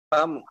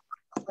Vamos.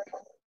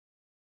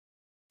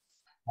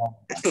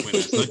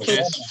 Buenas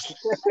noches.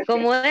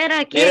 ¿Cómo era?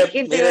 Mire,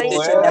 ¿Quién te iba a teacher,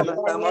 decir? ya nos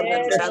estamos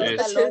organizando.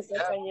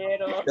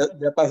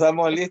 Ya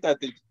pasamos lista,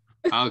 teacher.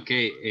 Ah, ok.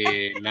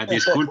 Las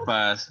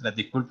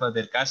disculpas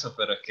del caso,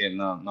 pero es que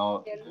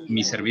no,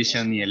 mi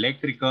servicio ni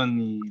eléctrico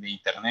ni de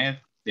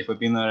internet. Después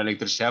vino la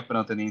electricidad, pero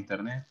no tenía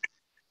internet.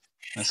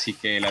 Así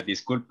que las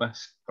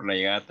disculpas por la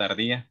llegada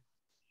tardía.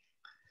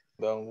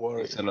 Don't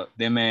worry. Solo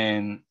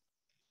denme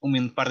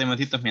un par de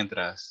minutitos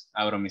mientras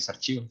abro mis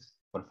archivos,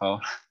 por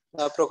favor.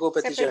 No se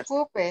preocupe, Se teacher.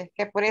 preocupe,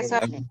 que por eso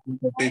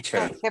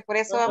Teacher.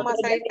 vamos a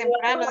salir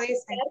temprano,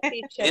 dicen.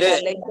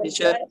 Mire,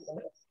 teacher,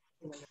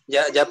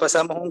 ya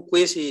pasamos un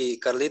quiz y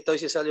Carlita hoy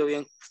sí salió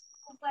bien.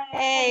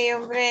 Hey,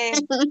 hombre,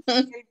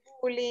 el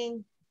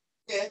bullying.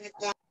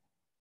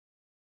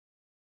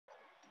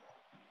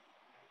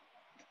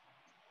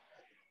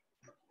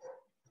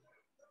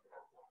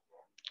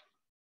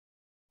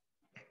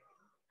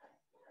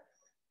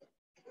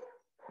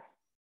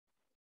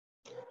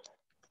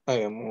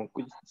 Hagamos un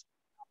quiz.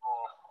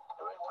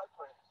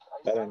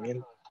 Para mí.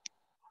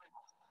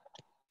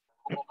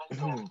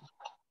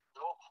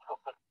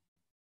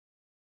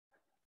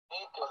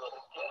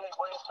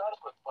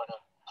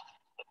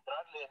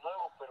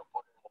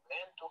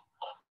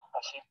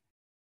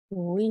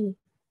 Uy.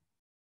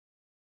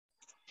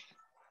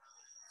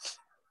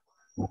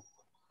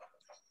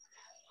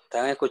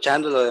 Están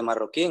escuchando lo de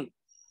Marroquín.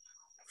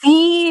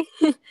 Sí,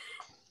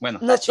 Bueno,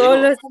 no chivo. todo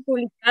lo está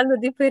publicando,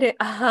 diferente.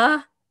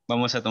 Ajá.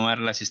 vamos a tomar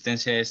la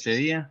asistencia de este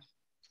día.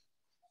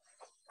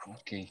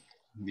 Ok,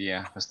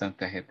 día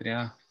bastante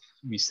ajetreado.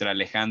 Mr.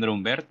 Alejandro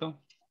Humberto.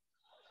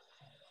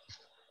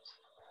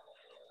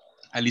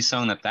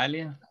 Alison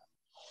Natalia.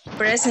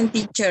 Present,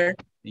 teacher.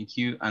 Thank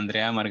you.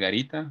 Andrea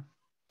Margarita.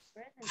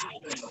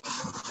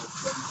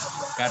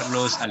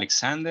 Carlos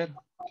Alexander.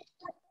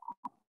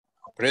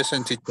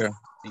 Present, teacher.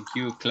 Thank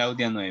you.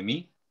 Claudia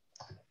Noemí.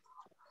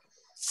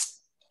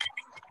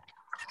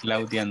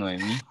 Claudia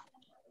Noemí.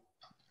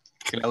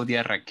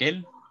 Claudia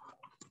Raquel.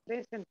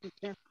 Present,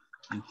 teacher.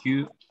 Thank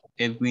you.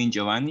 Edwin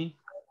Giovanni.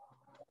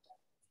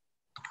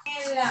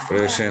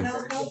 Present.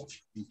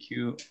 Thank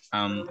you.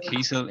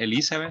 Hazel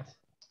Elizabeth.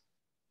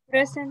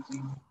 Present.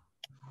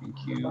 Thank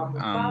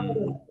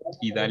you.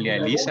 Idalia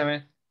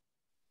Elizabeth.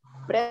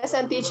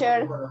 Present,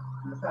 teacher.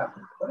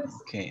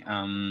 Okay.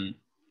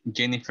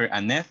 Jennifer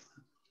Annette.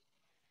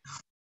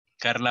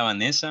 Carla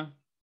Vanessa.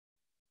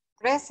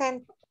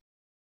 Present.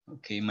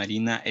 Okay.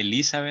 Marina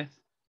Elizabeth.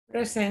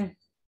 Present.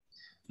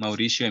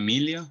 Mauricio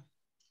Emilio.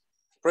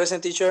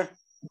 Present, teacher.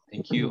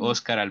 Thank you.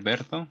 Oscar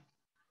Alberto.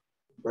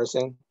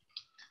 Present.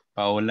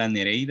 Paola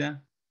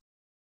Nereida.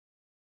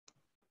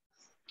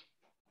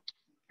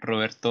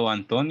 Roberto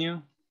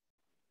Antonio.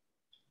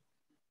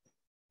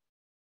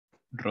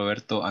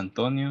 Roberto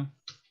Antonio.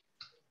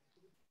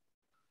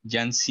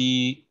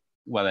 Yancy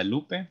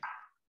Guadalupe.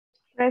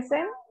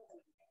 Present.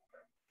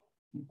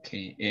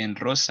 Okay. En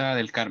Rosa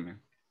del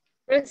Carmen.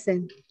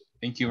 Present.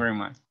 Thank you very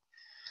much.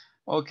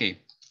 Ok.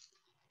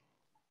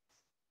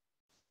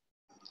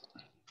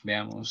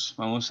 Veamos,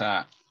 vamos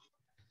a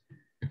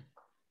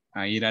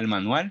ir al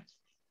manual.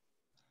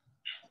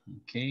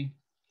 Ok.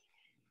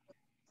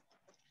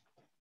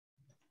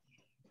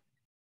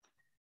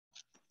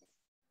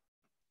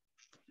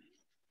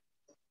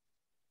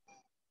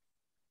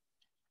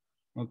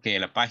 Ok,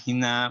 la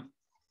página,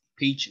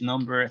 page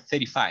number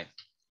 35.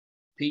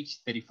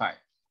 Page 35.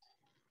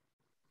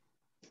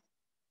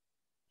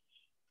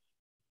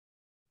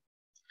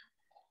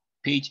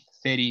 Page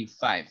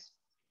 35.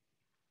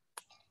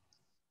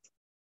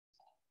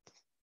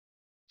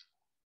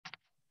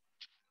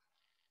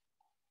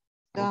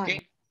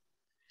 Okay.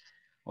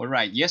 All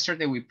right.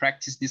 Yesterday we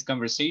practiced this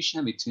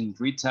conversation between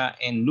Rita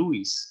and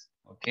Luis.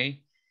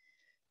 Okay.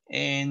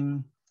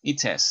 And it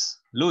says,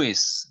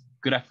 Luis,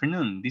 good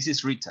afternoon. This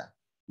is Rita,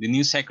 the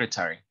new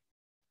secretary.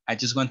 I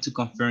just want to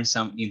confirm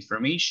some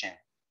information.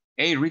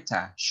 Hey,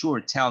 Rita, sure,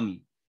 tell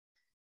me.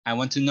 I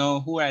want to know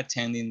who are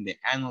attending the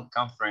annual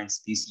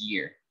conference this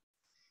year.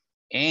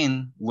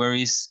 And where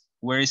is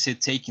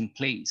it taking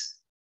place?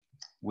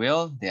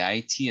 Well, the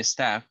IT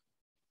staff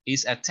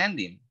is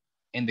attending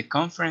and the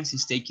conference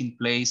is taking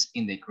place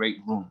in the great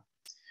room.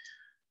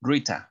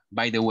 Rita,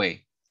 by the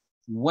way,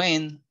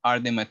 when are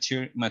the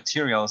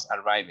materials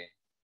arriving?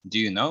 Do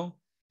you know?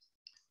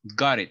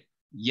 Got it,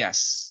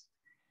 yes.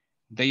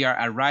 They are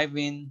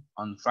arriving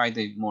on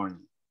Friday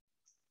morning.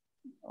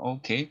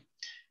 Ok.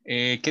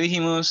 ¿Qué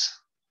dijimos?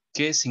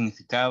 ¿Qué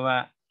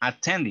significaba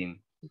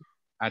attending?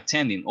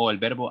 Attending o el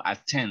verbo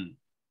attend.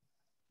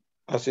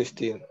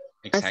 Asistir.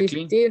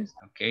 Exactly. Asistir.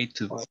 Okay,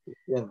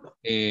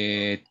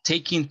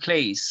 taking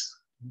place.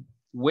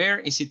 Where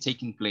is it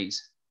taking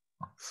place?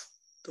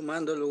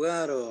 Tomando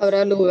lugar o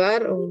Habrá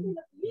lugar o...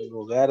 En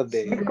lugar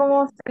de... Es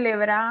como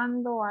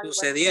celebrando algo.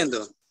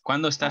 sucediendo.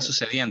 ¿Cuándo está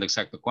sucediendo?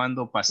 Exacto.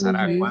 ¿Cuándo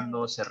pasará?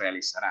 ¿Cuándo se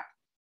realizará?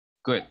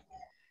 Good.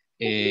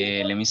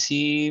 Let me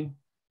see.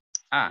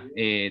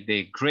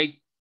 The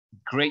great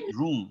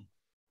room.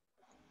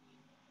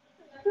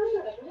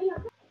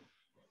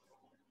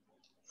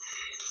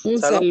 Un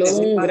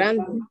salón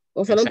grande.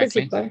 O solo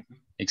Exactly. principal.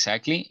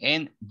 Exactly.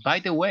 And by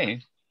the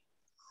way,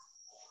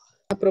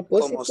 A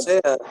propósito. Como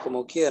sea,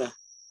 como quiera.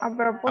 A a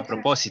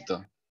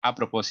propósito.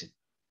 propósito.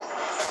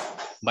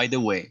 By the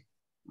way.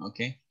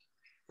 Okay.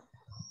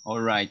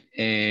 All right.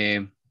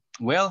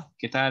 Well,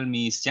 ¿qué tal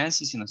Miss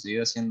Yancy si nos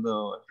ayuda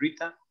haciendo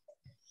Rita?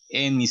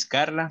 En Miss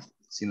Carla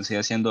si nos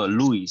ayuda haciendo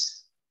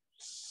Luis.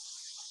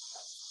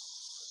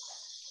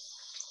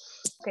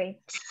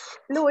 Okay.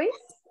 Luis,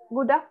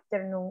 good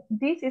afternoon.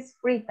 This is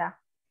Rita,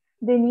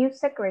 the new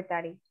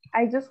secretary.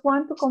 I just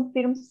want to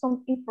confirm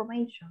some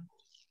information.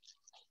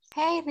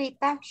 Hey,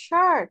 Rita,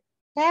 sure.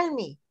 Tell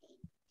me.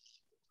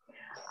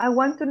 I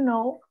want to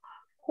know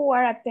who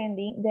are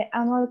attending the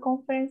annual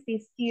conference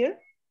this year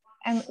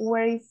and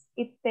where is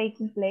it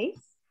taking place?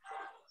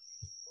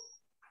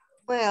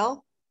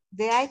 Well,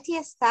 the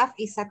IT staff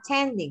is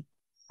attending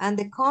and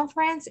the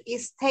conference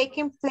is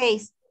taking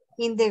place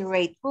in the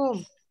great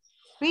room.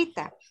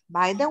 Rita,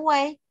 by the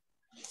way,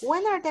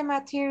 when are the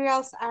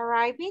materials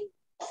arriving?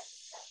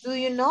 Do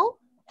you know?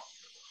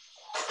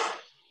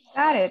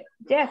 Got it.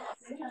 Yes,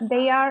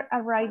 they are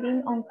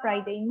arriving on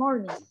Friday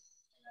morning.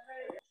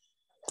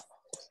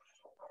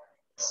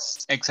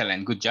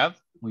 Excellent. Good job.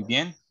 Muy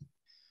bien.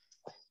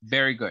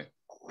 Very good.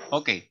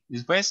 Ok,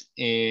 después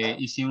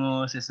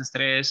hicimos esas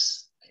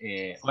tres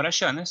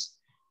oraciones.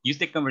 Use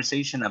the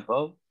conversation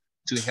above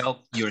to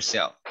help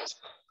yourself.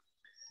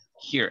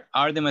 Here,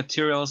 are the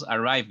materials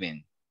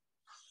arriving?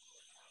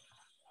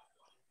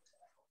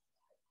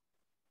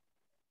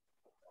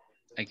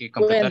 Hay que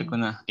completar con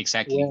una,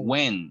 exactly,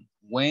 when.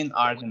 When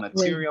are the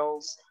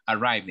materials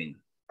arriving?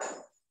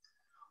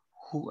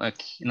 Who,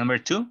 number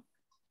 2.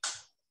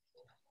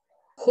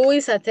 Who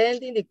is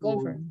attending the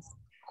conference?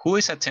 Who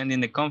is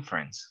attending the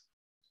conference?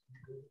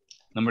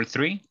 Number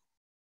 3.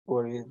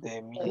 Where is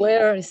the meeting?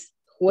 Where is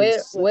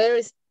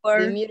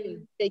the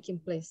meeting taking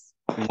place?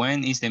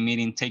 When is the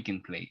meeting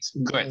taking place?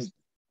 Good.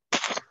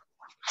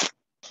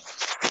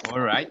 All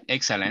right,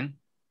 excellent.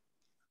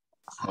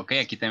 Ok,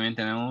 aquí también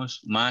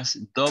tenemos más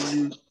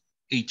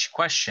WH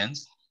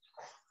questions.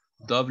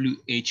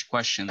 WH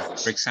questions.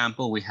 For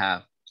example, we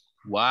have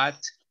what,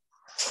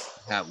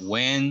 we have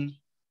when,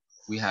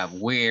 we have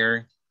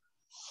where,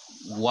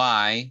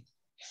 why,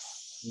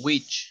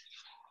 which,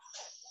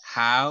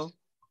 how,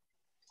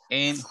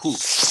 and who.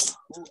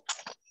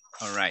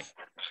 All right.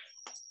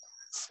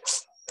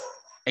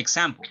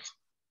 Example.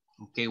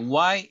 Okay,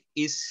 why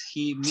is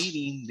he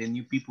meeting the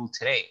new people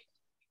today?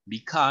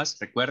 Because,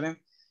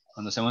 recuerden,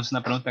 cuando hacemos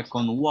una pregunta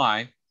con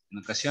why, en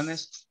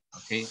ocasiones,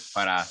 ok,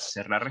 para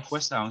hacer la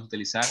respuesta vamos a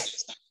utilizar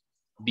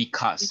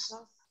because.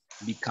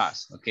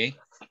 Because, ok.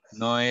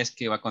 No es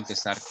que va a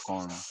contestar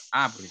con,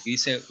 porque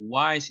dice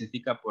why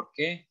significa por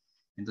qué,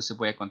 entonces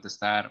voy a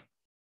contestar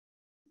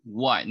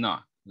why.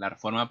 No, la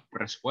forma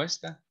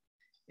respuesta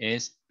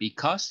es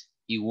because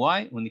y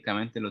why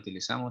únicamente lo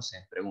utilizamos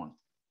en pregunta.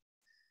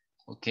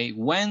 Ok,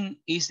 when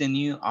is the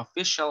new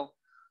official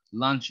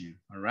launching?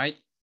 All right,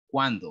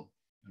 ¿cuándo?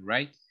 All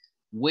right,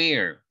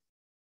 where,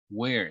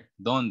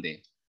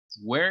 ¿dónde?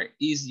 Where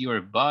is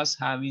your boss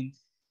having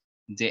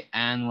the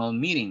annual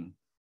meeting?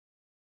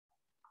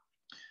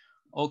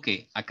 Ok,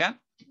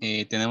 acá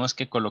tenemos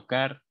que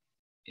colocar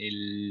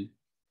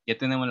ya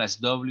tenemos las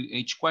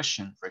WH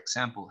questions. For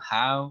example,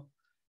 how,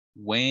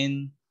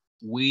 when,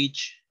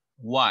 which,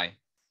 why.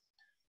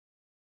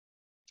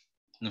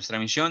 Nuestra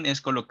misión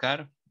es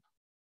colocar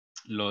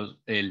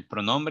el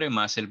pronombre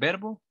más el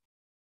verbo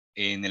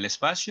en el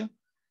espacio,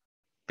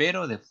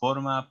 pero de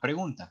forma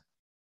pregunta.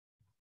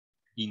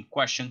 In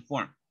question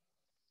form.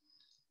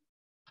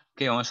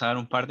 Ok, vamos a dar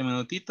un par de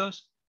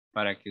minutitos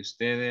para que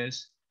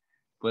ustedes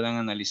puedan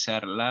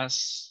analizar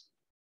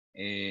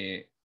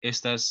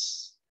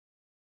estas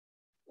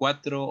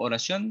 4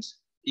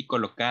 oraciones y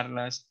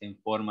colocarlas en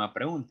forma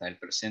pregunta, el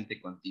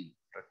presente continuo.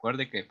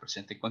 Recuerde que el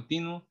presente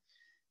continuo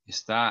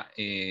está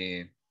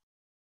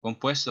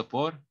compuesto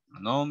por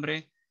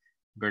pronombre,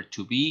 verb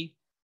to be,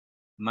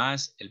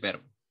 más el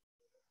verbo.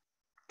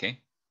 ¿Ok?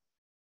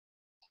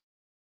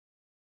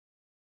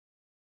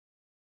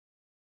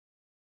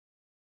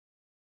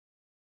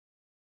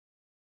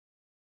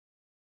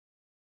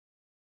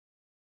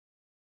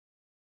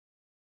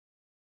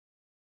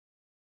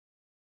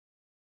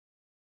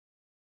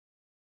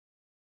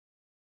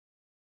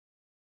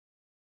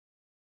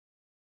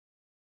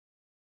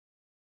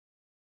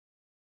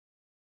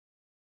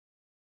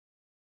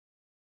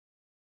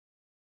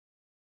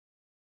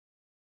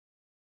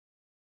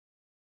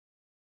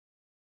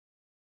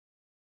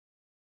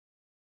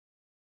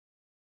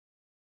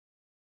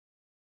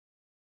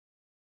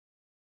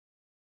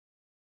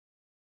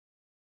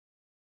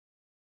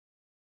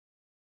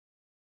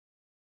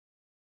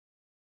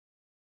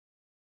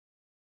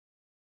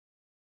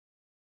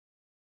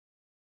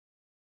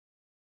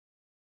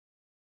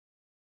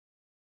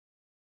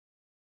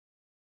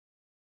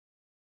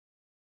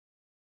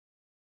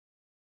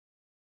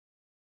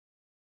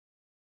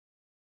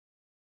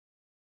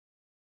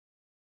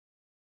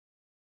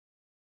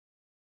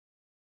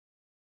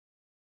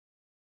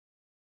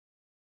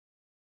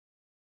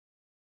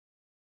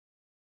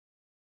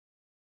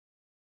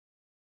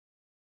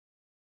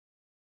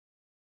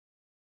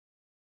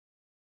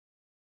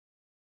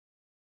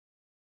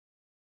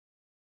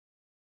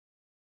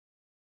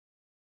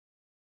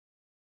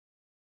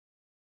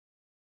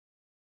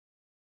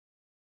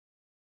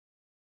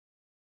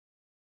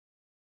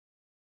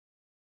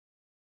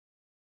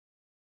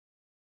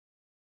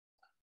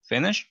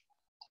 Finish?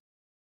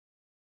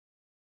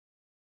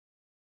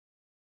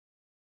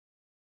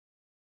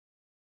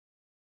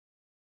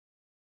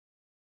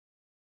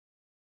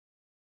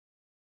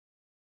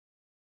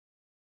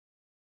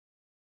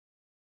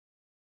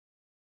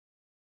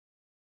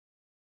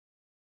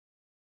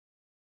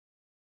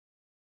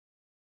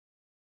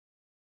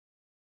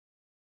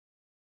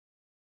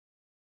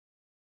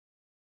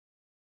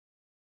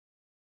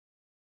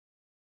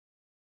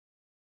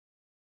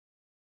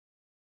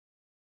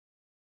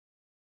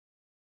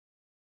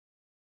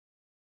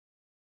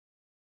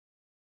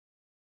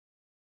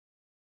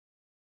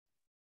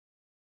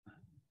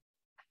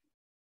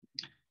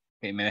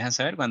 Okay, me dejan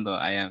saber cuando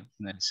hayan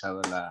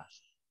finalizado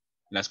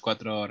las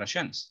 4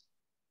 oraciones.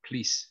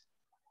 Please.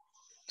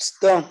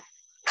 Stone.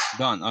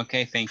 Done.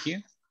 Okay, thank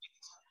you.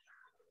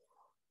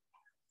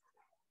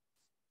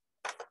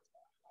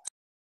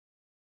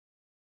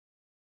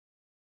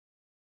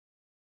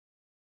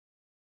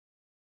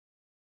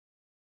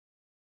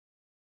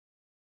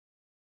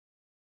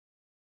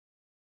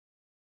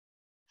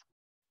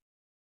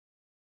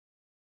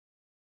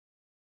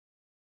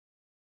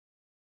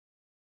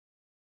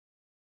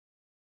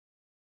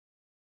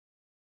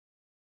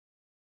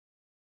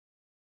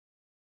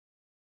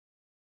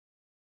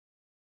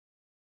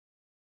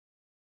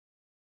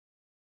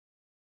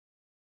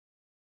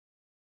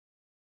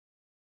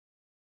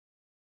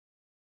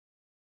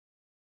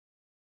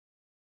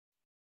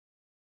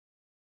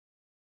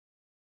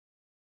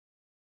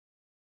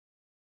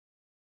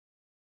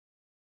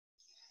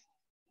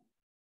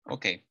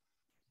 Ok,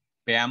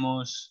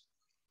 veamos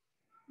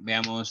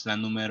la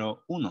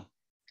número 1.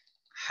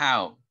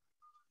 How.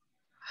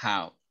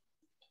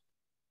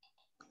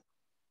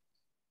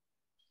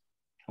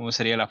 ¿Cómo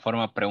sería la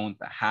forma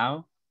pregunta?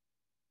 How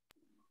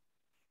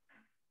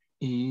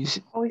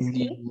Is How is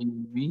he?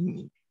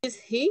 dividing. Is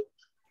he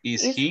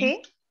is Is he?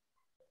 he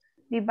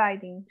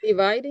dividing?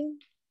 dividing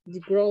the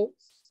gross?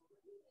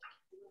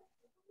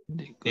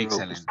 The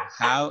Excellent.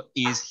 How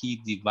is he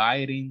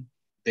dividing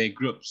the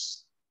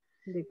groups?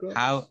 The gross.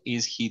 How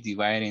is he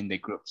dividing the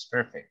groups?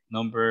 Perfect.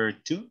 Number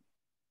 2.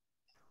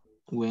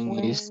 When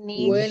is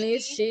When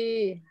is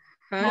she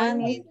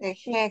handing the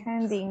She's check?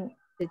 handing.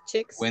 the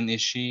checks? When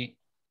is he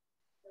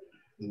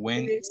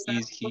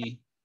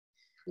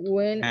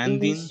When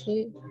handing is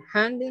she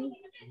handing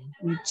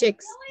the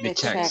checks? the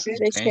checks?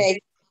 check. Okay.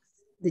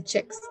 The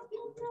checks.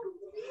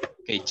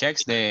 Okay,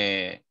 checks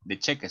de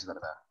cheques,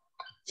 ¿verdad?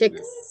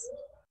 Checks.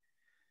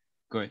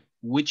 Good.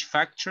 Which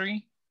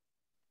factory?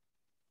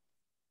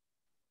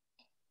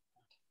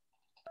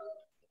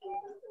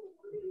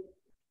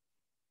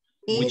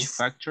 Which Is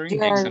factory?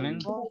 your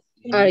Excellent. boss-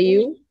 Are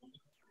you?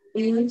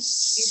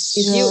 is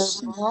You.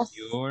 your boss,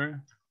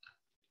 Your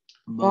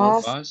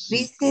boss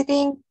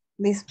visiting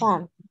this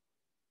phone?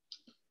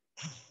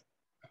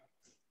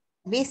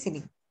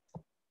 Visiting.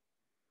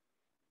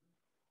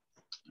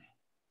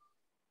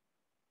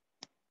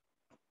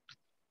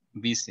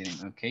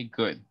 visiting. Okay,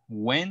 good.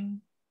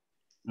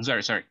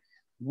 Sorry.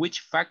 Which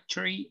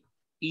factory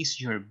is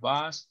your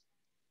boss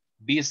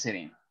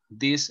visiting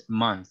this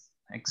month?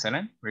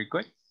 Excellent. Very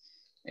good.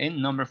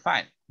 And number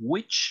 5,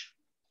 which?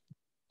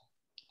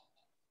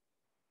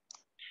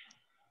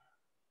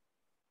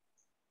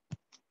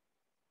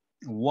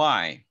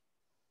 Why?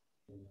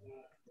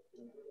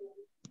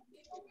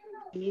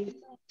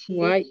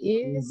 Why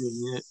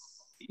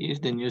is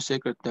the new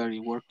secretary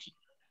working?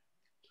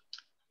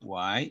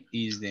 Why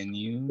is the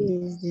new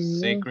is the new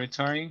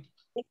secretary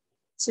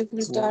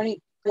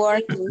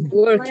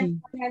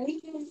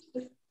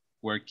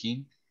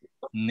working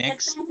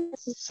next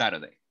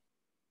Saturday?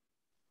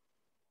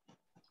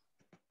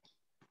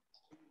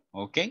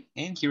 Okay,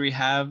 and here we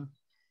have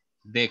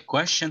the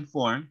question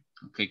form.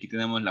 Okay, aquí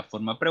tenemos la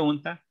forma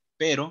pregunta,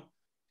 pero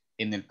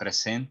en el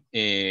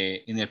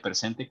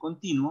presente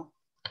continuo,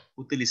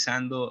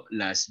 utilizando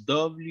las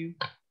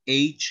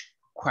WH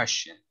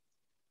question.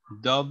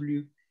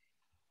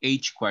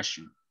 WH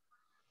question.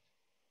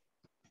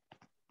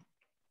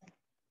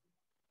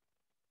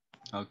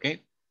 Ok.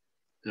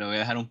 Le voy a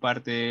dejar un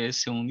par de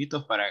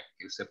segunditos para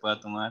que usted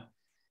pueda tomar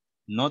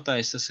nota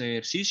de estos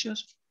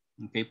ejercicios.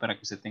 Ok, para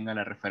que usted tenga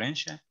la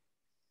referencia.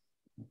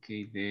 Ok,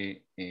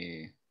 de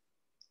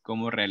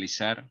cómo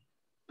realizar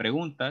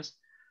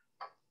preguntas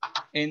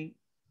en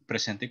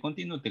presente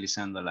continuo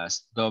utilizando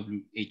las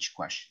WH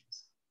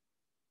questions.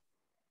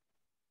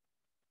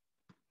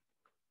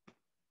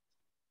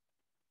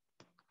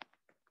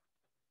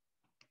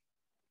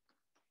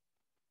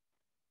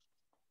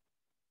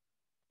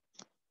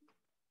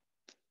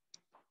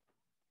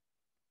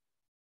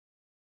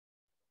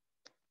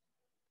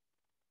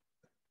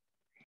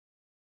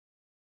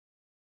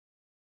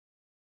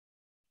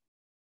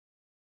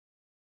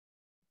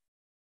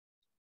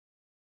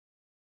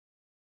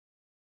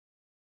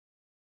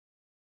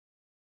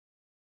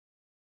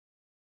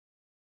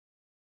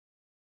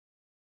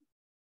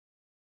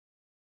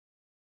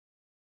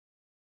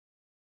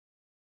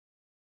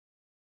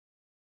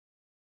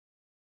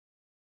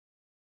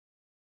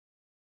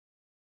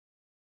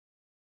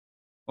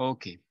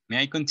 Okay,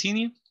 may I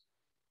continue?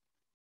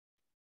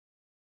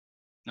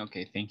 Ok,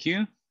 thank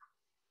you.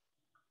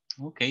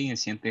 Ok, el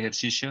siguiente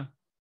ejercicio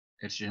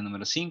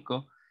número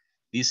 5,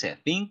 dice,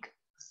 think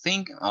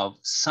of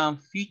some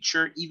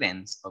future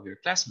events of your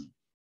classmate.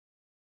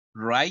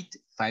 Write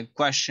 5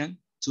 questions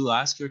to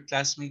ask your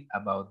classmate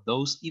about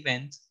those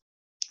events.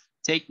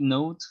 Take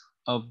note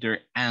of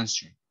their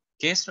answer.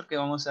 ¿Qué es lo que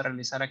vamos a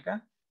realizar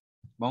acá?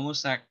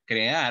 Vamos a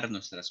crear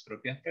nuestras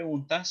propias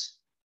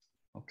preguntas,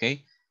 ¿ok?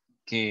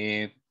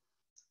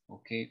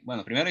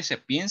 Bueno, primero dice,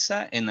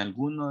 piensa en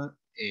algunos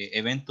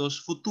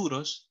eventos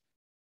futuros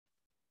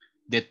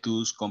de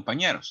tus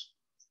compañeros,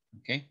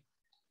 ¿ok?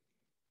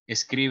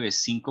 Escribe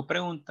 5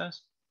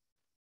 preguntas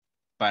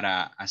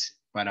para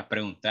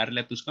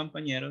preguntarle a tus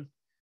compañeros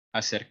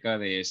acerca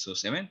de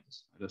esos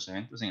eventos, los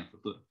eventos en el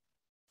futuro.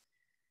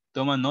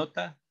 Toma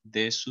nota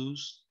de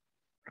sus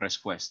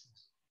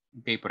respuestas.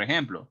 Ok, por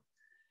ejemplo,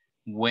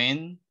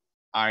 when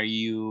are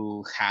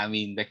you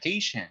having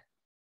vacation?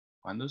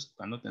 ¿Cuándo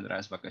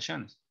tendrás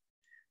vacaciones?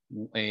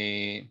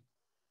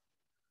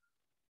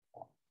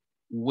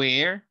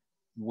 Where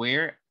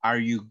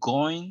are you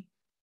going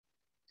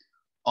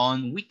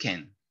on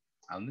weekend?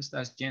 ¿A dónde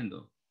estás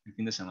yendo el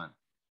fin de semana?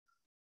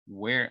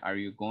 Where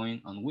are you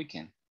going on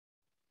weekend?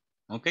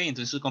 Ok,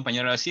 entonces su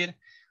compañero va a decir,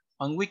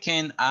 on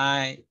weekend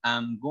I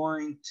am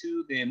going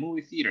to the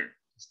movie theater.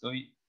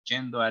 Estoy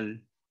yendo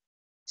al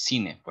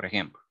cine, por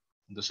ejemplo.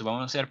 Entonces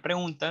vamos a hacer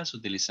preguntas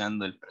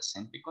utilizando el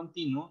presente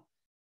continuo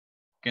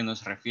que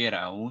nos refiere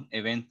a un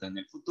evento en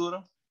el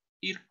futuro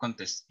y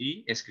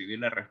escribir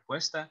la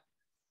respuesta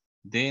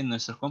de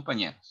nuestros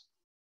compañeros.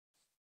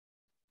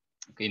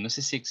 Ok, no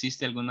sé si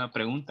existe alguna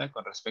pregunta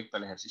con respecto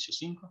al ejercicio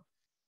 5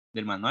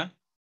 del manual.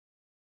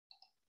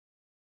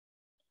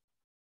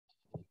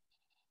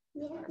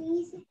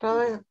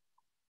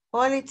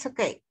 All it's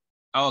okay.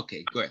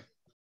 Okay, good.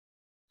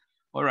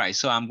 All right,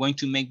 so I'm going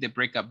to make the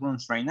breakup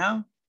rooms right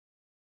now.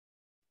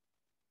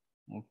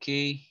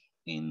 Okay,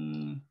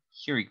 and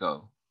here we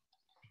go.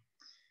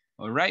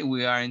 All right,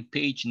 we are in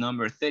page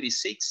number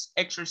 36,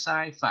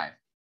 exercise 5.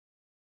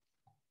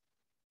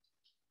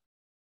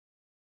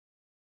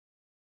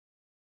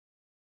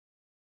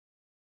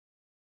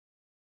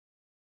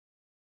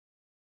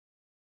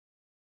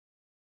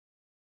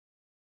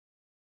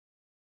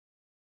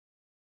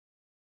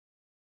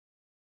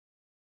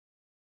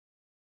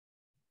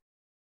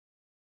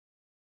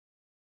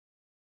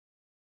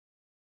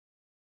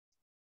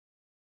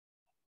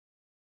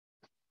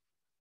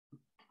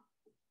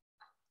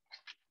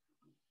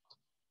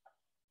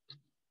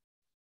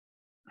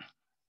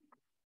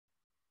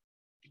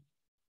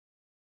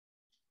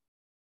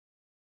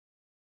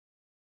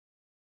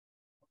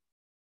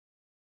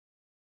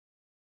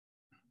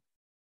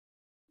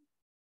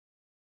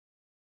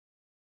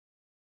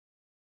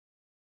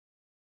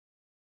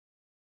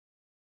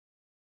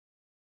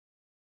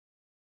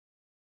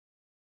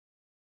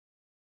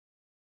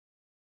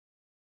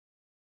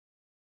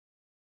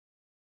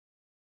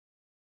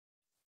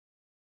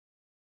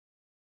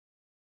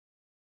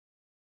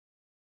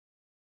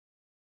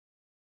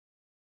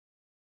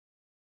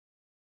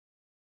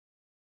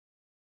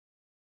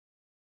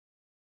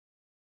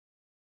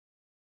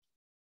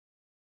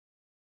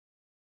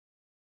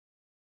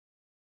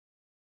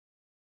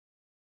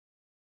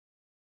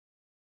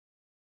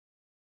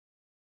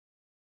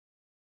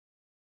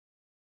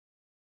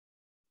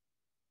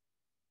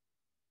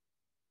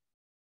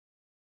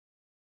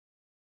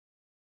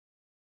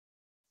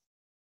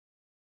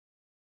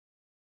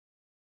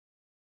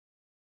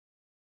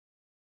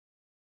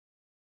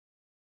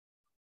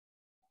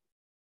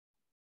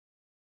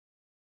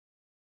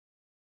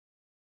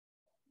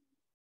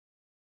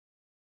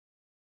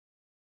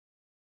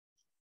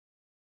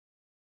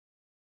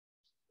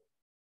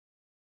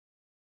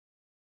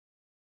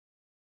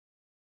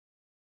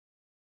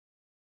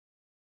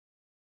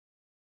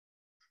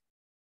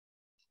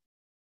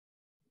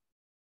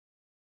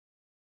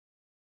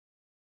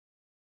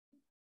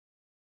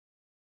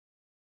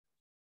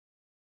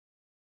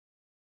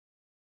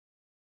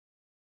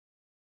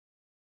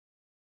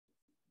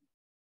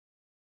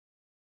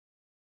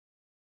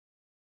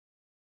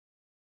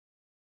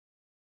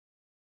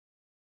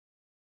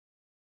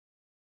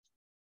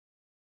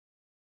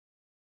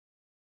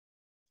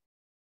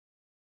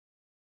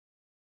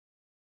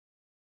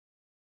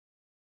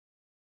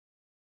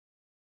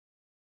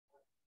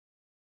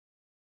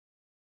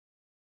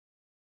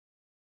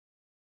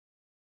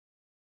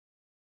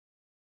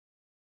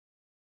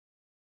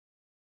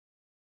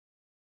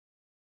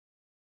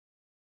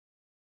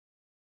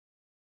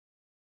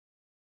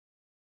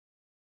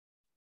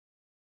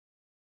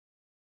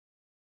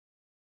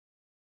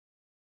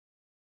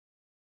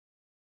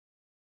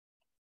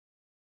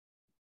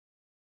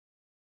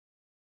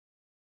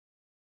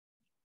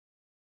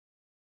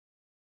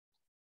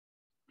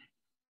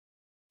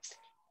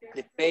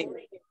 The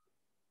payment.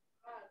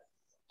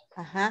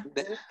 Ajá.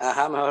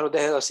 Ajá, mejor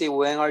déjelo así.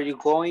 When are you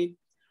going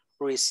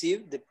to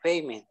receive the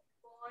payment?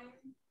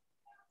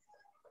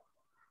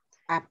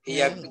 Y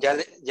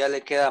ya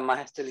le queda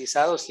más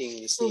estilizado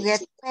sin to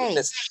get paid.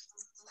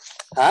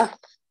 ¿Ah?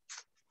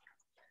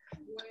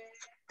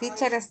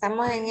 Teacher,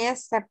 estamos en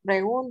esta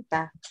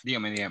pregunta.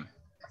 Dígame, dígame.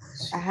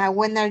 Ajá,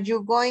 when are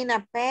you going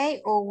to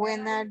pay o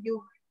when are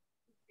you...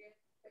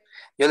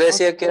 Yo le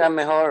decía que era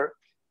mejor,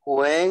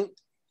 when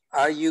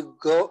are you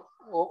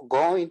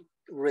going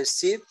to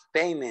receive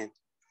payment?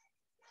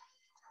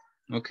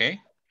 Ok.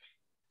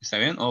 ¿Está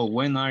bien? O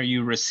when are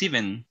you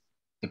receiving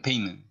the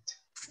payment?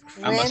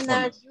 Ambas When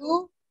are formas.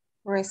 you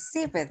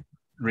receiving?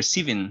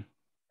 Receiving.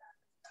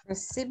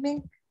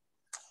 Receiving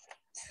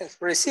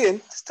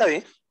Reciben, está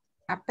bien.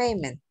 a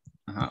payment.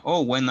 Ajá.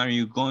 O when are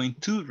you going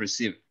to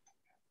receive?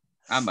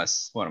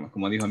 Ambas formas,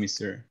 como dijo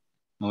Mr.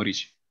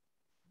 Mauricio.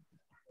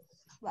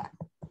 Va.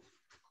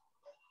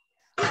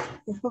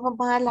 Después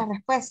vamos a dar las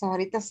respuestas.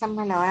 Ahorita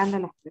estamos elaborando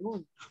las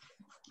preguntas.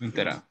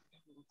 Entera.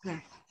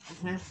 Ajá.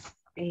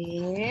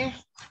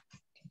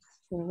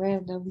 A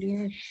ver,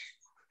 W.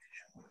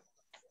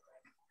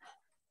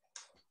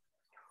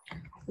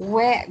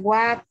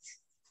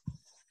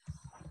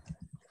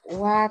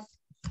 What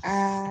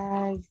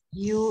are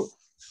you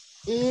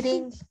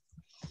eating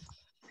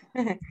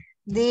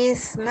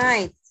this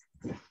night?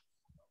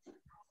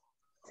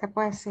 Se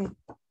puede decir.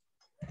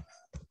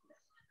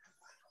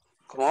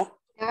 ¿Cómo?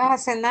 ¿Qué vas a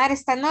cenar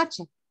esta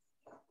noche?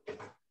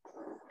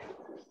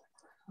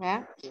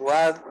 ¿Ya?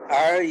 What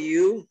are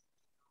you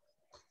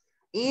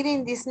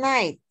Eating this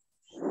night.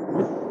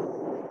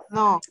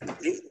 No.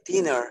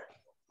 dinner?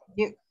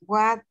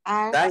 What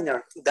are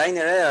Diner.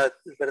 Diner era,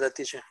 ¿verdad,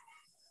 teacher?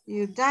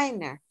 you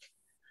diner?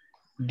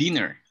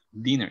 Dinner.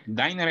 Dinner.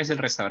 Diner es el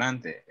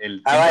restaurante.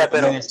 El Ah, tiempo vaya, de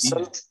comida pero es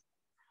dinner.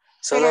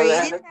 solo Pero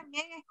dejan- eating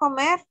también es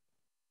comer.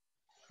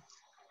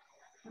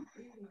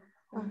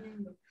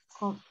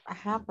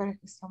 Ajá, pero es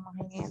que estamos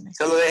en N.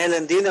 solo déjenlo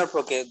en dinner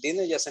porque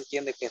dinner ya se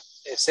entiende que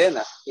es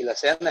cena y la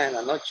cena es en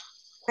la noche.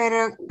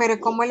 Pero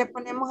 ¿cómo le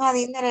ponemos a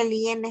dinner el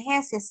ing?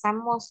 Si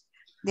estamos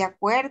de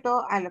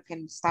acuerdo a lo que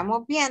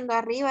estamos viendo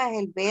arriba, es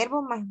el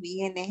verbo más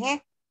ing.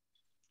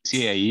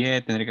 Sí, ahí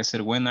tendría que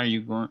ser when are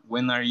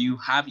you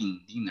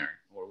having dinner?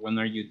 Or when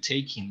are you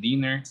taking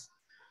dinner?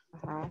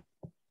 Ajá.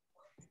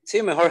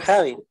 Sí, mejor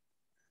having.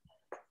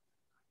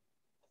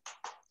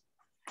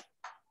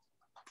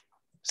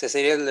 Ese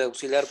sería el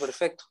auxiliar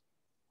perfecto.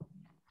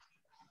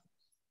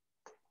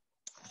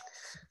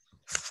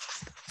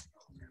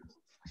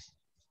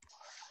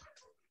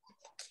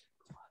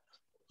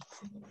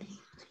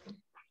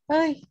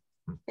 Ay,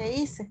 ¿qué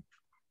hice?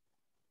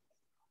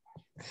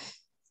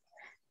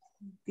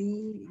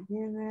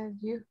 Dinner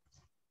you.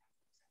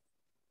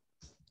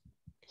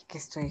 Es que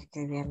estoy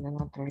escribiendo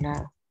en otro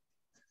lado.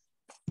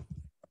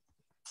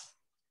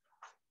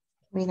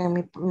 Mira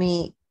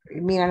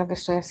mira lo que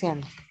estoy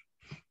haciendo.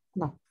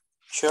 No,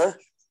 Sure.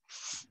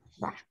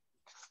 va.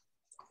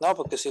 No,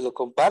 porque si lo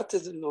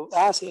compartes,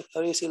 sí, está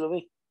bien, sí lo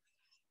vi.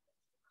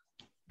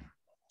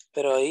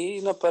 Pero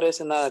ahí no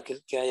aparece nada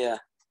que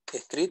haya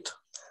escrito.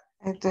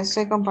 Entonces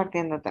estoy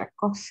compartiendo otra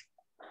cosa.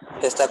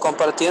 Está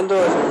compartiendo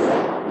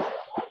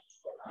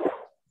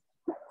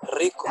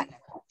Rico.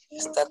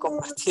 Está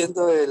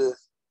compartiendo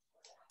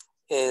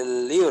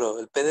el libro,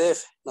 el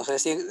PDF. No sé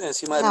si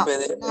encima del No,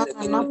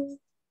 PDF. no.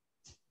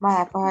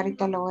 Vaya, pues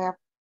ahorita lo voy a...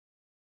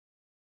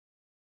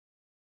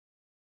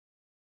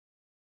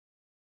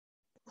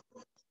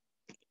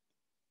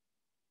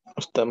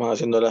 Estamos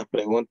haciendo las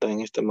preguntas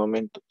en este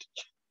momento,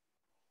 teacher.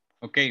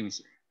 Ok,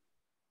 Mr.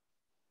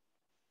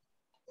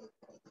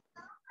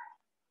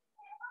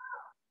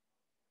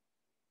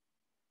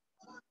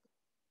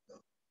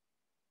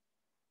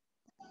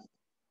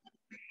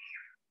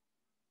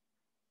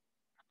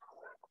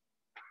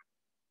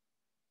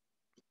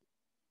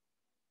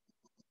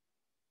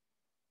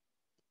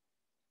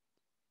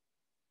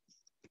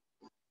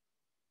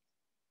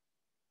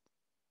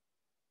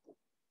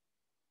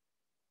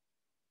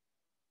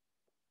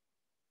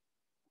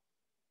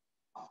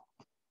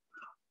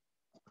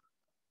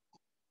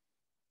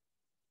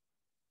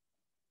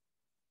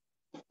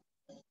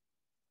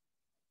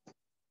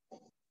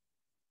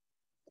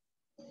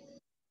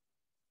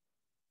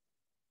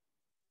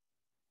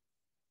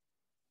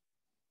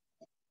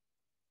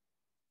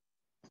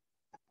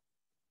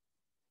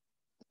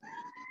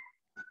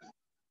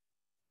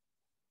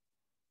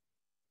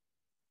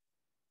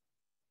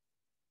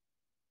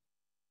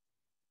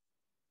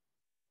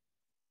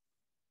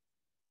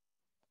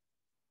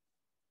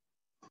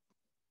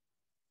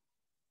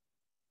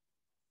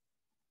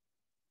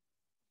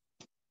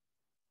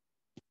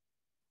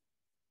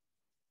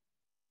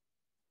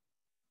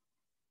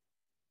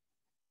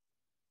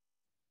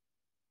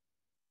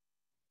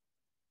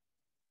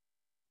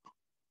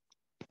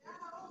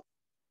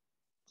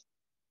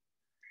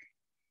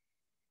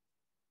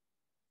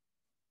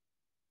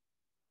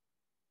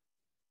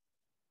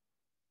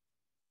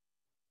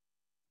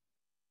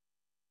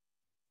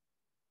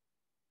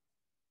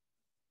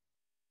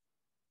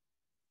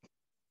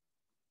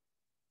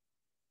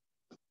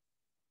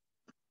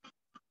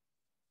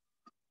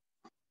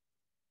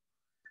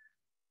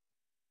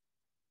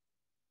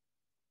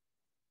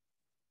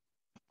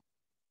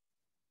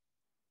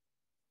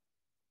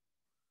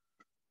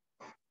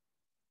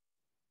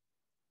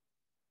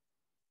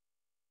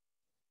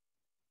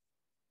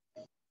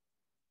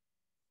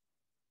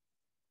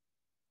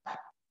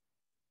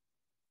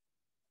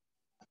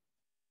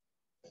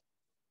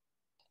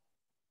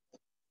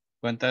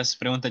 ¿Cuántas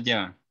preguntas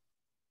llevan?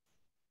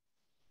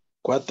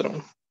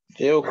 4.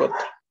 Llevo 4.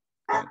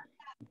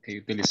 Ok,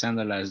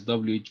 utilizando las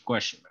W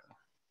question.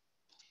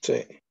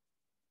 Sí.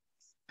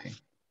 Okay.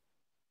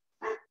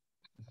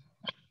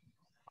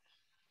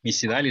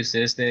 Miss Idalia,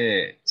 usted es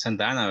de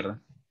Santa Ana,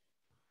 ¿verdad?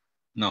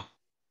 No.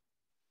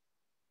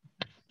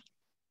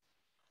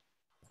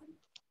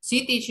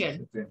 Sí,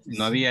 teacher.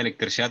 No había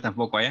electricidad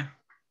tampoco allá.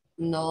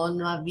 No,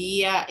 no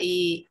había.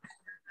 Y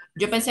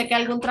yo pensé que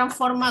algún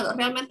transformador,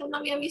 realmente no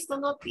había visto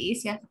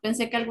noticias.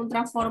 Pensé que algún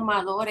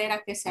transformador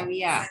era que se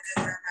había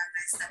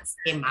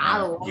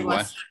quemado o algo Igual.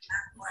 así.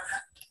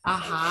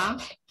 Ajá.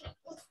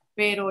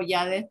 Pero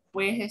ya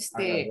después,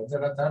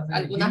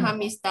 algunas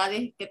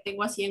amistades que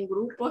tengo así en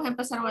grupos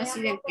empezaron a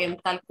decir que en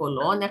tal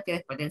colonia, que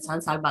después en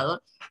San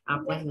Salvador.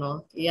 Ah, pues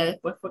no. Y ya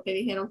después fue que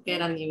dijeron que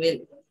era a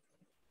nivel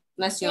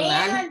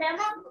nacional.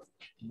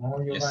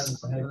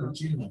 Yes.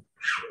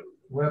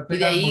 Y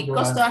de ahí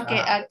costó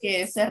a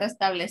que se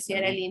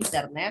restableciera el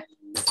internet.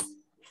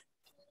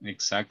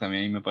 Exacto, a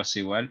mí me pasó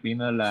igual.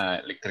 Vino la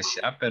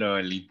electricidad, pero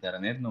el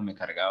internet no me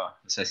cargaba.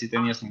 O sea, sí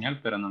tenía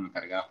señal, pero no me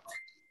cargaba.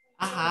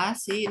 Ajá,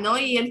 sí, no,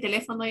 y el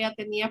teléfono ya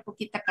tenía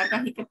poquita carga,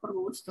 así que por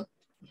gusto.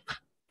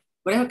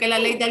 Por eso que la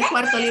ley del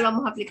cuarto le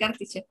íbamos a aplicar,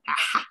 teacher.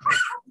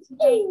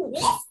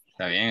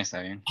 Está bien,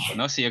 está bien.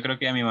 No, sí, yo creo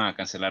que ya me iban a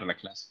cancelar la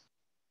clase.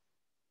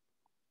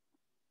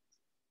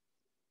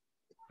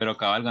 Pero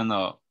cabal,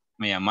 cuando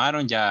me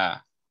llamaron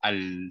ya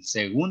al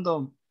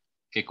segundo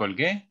que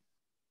colgué,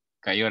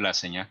 cayó la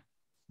señal.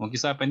 Como que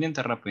estaba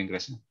pendiente, rápido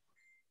ingresé.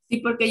 Sí,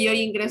 porque yo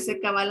ingresé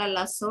cabal a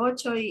las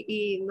 8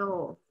 y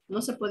no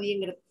se podía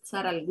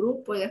ingresar al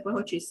grupo, y después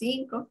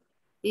 8:05.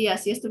 Y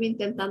así estuve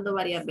intentando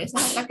varias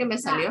veces hasta que me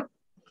salió.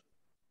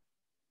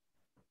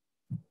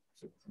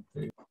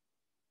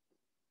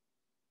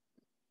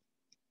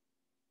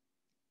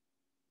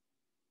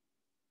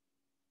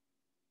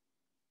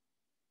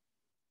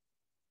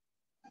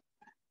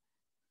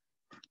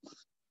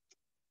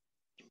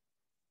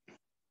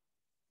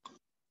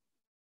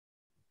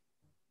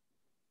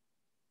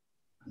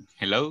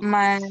 Hello?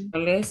 My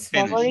Finish.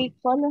 favorite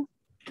color.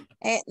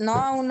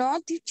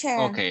 No, teacher.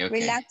 Okay, okay.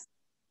 Relax.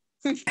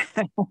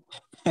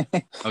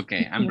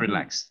 Okay, I'm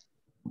relaxed.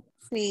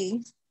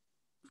 Sí.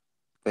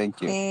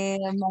 Thank you.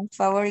 My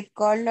favorite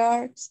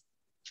colors.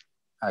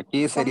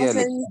 Aquí ¿Cómo sería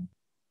se elección.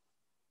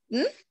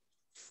 dice?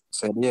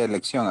 Sería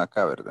elección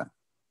acá, ¿verdad?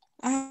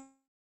 Ah,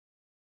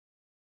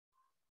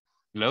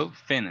 Hello?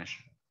 Finish.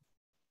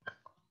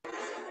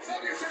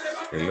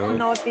 Hello.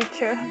 No,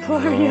 teacher,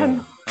 todavía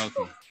no.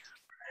 Okay.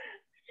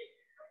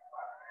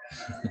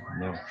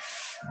 No,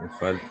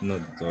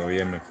 no,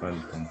 todavía me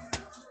faltan.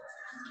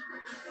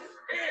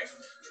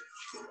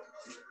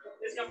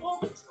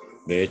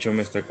 De hecho,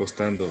 me está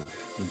costando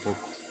un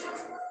poco.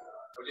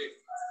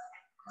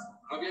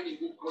 No había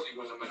ningún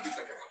código en la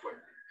maldita caja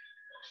fuerte.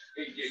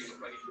 AJ nos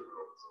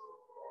manipuló.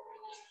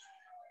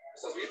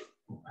 ¿Estás bien?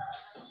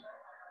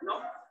 No.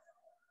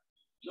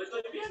 No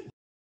estoy bien.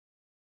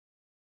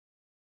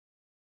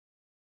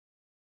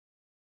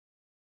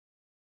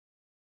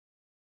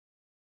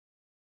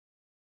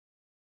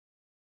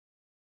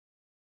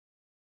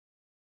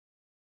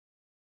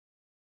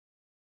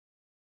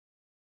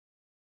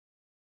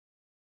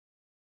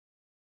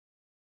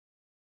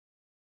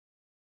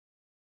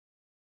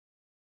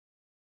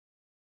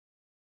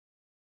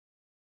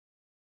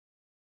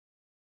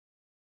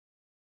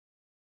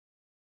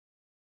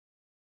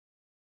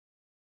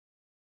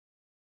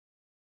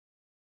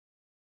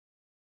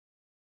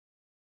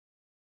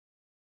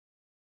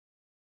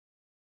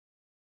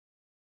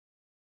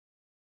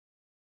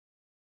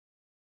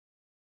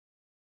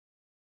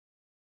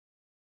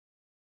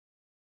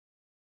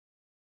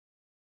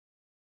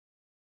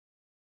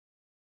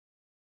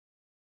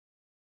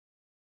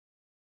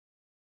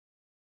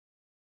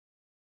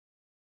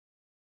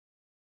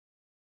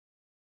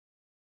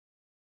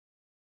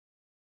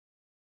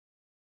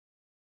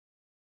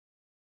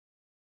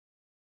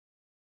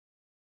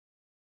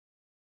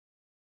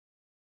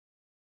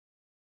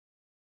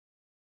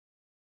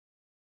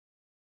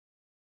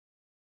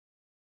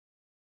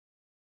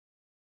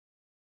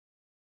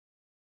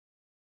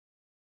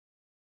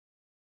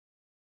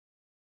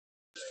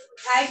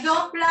 Hay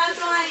 2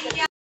 platos ahí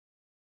ya.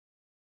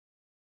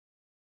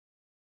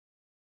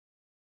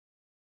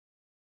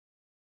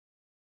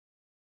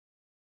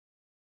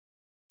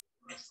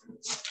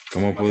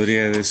 ¿Cómo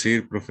podría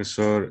decir,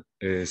 profesor,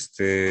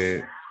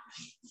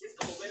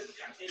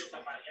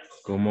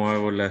 cómo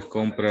hago las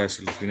compras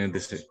los fines de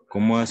semana?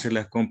 ¿Cómo hace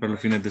las compras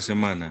los fines de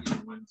semana?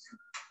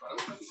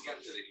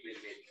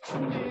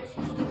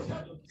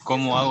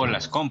 ¿Cómo hago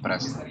las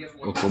compras?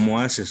 ¿O cómo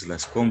haces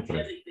las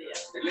compras?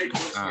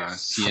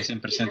 Si es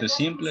en presente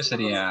simple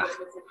sería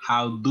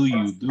how do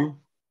you do?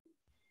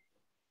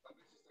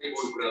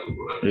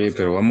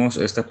 Pero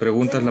estas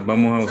preguntas las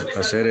vamos a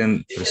hacer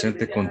en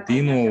presente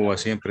continuo o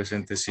así en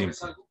presente simple.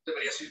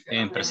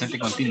 En presente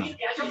continuo.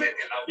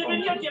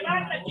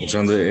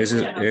 Usando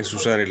es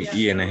usar el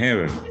ING,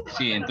 ¿verdad?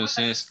 Sí,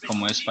 entonces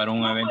como es para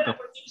un evento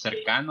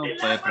cercano,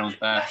 puede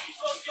preguntar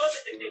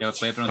Le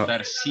puede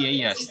preguntar si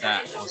ella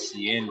está o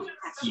si él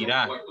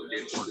irá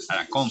a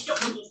la compra.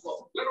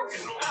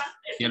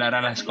 Si él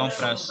hará las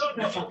compras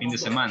el fin de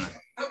semana.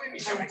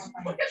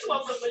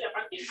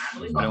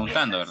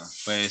 Preguntando, ¿verdad?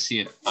 Puede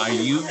decir, are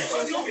you?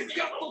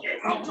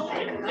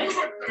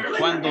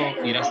 ¿Cuándo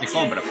irás de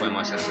compra?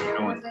 Podemos hacer esa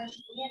pregunta.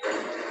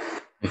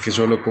 Es que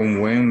solo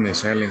con when me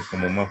salen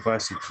como más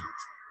fácil.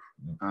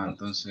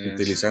 Entonces.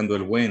 Utilizando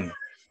el when.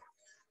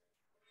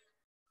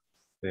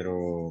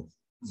 Pero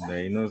de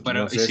ahí no, pero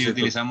no sé ¿y si si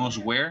utilizamos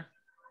where?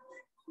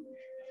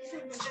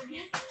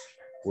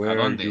 Where ¿A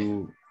dónde? Are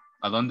you?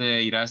 ¿A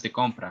dónde irás de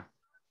compra?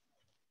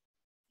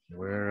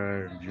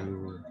 Where are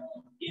you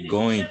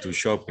going to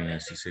shopping?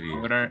 Así sería.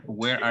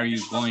 Where are you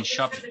going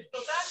shopping?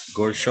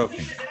 Go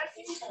shopping.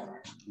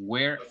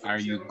 Where are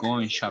you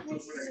going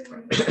shopping?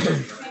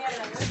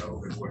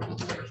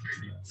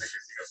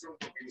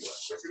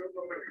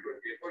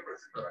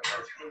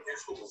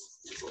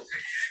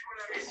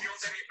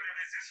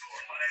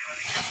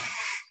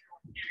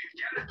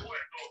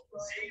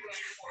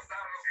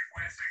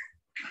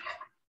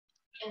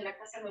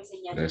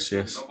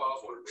 Gracias.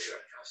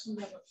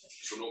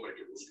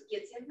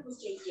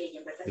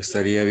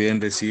 Estaría bien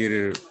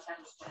decir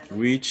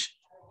which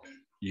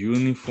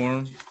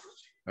uniform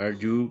are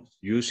you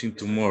using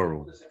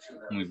tomorrow?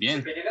 Muy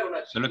bien.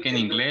 Solo que en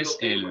inglés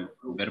el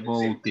verbo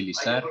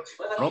utilizar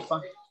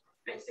ropa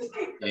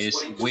es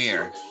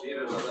wear.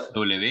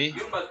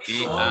 W-E-A-R.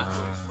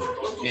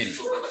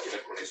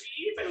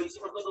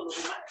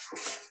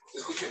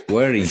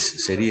 Wearing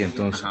sería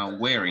entonces.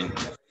 Wearing.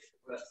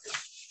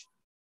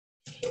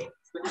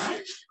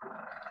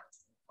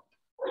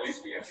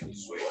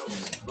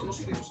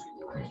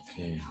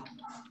 Okay.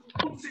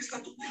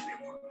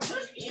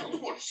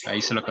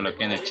 Ahí se lo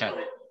coloqué en el chat.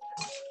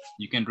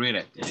 You can read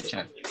it in the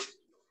chat.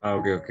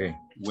 Okay.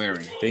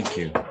 Wearing. Thank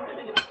you.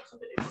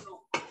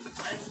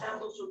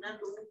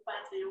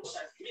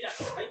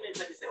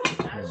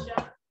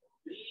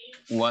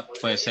 What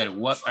puede ser?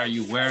 What are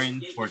you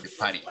wearing for the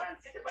party?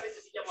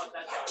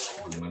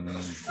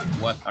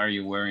 What are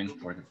you wearing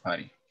for the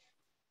party?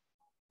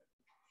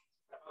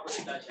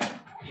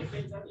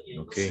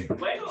 Okay.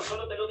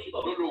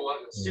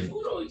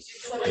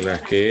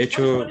 Las que he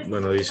hecho,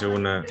 bueno, dice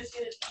una.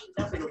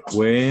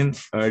 When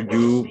are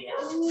you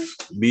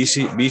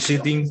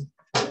visiting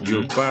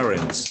your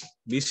parents?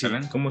 Visit,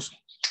 ¿cómo es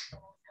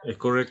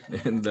correcto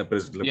la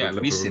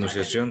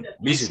pronunciación?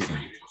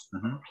 Visiting.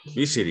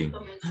 Visiting.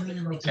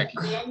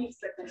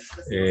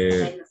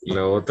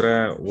 La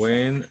otra,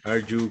 when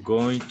are you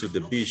going to the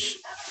beach?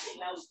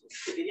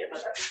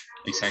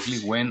 Exactly,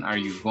 when are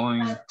you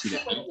going to the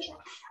beach?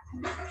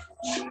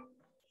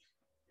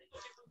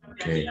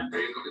 Okay.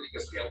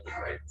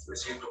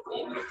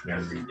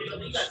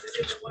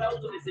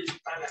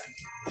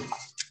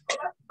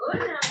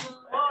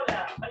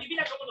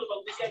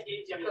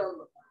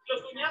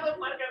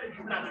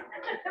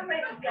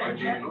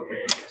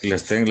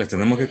 Las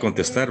tenemos que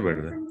contestar,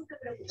 ¿verdad?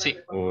 Sí.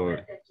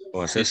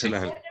 O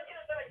hacérselas. Sí.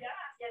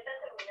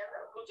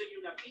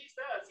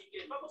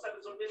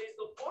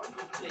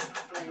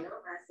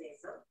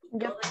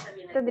 Yo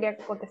tendría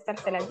que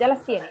contestárselas. Ya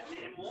las tiene.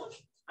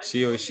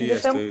 Sí, hoy sí.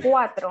 Yo tengo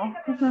 4.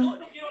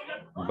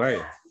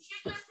 Vaya.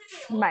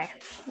 Vaya.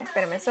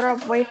 Espérame, solo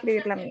voy a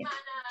escribir la mía.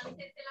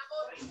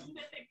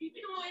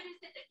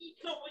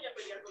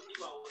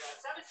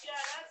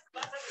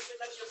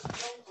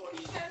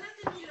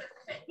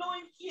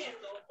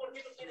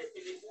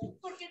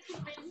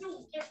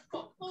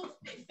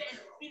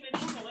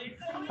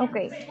 Ok.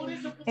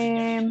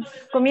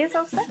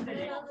 ¿Comienza usted?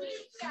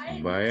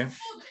 Vaya.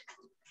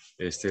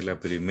 La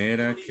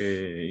primera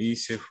que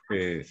hice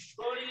fue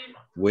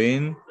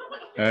when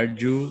are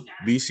you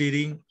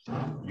visiting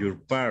your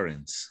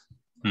parents?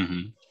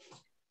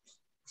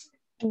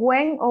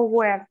 When o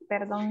where,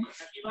 perdón.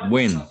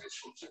 When.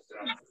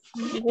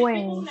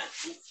 When.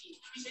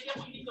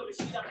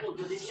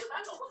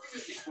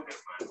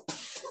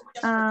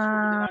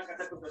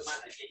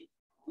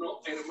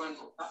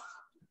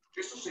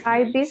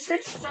 I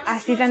visit.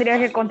 Así tendría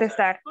que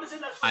contestar.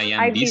 I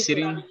am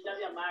visiting.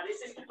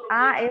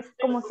 Es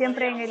como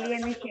siempre en el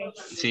ING.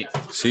 Sí.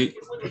 Sí.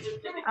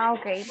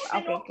 Ok.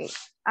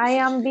 I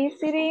am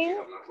visiting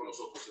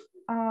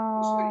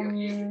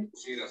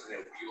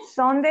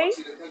Sunday.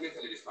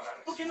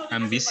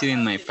 I'm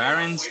visiting my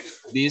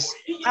parents this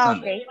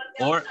Sunday.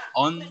 Okay. Or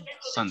on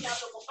Sunday.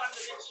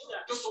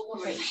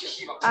 Okay.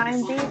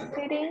 I'm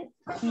visiting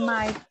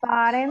my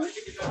parents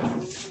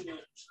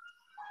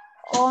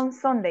on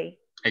Sunday.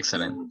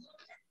 Excellent.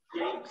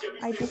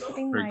 I'm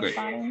visiting Very my good.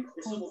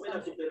 parents on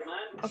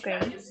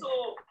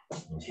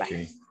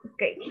Sunday.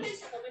 Okay.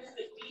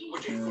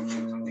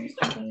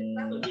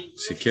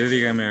 Si quiere,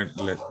 dígame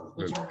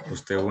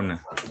usted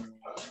una.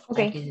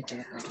 Okay.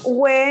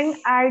 When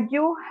are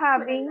you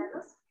having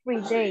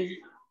free day?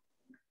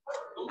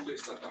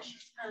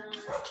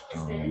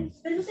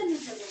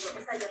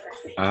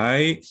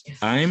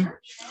 I'm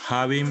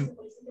having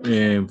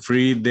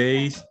 3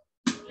 days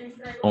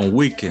on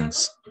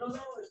weekends.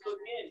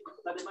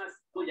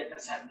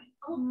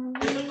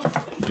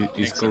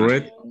 Is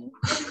correct?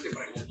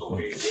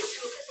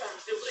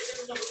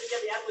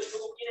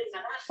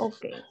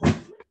 Ok.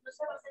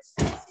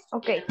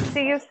 Ok,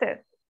 sigue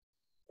usted.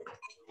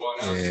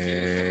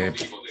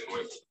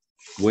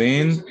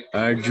 When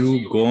are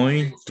you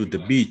going to the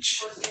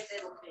beach?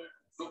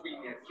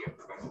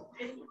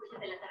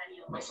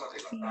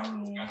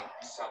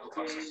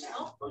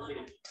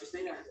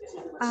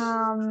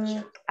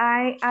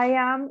 I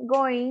am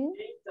going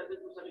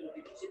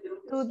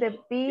to the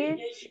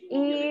beach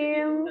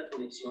in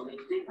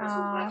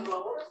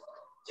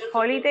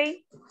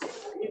holiday.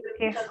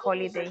 ¿Qué es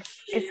holiday?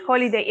 Es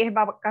holiday, es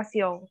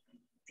vacación.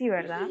 Sí,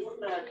 ¿verdad?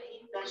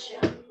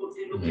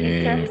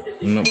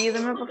 No.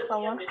 Ayúdame, por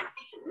favor.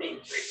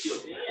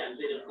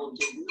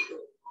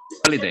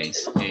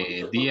 Holidays,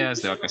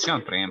 días de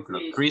vacación, por ejemplo,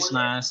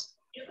 Christmas,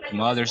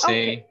 Mother's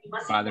Day,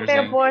 Father's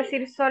Pero Day. puedo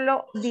decir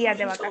solo días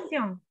de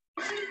vacación.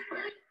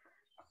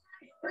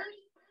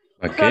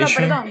 Vacation.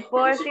 Solo, perdón,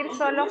 puedo decir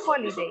solo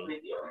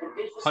holiday.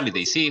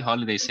 Holiday, sí,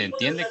 holiday se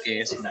entiende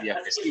que es un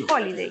día festivo.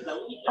 Holiday.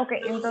 Ok,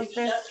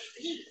 entonces,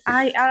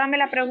 ay, hágame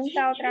la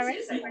pregunta otra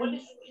vez,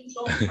 compañero.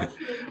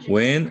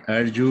 When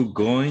are you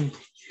going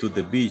to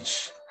the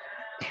beach?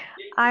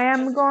 I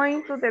am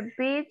going to the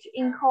beach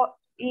in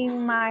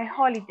my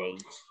holiday.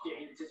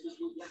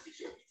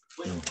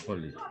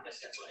 Holiday.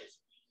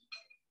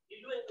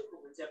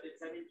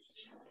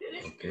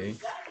 Okay.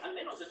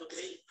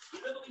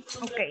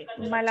 Ok,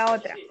 va la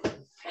otra.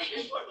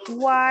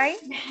 Why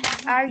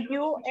are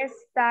you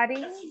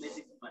studying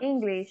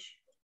English?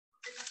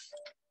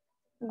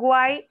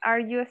 Why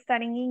are you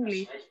studying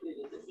English?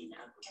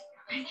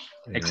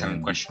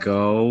 Excellent question.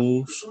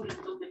 Because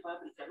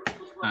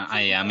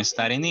I am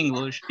studying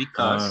English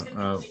because.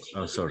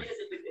 Sorry.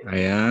 I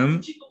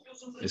am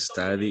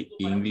studying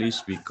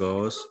English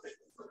because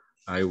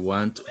I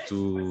want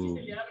to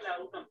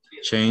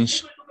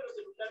change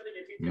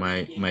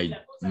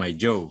my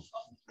job.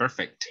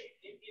 Perfect.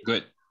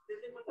 Good.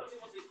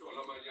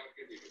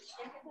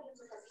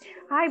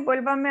 Ay,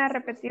 vuélvame a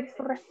repetir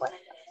su respuesta.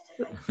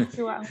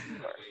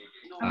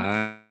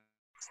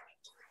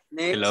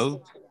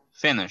 Hello.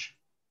 Finish.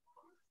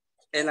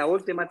 En la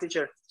última,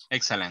 teacher.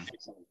 Excellent.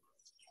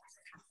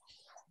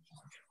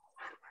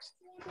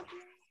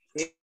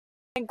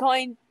 I'm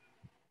going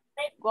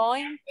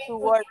to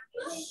work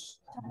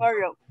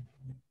tomorrow.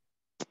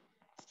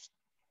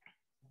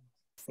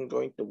 I'm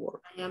going to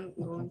work. I am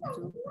going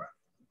to.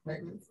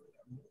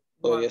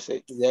 Oh, yes,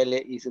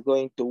 Dale is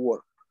going to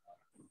work.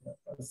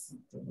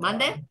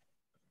 ¿Mande?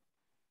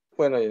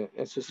 Bueno,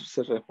 en su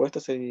respuesta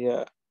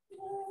sería...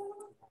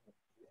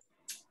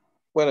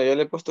 Bueno, yo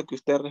le he puesto que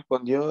usted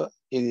respondió,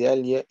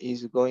 Idealia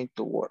is going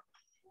to work.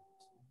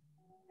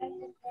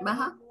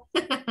 Baja.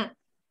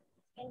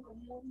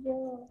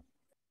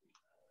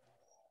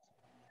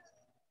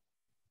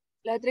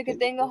 La otra que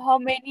tengo, how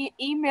many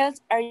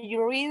emails are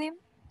you reading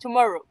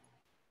tomorrow?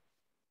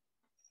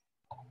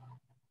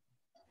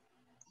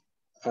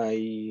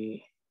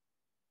 Hay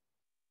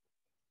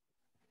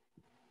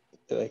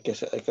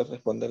que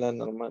responderla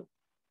normal.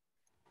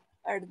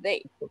 Are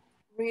they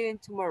reading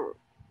tomorrow?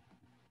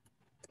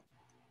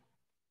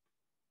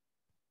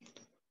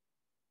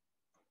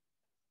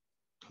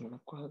 No me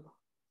acuerdo.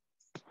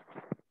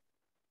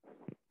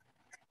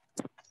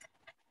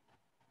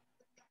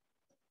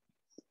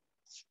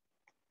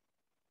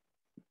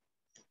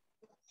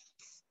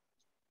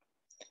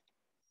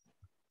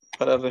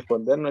 Para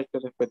responder no hay que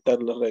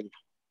respetar las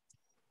reglas.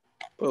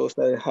 Puedo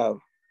usar el have.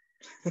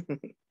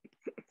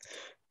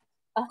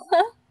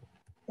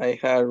 I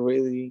have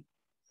ready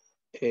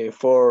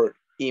 4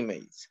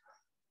 emails.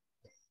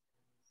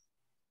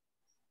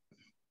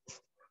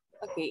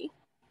 Ok.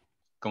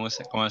 ¿Cómo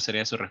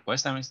sería su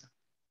respuesta, mister?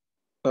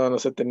 No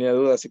se tenía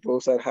duda si puedo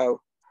usar have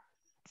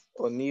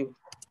o need.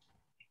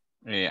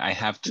 I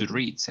have to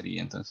read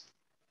sería entonces.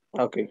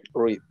 Ok,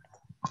 read.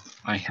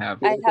 I have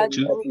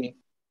to read.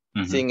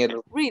 Sin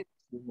el read.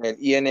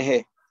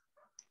 ing.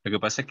 Lo que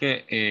pasa es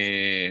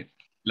que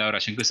la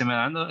oración que usted me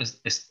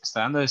está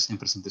dando es en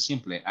presente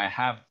simple. I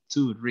have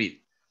to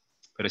read.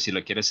 Pero si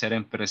lo quiere hacer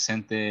en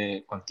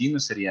presente continuo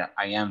sería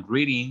I am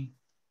reading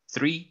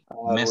 3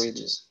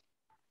 messages.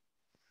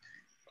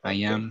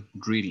 Reading. I am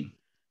reading.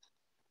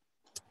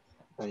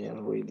 I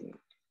am reading.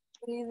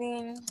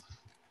 Reading.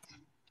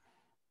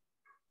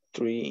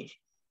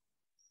 3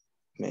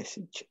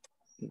 messages.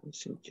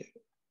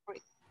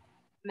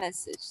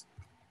 Message.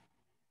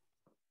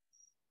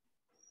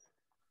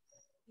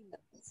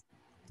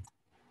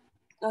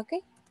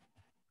 Okay.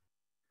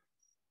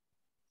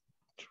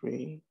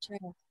 3.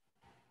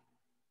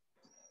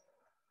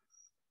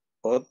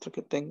 Otro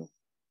que tengo.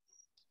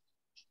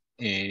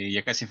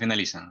 Ya casi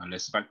finalizan, no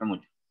les falta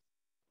mucho.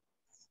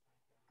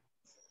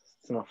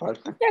 No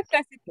falta. Ya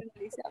casi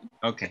finalizamos.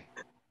 Ok.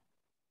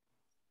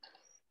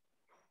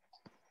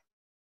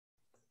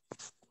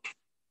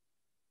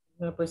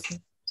 Pues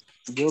sí.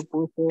 Yo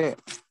puse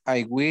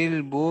I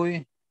will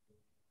buy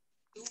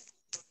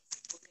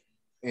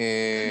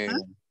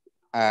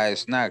a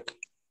snack.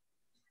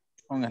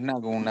 Un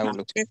snack con una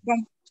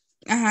golosina.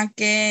 Ajá,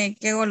 ¿qué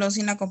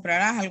golosina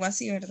comprarás? Algo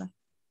así, ¿verdad?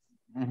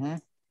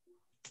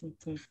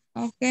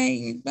 Ok,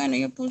 bueno,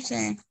 yo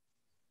puse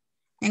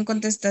en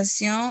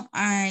contestación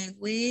I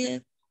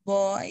will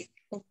buy,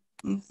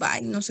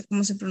 no sé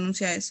cómo se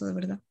pronuncia eso de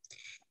verdad.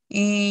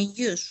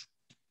 Use.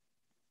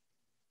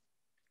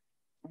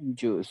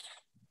 Juice.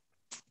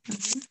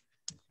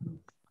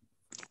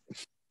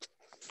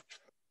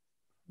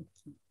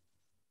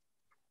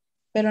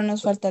 Pero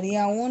nos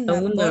faltaría una,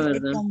 porque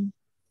 ¿verdad? como,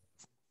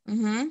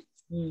 ujú,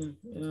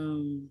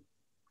 Mm,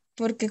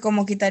 porque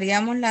como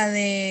quitaríamos la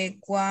de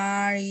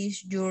what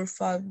is your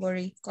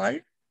favorite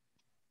color,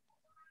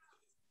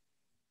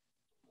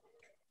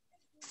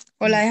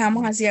 o la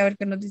dejamos así a ver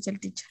qué nos dice el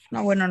teacher.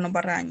 No, bueno, nos va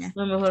a regañar.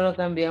 no, mejor lo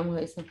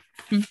cambiamos eso.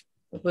 Mm.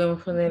 Le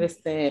podemos poner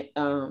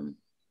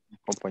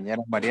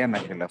Compañera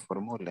Mariana que la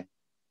formule.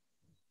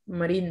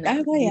 Marina.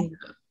 Ah, vaya.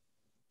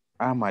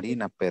 Ah,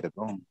 Marina,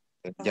 perdón.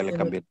 Ya le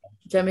cambié.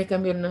 Ya me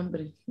cambió el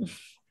nombre.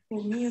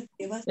 Dios mío,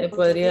 ¿qué vas a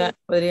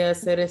Podría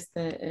ser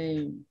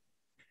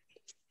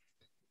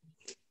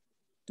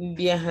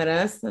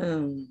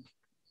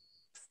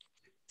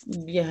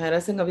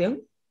viajarás en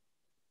avión.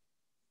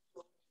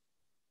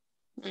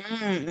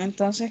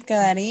 Entonces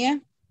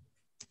quedaría.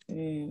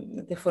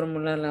 De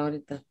formularla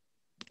ahorita.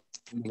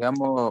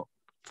 Digamos,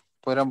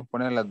 podríamos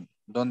ponerla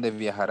 ¿dónde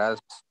viajarás?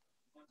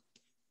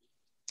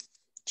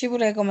 Sí,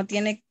 porque como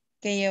tiene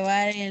que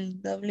llevar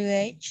el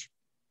WH.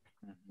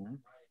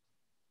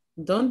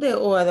 ¿Dónde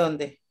o a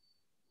dónde?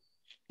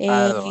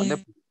 ¿A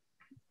dónde?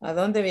 ¿A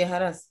dónde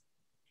viajarás?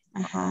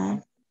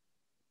 Ajá.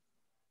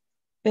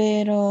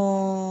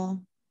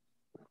 Pero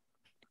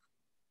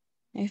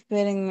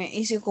espérenme,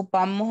 ¿y si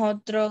ocupamos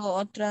otra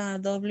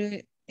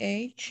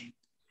WH?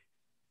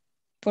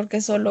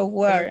 Porque solo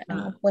where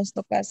hemos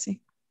puesto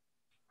casi.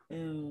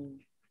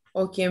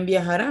 ¿O quién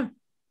viajará?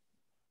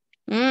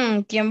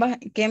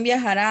 ¿Quién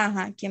viajará?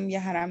 Ajá, ¿quién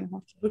viajará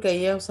mejor? Porque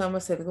ahí ya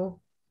usamos el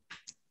do,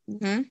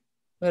 Ujú.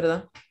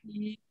 ¿verdad?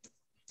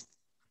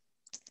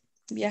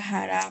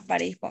 Viajará a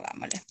París,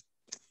 pongámosle.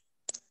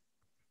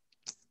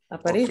 ¿A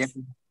 ¿O París?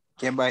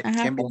 ¿Quién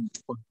Ajá, viajará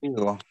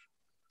contigo?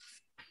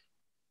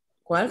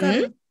 ¿Cuál,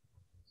 Carlos?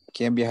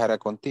 ¿Quién viajará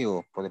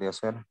contigo? Podría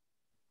ser.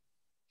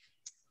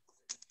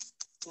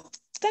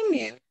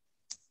 también.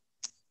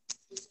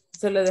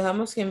 Se le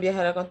dejamos quien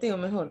viajará contigo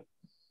mejor.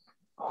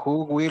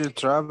 Who will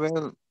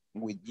travel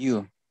with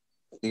you?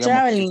 Digamos que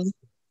Traveling.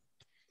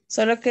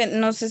 Solo que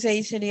no sé si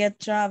ahí sería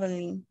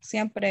traveling.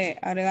 Siempre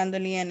agregando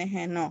el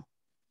ing, no.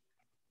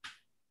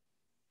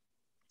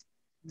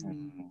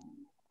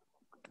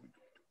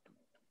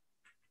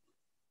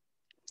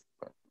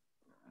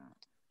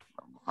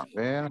 vamos a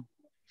ver.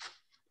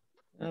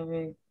 A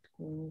ver.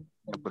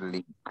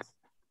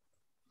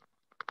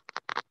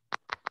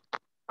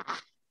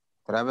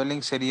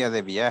 Traveling sería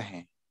de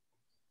viaje.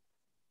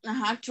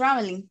 Ajá,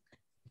 traveling.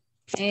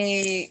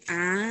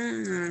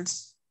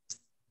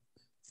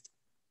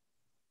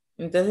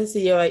 Entonces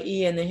si lleva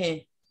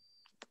ing.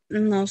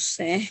 No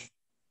sé.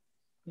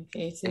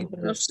 Okay,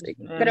 siempre, No sé.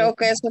 Creo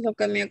que eso es lo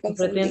que me ha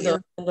siempre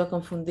tiendo confundido. a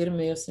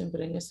confundirme yo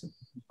siempre en eso.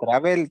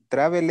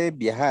 Travel es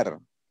viajar.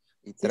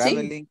 Y Sí.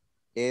 traveling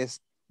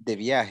es de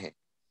viaje.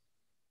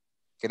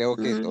 Creo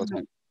que, o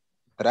sea,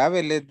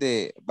 travel es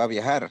va a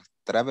viajar.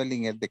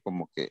 Traveling es de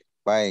como que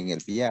va en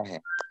el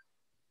viaje.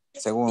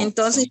 Según.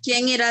 Entonces,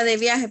 ¿quién irá de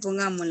viaje?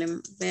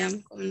 Pongámosle.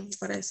 Veamos cómo nos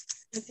parece.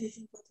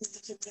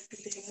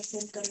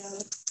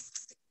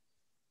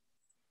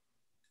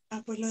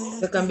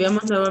 ¿Lo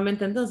cambiamos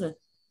nuevamente entonces?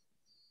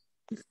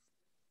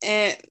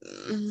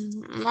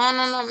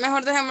 No.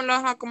 Mejor dejémoslo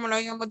ajá, como lo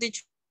habíamos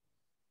dicho.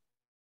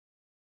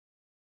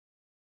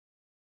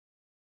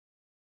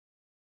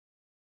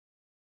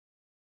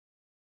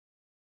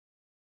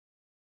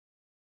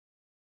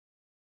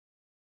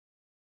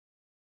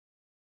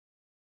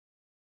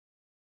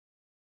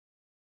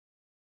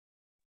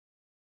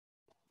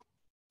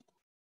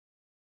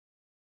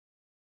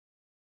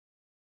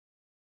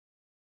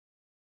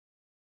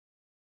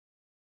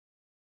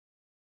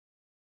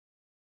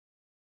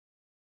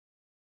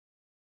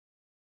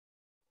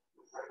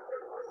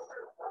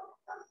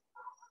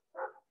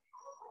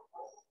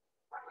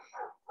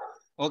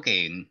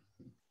 Okay,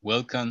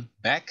 welcome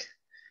back.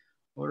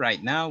 All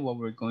right, now what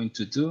we're going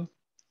to do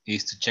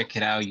is to check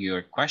it out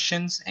your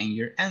questions and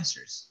your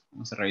answers.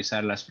 Vamos a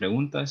revisar las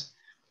preguntas,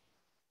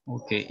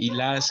 okay, y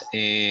las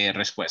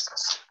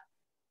respuestas.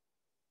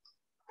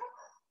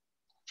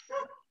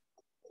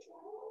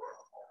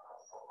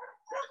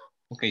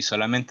 Ok,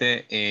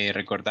 solamente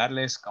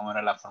recordarles cómo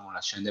era la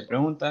formulación de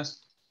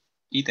preguntas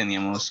y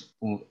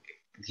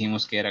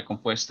dijimos que era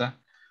compuesta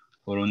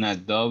por una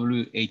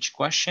WH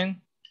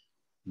question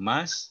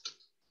más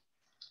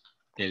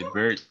el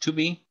verb to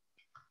be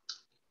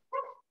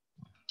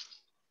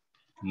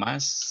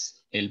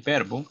más el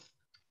verbo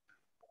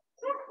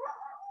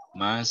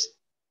más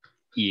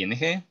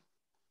ing,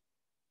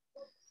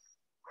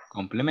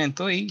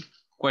 complemento y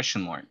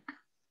question mark.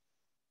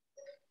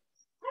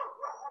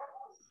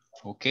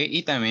 Ok,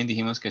 y también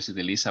dijimos que se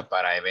utiliza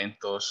para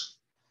eventos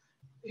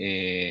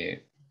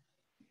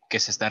que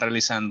se están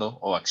realizando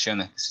o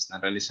acciones que se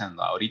están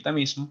realizando ahorita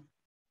mismo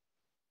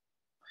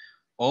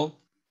o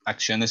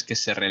acciones que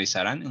se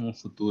realizarán en un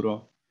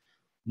futuro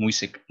muy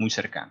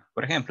cercano.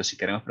 Por ejemplo, si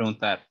queremos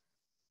preguntar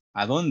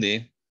 ¿a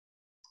dónde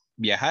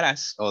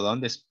viajarás? O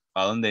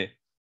 ¿a dónde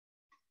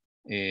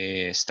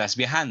estás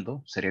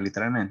viajando? Sería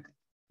literalmente.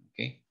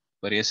 ¿Okay?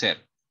 Podría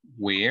ser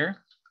where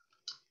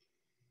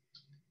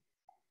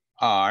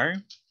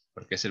are,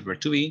 porque es el verb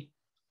to be,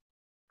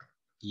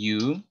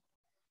 you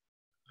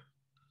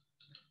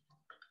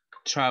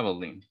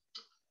traveling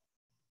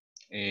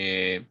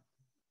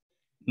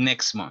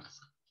next month.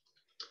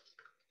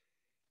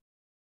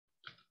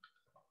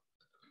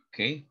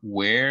 Okay,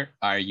 where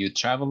are you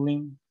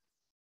traveling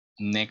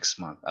next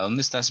month? ¿A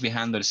dónde estás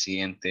viajando el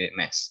siguiente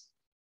mes?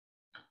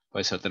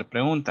 Puede ser otra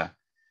pregunta.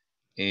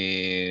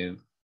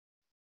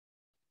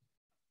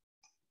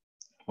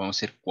 Vamos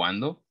a decir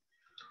 ¿cuándo?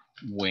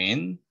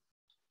 When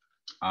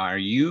are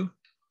you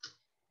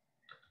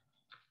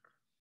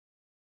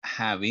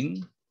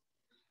having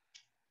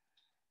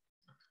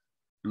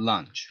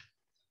lunch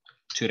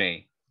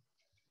today?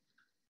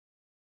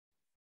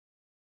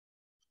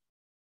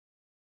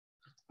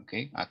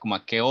 Okay. ¿Como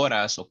a qué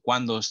horas o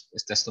cuándo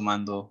estás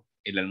tomando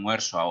el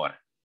almuerzo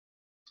ahora?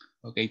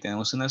 Ok,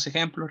 tenemos unos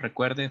ejemplos.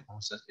 Recuerde,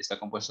 está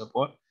compuesto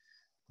por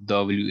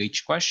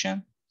WH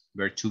question,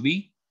 verb to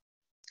be,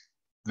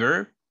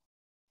 verb,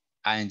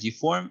 ing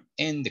form,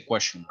 and the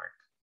question mark.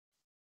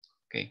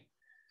 Ok.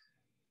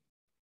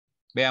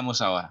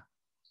 Veamos ahora.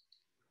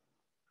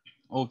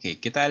 Ok,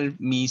 ¿qué tal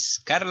Miss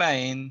Carla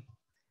and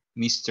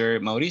Mr.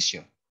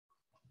 Mauricio?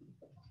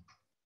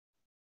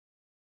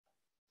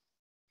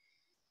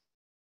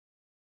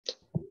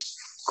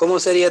 ¿Cómo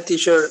sería,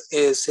 teacher?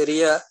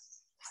 ¿Sería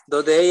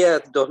dos de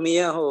ellas, dos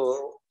mías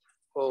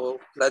o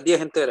las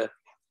 10 enteras?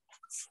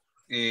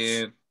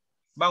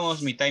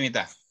 Vamos mitad y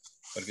mitad,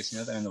 porque si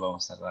no también nos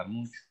vamos a tardar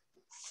mucho.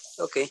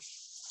 Ok.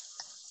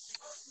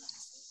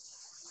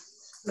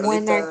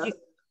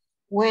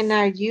 When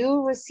are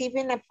you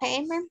receiving a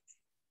payment?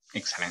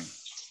 Excelente.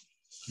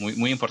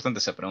 Muy importante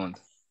esa pregunta.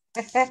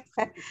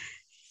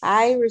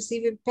 I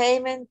receive a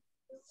payment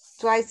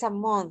twice a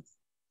month.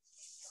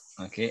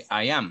 Okay,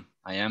 I am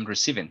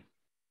receiving.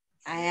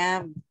 I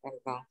am,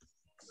 perdón.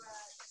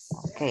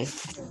 Okay.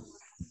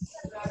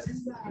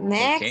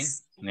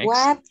 Next,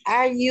 what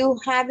are you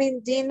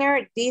having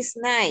dinner this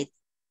night?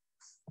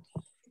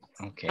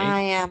 Okay.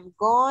 I am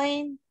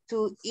going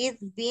to eat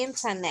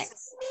beans and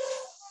eggs.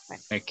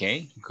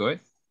 Okay,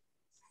 good.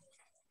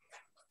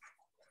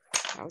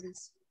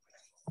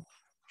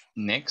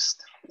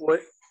 Next.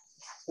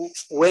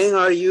 When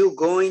are you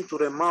going to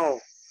the mall?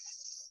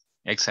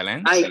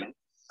 Excellent.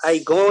 I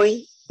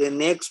going the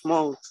next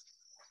month.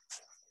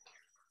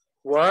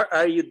 What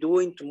are you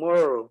doing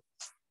tomorrow?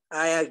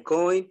 I am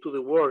going to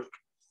the work.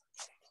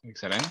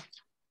 Excellent.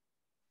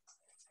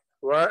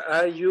 Where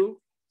are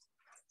you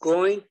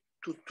going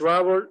to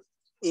travel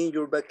in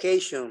your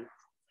vacation?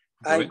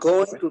 Good. I'm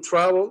going to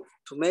travel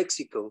to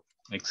Mexico.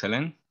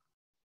 Excellent.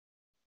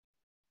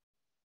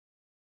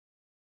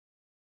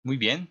 Muy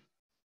bien.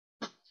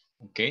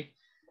 Ok.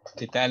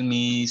 ¿Qué tal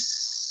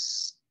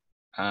Miss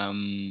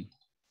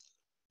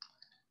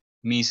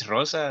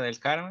Rosa del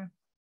Carmen?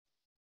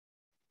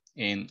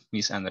 En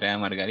Miss Andrea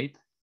Margarita.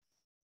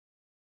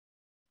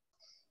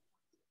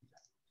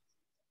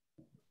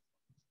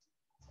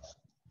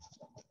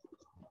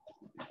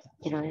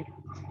 Quiero ver.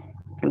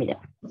 Mira.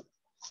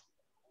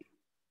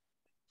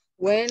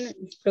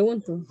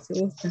 Pregunto, si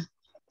gusta.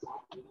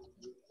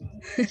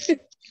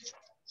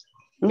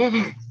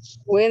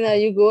 When are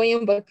you going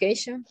on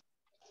vacation?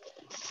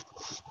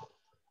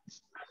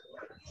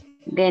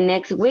 The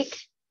next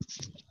week.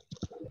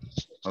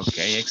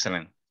 Okay,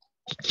 excellent.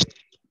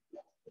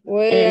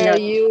 Where are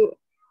you?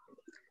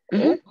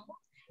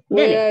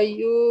 Where are Dele.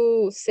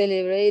 you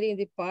celebrating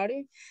the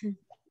party?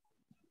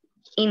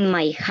 In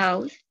my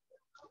house.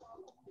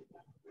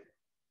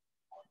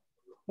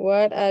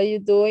 What are you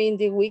doing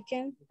the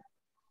weekend?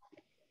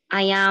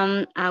 I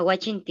am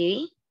watching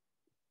TV.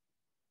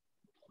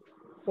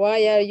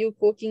 Why are you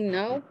cooking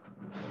now?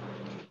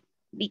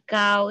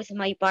 Because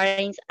my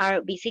parents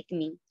are visiting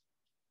me.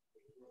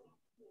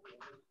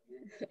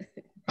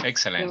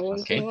 Excellent.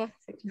 Okay.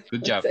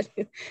 Good job.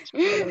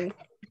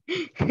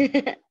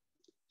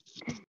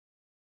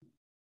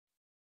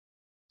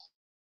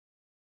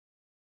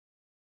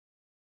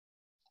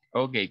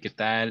 Okay, ¿qué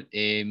tal?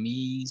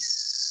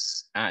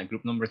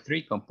 Group number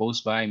 3,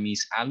 composed by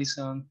Miss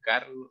Allison,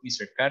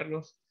 Mr.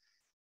 Carlos,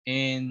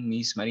 and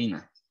Miss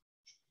Marina.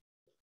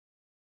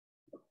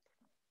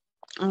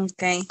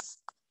 Okay.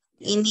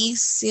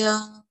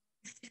 Inicio.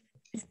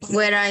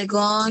 Where I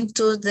go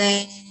to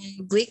the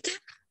weekend?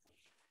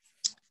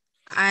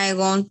 I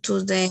go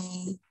to the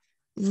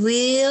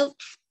real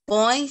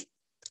point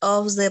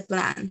of the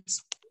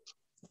plans.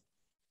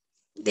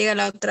 Diga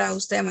la otra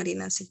usted,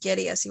 Marina, si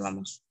quiere y así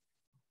vamos.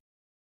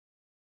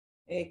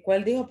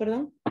 ¿Cuál dijo,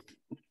 perdón?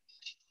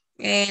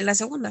 La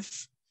segunda.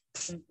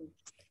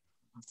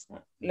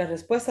 La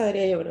respuesta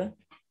diría yo, ¿verdad?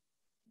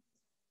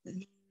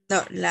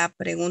 No, la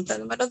pregunta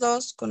número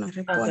 2 con la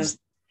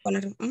respuesta.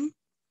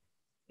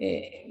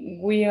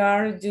 We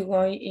are you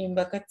going in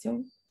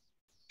vacation?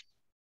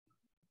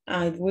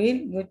 I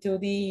will go to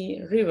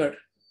the river.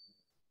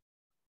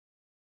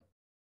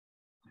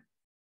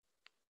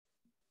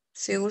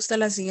 Si gusta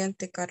la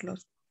siguiente,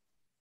 Carlos.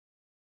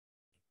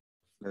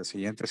 La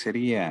siguiente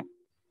sería,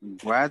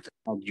 what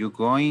are you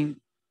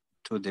going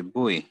to the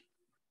buy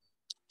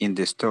in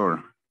the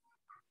store?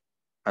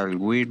 I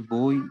will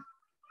buy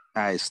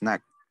a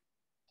snack.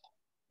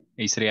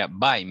 Ahí sería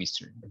buy,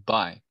 mister.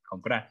 Buy,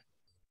 comprar.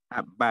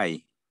 Ah,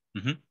 buy.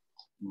 Ujú.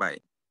 Buy.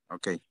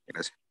 Ok,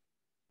 gracias.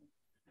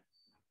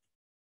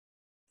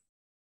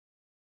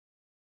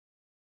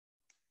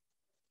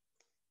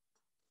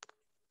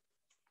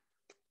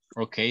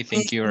 Okay,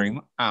 thank you very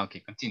much. Ah,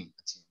 okay, continue,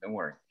 don't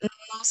worry.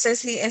 No sé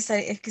si es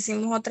que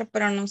hicimos otra,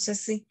 pero no sé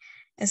si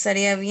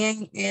estaría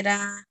bien.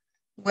 Era,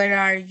 where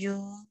are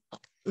you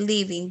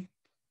living?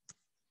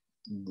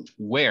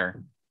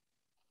 Where?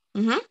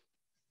 Ujú.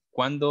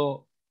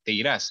 ¿Cuándo te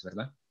irás,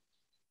 verdad?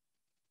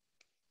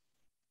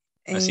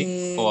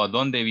 ¿Así? ¿O a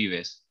dónde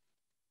vives?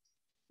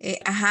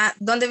 Ajá,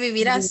 ¿dónde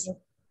vivirás?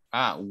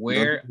 Ah,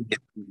 ¿Dónde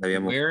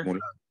habíamos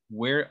formulado?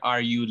 where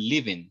are you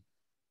living?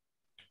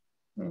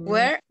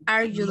 Where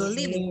are you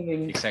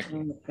living?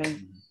 Exactly.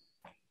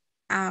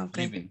 Ah, ok.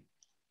 Living.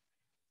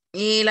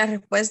 Y la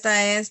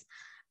respuesta es,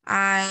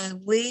 I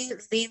will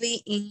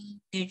live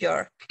in New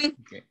York.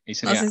 Okay. Ahí No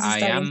sería, sé si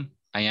está bien.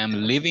 I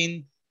am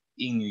living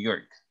in New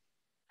York.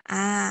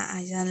 Ah,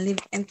 I am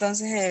living.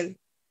 Entonces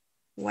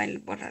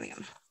bueno,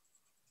 borraríamos.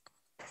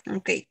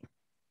 Ok.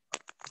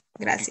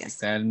 Gracias.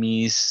 ¿Qué tal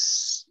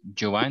Miss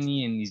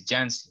Giovanni y Miss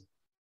Jancy?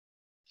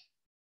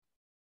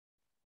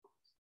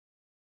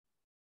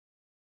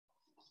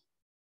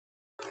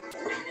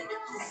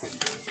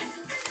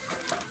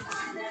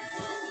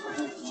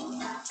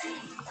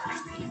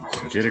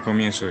 Si quiere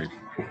comienzo hoy.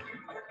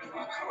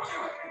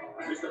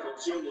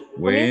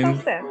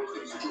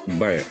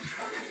 Vaya.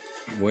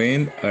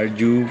 When are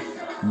you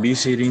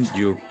visiting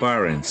your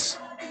parents?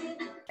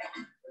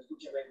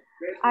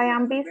 I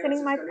am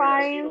visiting my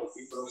parents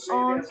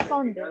on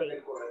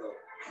Sunday.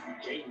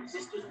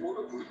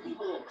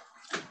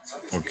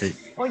 Ok.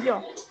 O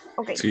yo.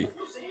 Okay. Sí.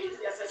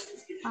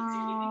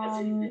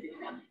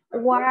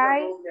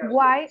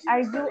 Why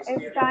are you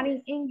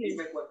studying English?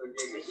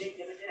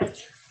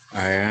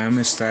 I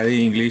am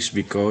studying English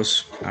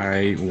because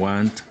I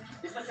want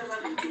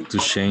to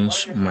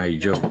change my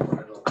job.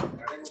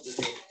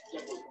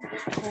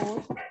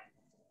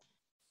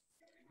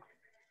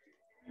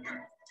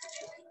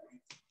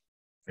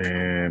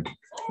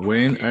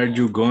 When are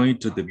you going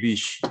to the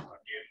beach?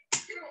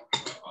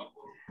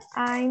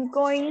 I'm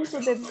going to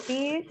the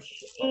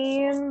beach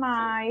in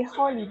my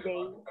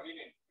holiday.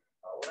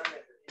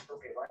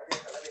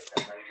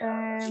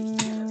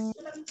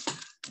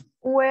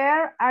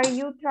 Where are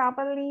you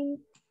traveling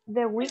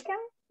the weekend?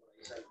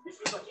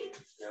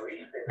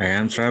 I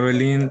am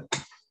traveling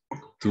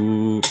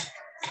to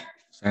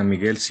San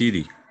Miguel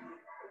City.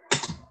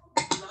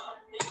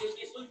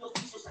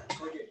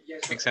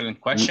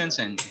 Excellent questions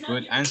and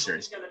good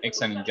answers.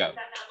 Excellent job.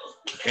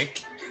 Okay.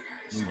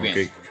 Muy bien.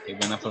 Okay. Okay,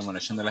 buena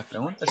formulación de las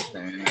preguntas y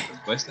también las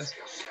respuestas.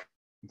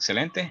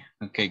 Excelente.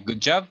 Okay, good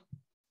job.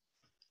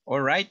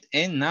 All right,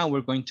 and now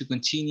we're going to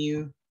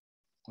continue,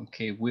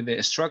 okay, with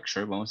the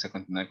structure. Vamos a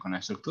continuar con la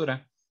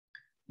estructura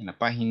en la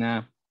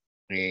página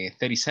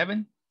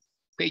 37,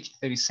 page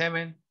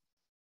 37.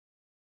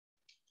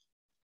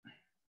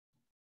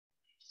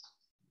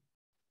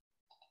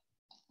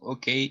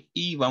 Ok,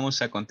 y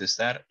vamos a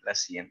contestar la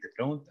siguiente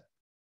pregunta.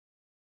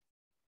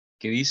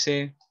 Que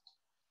dice,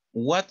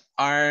 what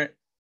are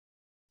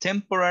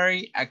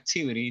temporary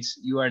activities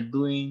you are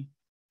doing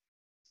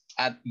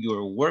at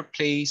your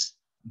workplace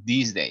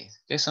these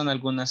days? ¿Qué son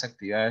algunas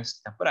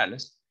actividades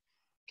temporales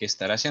que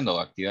estará haciendo o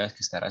actividades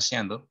que estará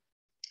haciendo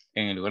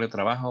en el lugar de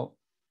trabajo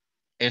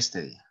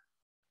este día?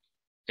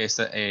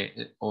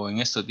 O en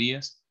estos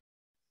días.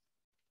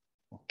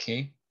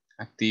 Ok.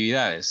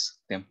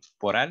 Actividades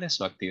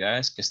temporales o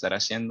actividades que estará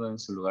haciendo en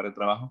su lugar de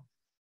trabajo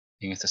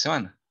en esta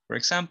semana. For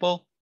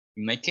example,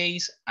 in my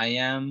case, I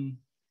am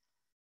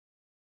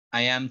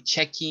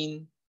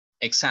checking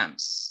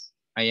exams.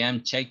 I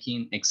am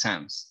checking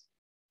exams.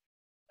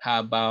 How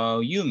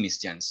about you, Miss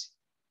Jancy?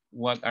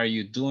 What are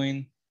you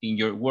doing in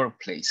your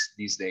workplace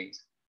these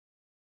days?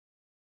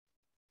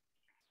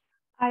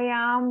 I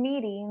am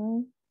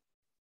meeting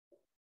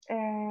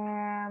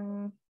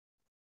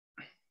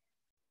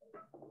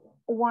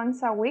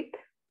once a week.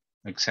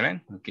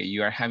 Excellent. Okay,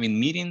 you are having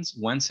meetings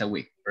once a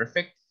week.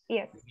 Perfect.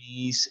 Yes.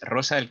 Miss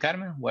Rosa del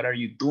Carmen, what are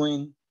you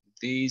doing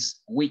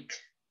this week?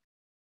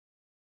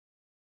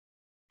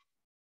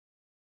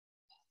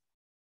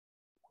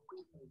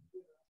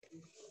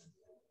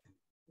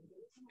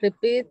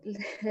 Repeat.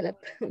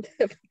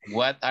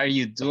 What are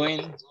you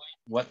doing?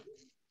 What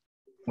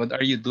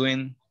are you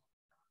doing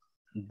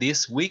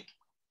this week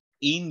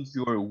in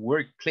your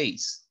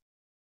workplace?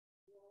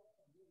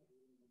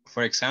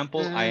 For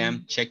example, I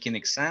am checking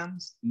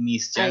exams.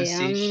 Miss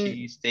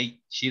Jancy,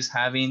 she's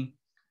having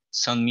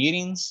some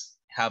meetings.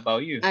 How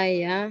about you?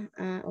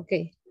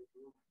 Okay.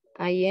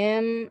 I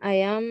am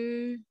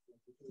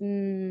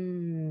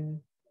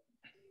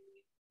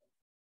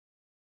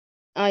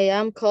I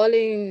am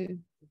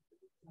calling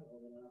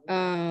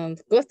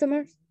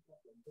customers.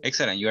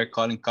 Excellent. You are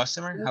calling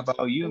customer. How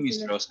about you,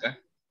 Mr. Oscar?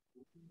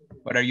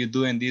 What are you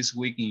doing this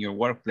week in your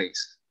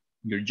workplace,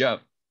 your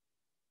job?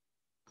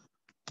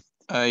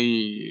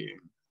 I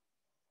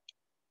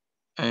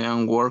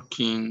am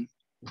working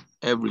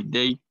every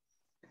day.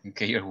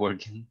 Okay, you're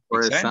working. For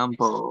Excellent.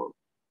 example,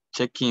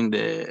 checking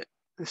the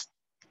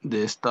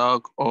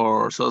stock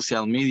or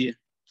social media.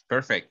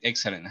 Perfect.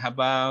 Excellent. How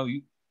about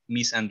you,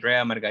 Miss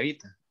Andrea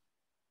Margarita?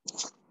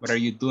 What are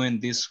you doing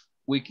this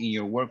week in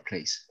your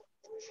workplace?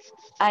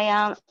 I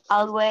am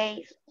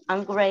always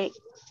answering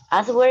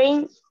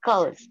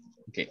calls.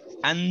 Okay,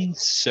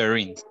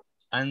 answering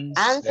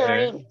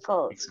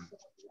calls. Excellent.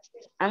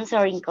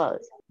 Answering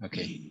calls.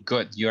 Okay,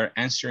 good. You're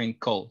answering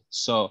call.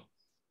 So,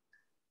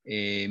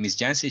 Miss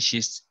Jancy,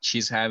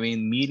 she's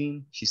having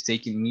meeting. She's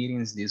taking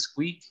meetings this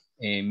week.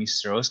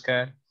 Mr.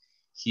 Oscar,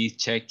 he's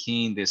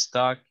checking the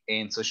stock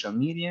and social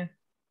media.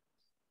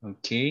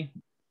 Okay,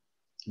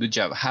 good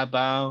job. How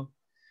about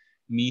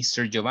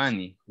Mr.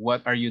 Giovanni?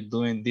 What are you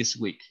doing this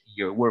week,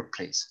 your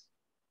workplace?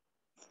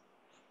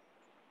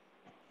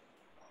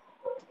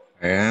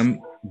 I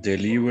am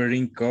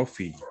delivering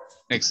coffee to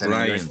Excellent.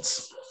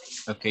 clients.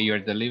 Okay, you're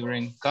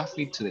delivering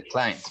coffee to the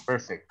clients.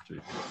 Perfect.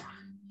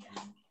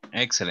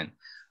 Excellent.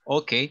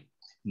 Okay,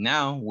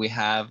 now we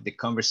have the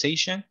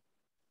conversation.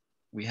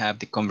 We have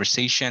the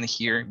conversation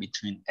here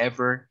between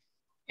Ever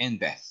and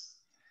Beth.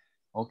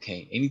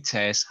 Okay, and it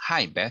says,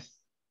 hi Beth,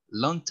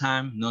 long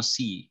time no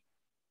see.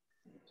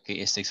 Okay,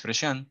 esta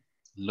expresión,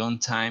 long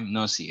time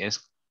no see, es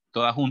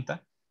toda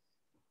junta,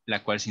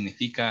 la cual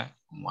significa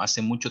como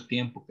hace mucho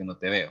tiempo que no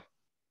te veo.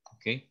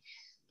 Okay,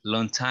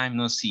 long time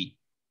no see.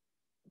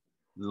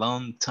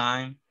 Long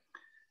time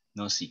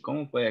no see.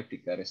 ¿Cómo puede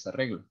aplicar esta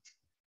regla?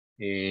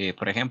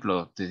 Por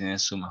ejemplo, tú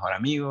tienes su mejor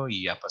amigo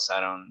y ya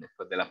pasaron,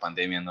 después de la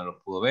pandemia no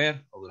lo pudo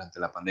ver, o durante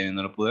la pandemia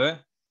no lo pudo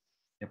ver.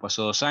 Ya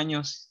pasó 2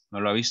 años, no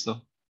lo ha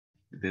visto.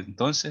 Desde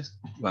entonces,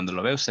 cuando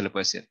lo ve, usted le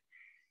puede decir,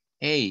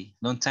 hey,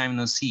 long time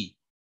no see.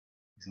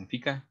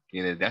 Significa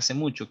que desde hace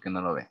mucho que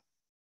no lo ve.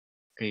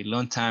 Okay,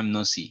 long time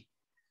no see.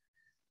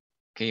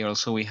 Okay,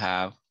 also we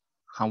have,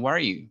 how are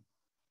you?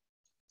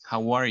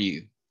 How are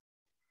you?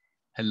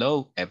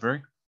 Hello,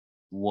 Ever.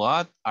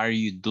 What are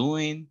you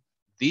doing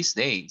these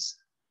days?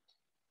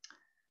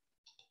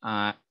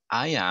 I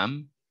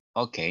am,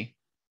 okay,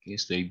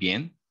 estoy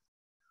bien.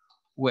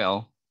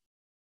 Well,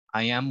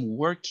 I am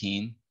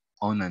working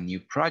on a new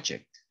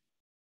project.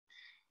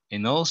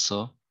 And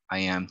also, I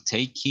am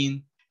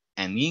taking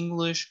an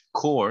English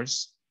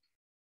course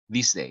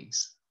these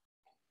days.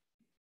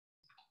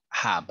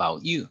 How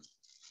about you?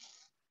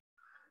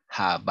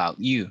 How about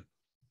you?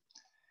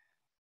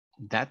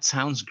 That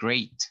sounds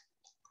great.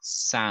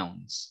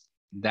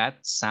 That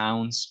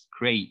sounds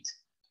great.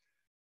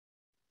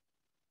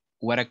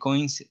 What a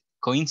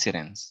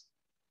coincidence.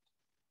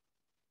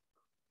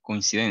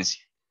 Coincidencia.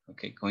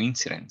 Okay,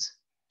 coincidence.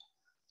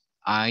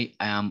 I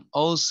am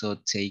also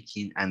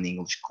taking an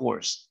English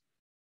course.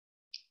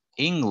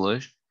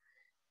 English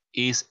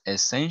is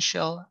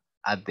essential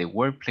at the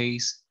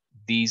workplace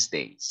these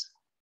days.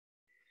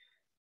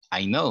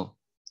 I know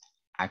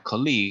a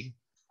colleague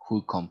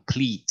who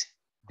complete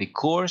the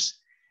course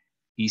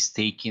is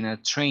taking a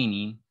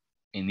training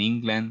in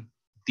England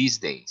these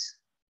days.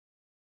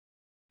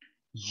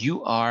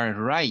 You are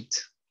right.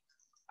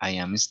 I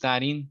am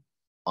studying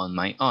on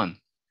my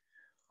own.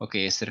 Ok,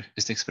 esta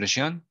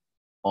expresión,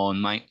 on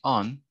my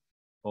own,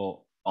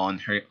 o on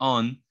her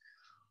own,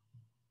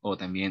 o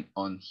también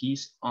on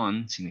his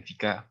own,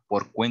 significa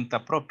por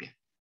cuenta propia.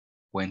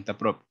 Cuenta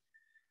propia.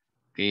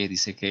 Que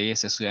dice que ella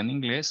está estudiando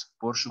inglés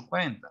por su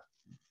cuenta.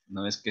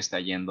 No es que está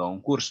yendo a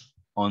un curso.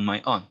 On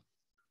my own.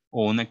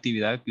 O una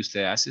actividad que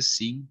usted hace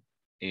sin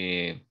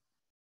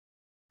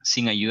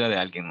ayuda de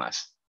alguien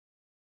más.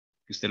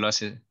 Que usted lo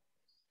hace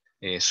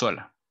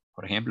sola.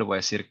 Por ejemplo, voy a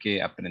decir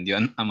que aprendió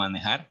a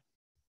manejar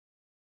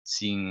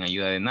sin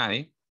ayuda de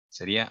nadie.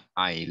 Sería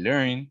I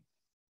learned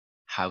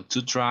how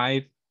to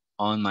drive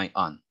on my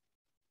own.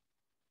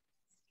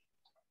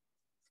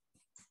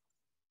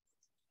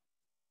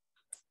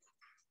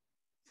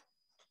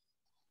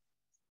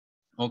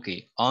 Ok,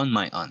 on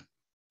my own.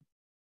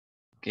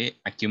 Ok,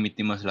 aquí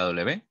omitimos la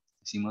W.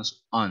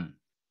 Decimos on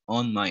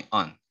my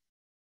own.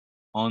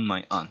 On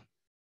my own.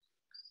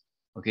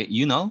 Okay,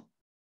 you know,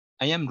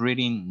 I am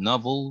reading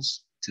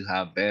novels to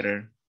have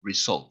better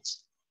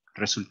results.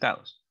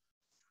 Resultados.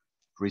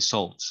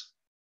 Results.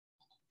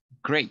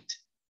 Great.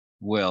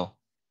 Well,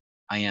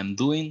 I am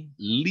doing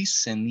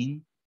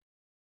listening,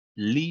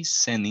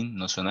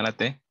 no suena la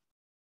T.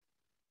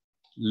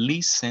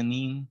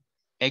 Listening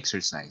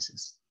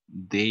exercises.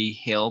 They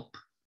help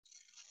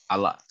a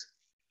lot.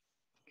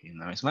 Okay,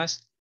 una vez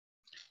más.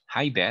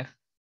 Hi, Beth.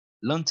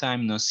 Long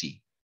time no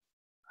see.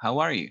 How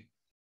are you?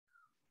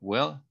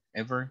 Well,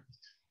 Ever,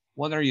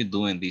 what are you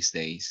doing these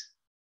days?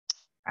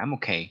 I'm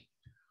okay.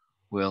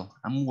 Well,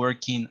 I'm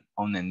working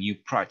on a new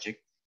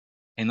project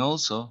and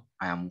also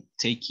I am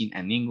taking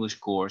an English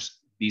course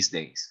these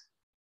days.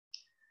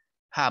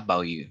 How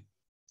about you?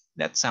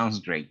 That sounds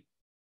great.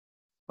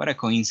 What a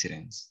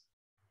coincidence.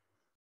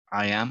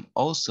 I am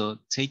also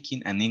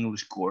taking an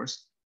English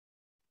course.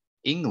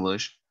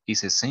 English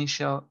is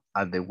essential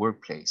at the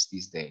workplace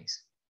these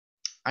days.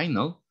 I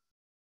know.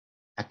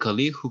 A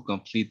colleague who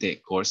completed the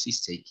course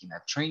is taking a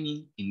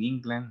training in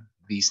England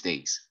these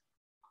days.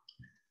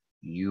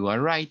 You are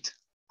right.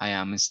 I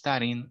am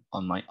studying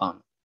on my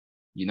own.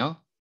 You know,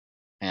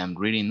 I am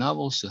reading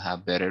novels to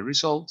have better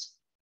results.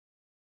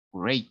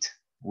 Great.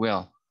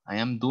 Well,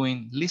 I am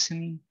doing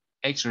listening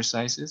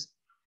exercises.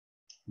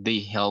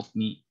 They help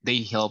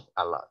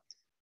a lot.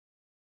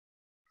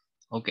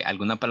 Ok,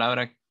 ¿alguna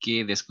palabra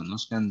que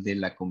desconozcan de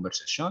la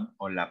conversación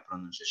o la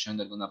pronunciación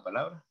de alguna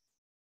palabra?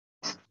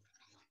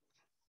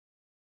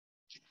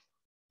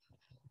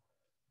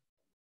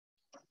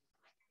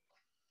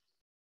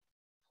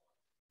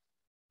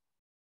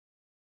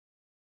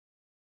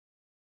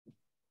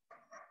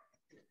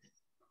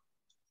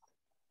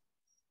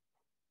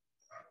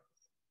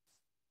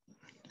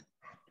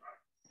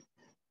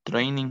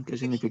 Training, ¿qué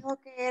significa?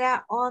 Dijo que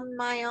era on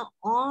my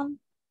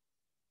own.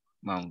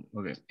 Vamos,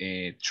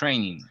 okay.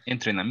 Training,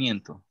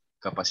 entrenamiento,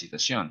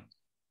 capacitación.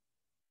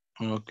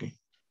 Ok.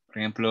 Por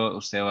ejemplo,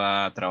 usted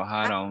va a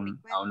trabajar a un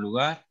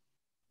lugar,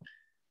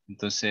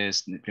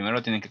 entonces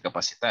primero tienen que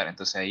capacitar,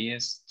 entonces ahí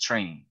es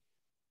training.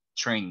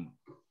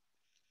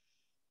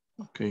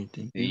 Ok,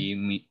 thank you.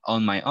 Y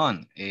on my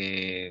own.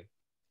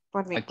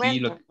 Por mi aquí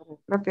cuenta, por mi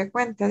propia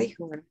cuenta,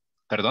 dijo. ¿verdad?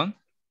 ¿Perdón?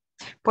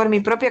 Por mi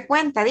propia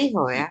cuenta,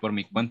 dijo, Sí, ¿verdad? por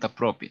mi cuenta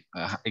propia.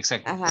 Ajá,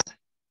 exacto. Ajá.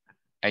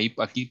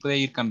 Aquí puede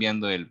ir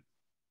cambiando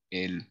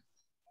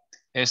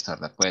esto,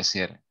 ¿verdad? Puede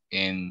ser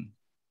en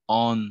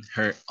on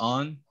her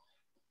own,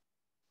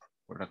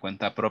 por la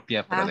cuenta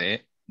propia, pero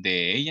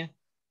de ella.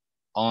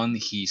 On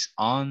his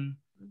own.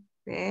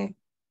 Sí.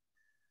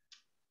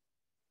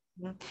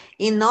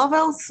 Y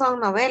novels son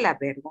novelas,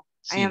 ¿verdad?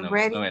 Sí, I am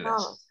reading novelas.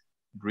 novels.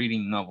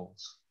 Reading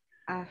novels.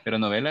 Ah. Pero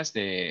novelas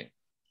de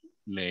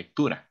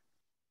lectura.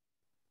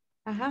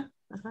 Ajá,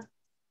 ajá.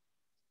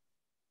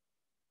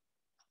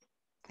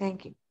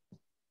 Thank you.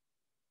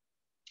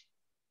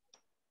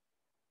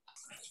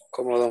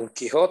 Como Don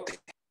Quijote.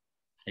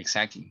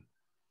 Exactly.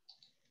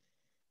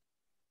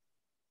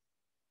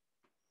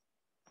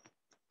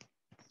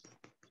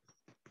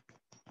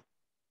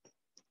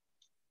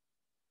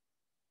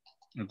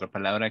 Otra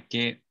palabra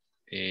que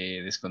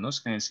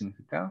desconozcan el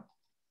significado.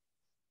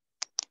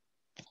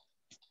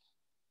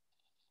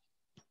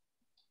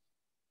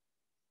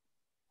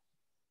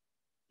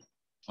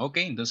 Ok,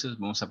 entonces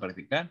vamos a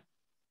practicar.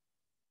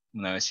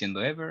 Una vez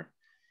siendo ever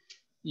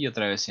y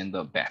otra vez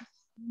siendo bad.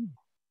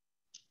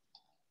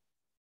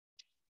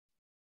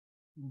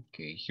 Ok,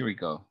 here we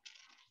go.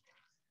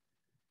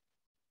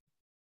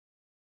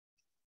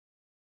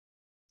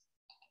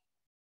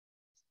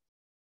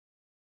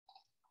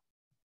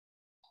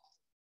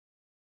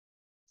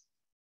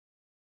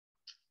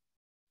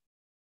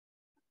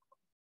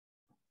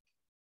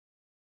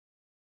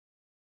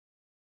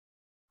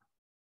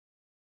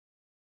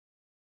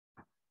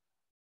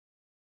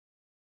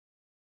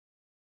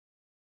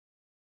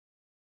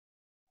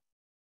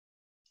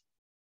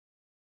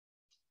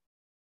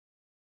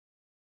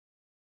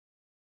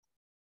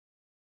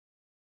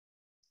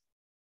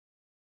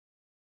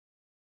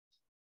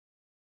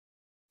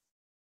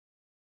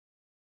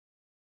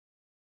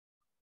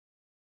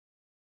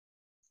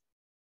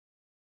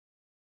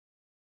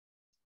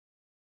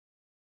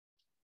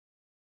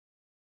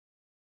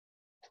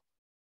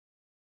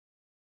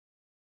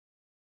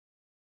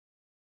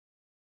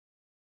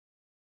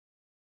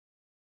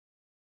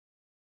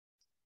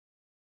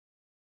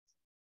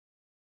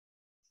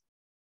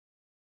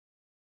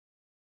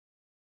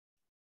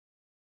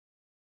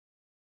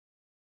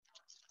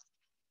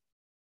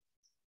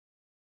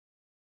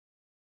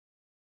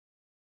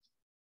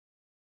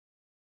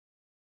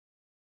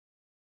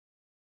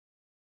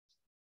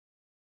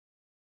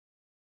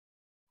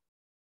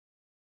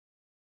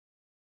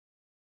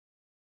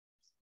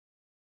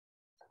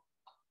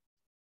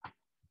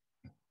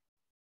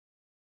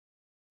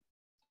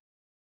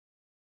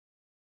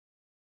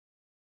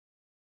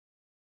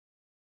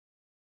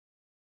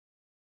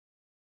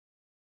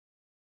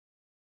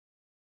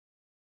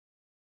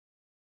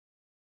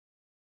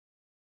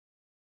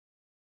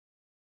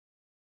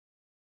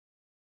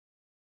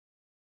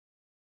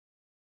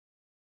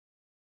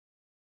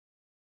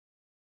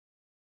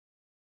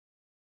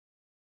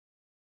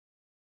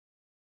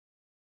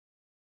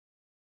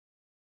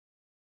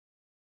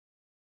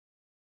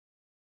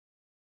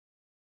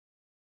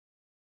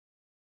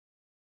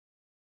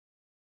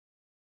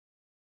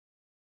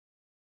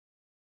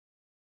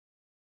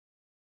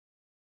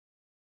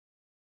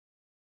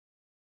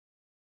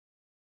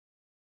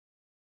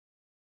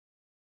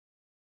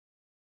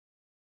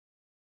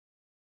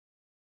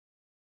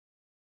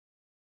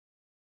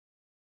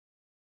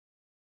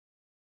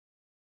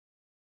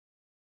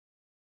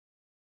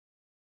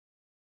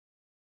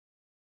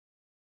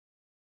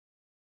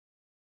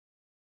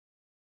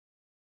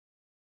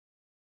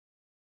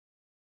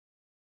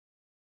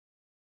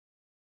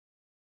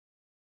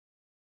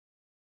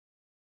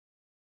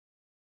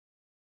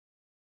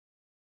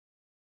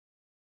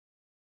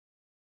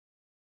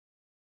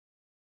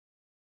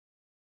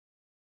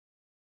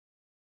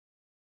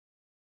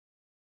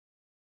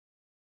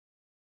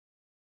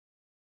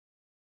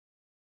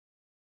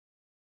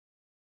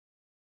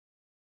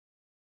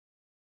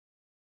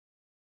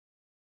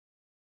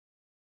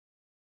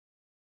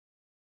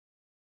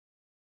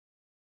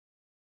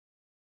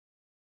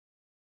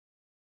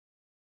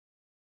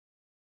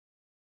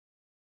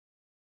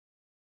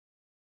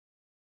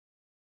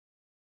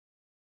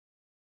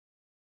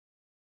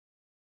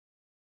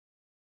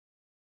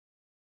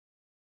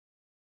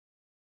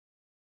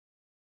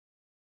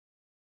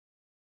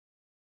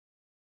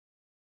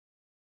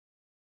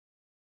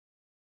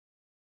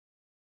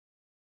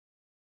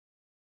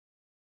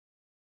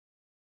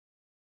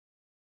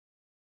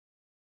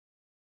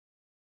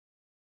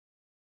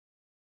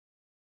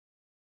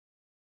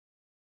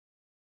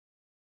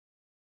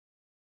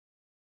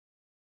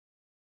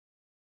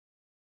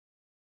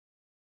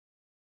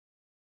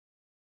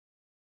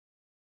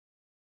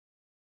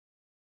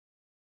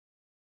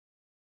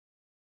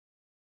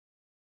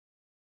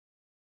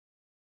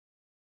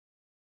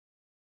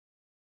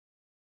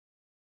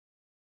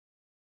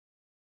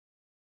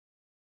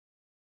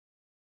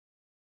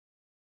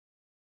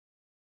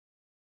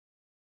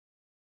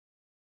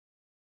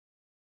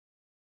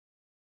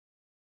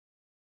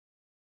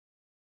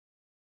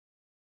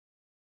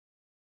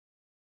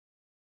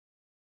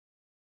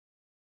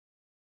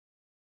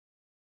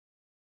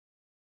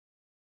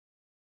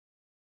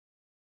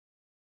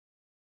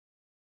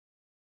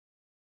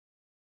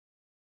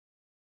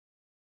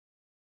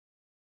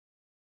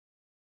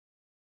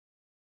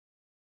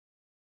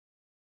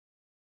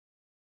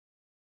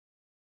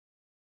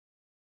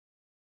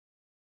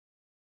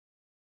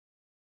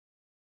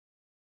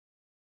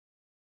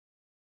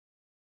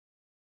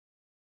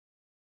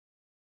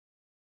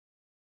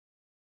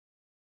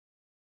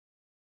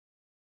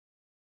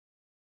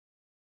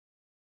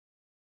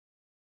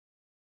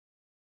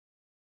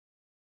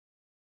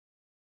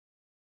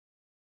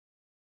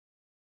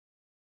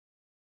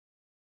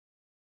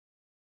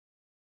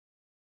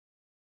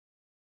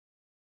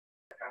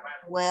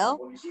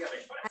 Well,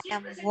 I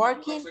am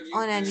working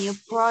on a new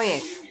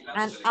project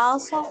and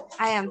also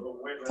I am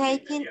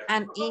taking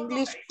an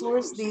English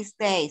course these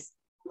days.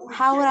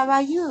 How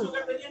about you?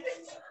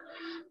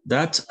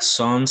 That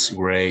sounds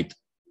great.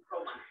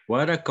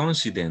 What a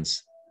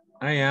coincidence.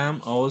 I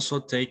am also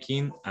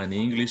taking an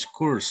English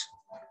course.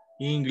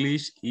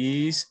 English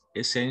is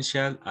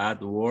essential at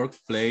the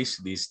workplace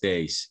these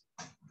days.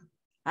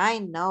 I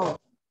know.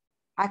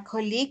 A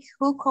colleague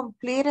who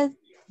completed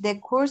the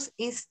course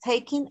is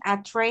taking a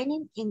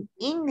training in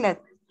English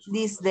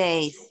these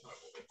days.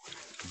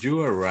 You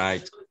are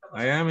right.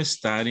 I am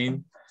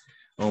studying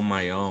on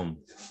my own.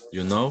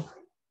 You know,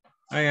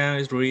 I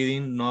am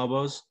reading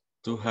novels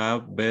to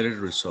have better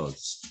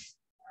results.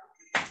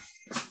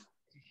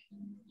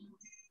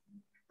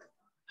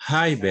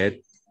 Hi,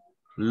 Beth.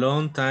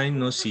 Long time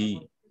no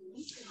see.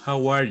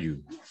 How are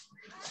you?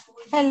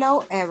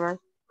 Hello, Ever.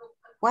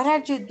 What are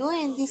you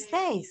doing these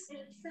days?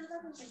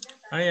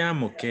 I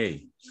am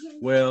okay.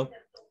 Well,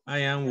 I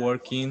am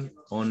working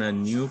on a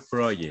new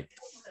project.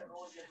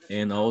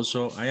 And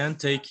also, I am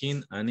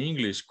taking an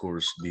English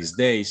course these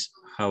days.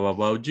 How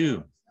about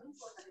you?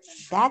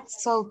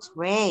 That's so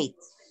great.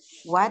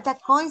 What a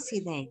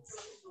coincidence.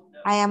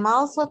 I am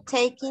also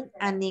taking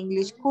an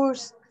English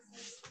course.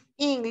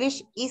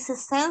 English is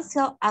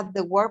essential at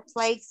the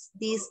workplace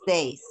these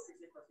days.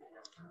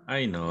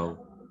 I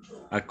know.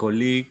 A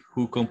colleague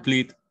who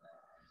completed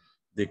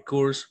the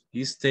course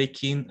is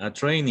taking a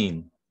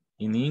training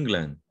in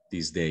England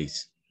these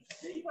days.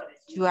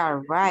 You are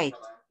right.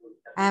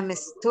 I'm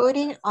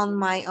studying on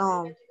my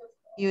own.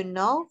 You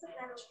know,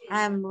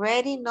 I'm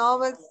reading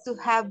novels to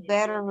have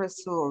better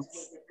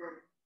results.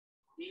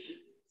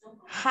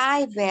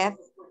 Hi, Beth.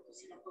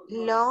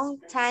 Long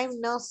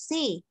time no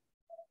see.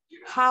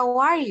 How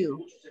are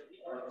you?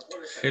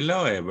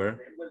 Hello, Ever.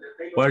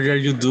 What are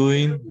you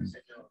doing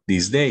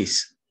these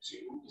days?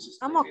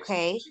 I'm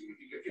okay.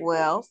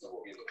 Well,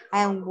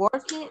 I'm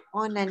working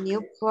on a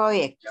new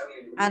project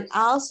and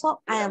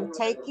also I am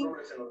taking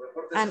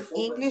an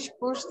English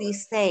course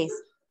these days.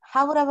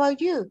 How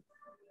about you?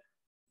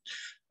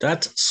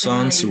 That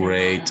sounds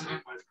great.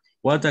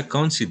 What a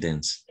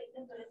coincidence.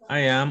 I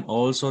am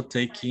also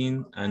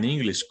taking an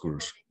English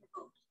course.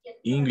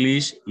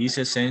 English is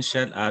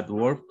essential at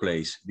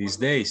workplace these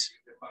days.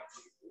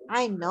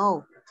 I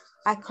know.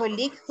 A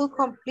colleague who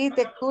completed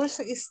the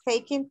course is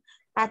taking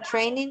a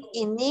training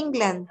in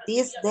England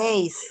these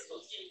days.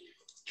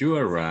 You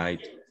are right.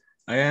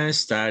 I am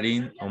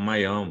studying on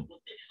my own.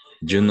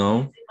 You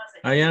know,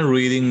 I am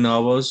reading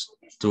novels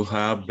to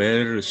have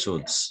better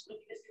results.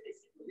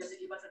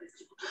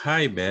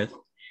 Hi, Beth.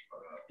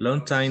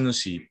 Long time no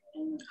see.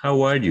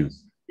 How are you?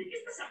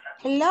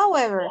 Hello,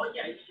 Ever.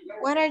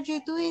 What are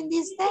you doing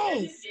these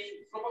days?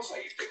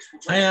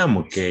 I am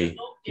okay.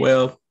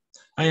 Well,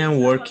 I am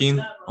working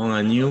on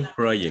a new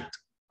project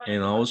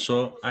and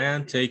also I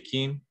am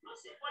taking.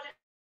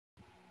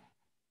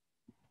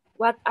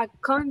 What a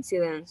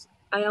coincidence.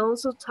 I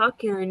also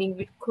taking an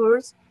English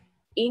course.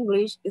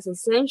 English is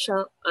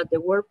essential at the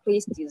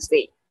workplace these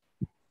days.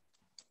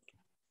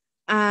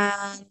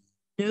 And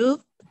no,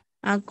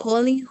 a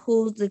colleague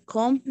who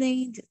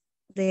completed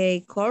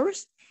the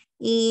course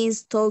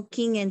is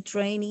talking and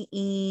training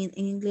in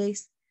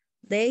English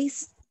day,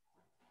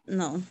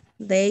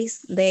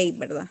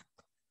 ¿verdad?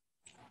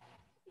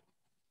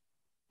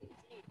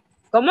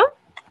 ¿Cómo?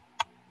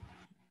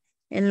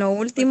 En lo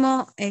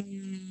último,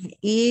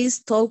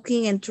 is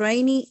talking and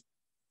training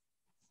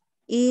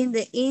in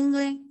the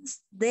English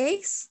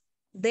day.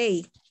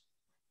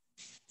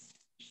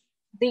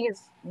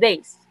 These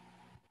days.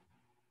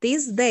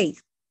 This day.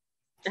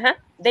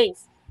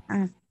 Days.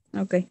 Ah,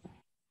 okay.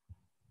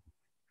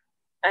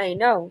 I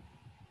know.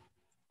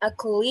 A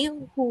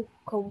colleague who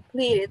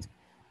completed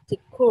the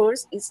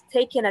course is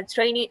taking a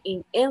training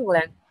in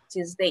England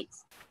these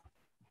days.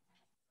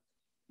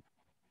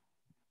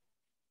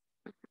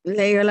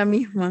 Leo la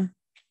misma.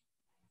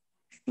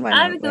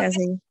 Bueno, voy a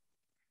seguir.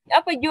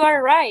 Yeah, but you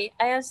are right.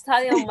 I am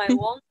studying on my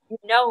own. You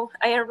know,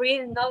 I am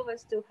reading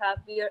novels to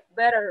have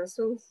better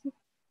results.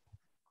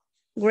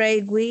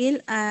 Great, Will.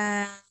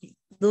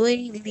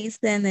 Doing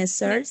listen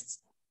search.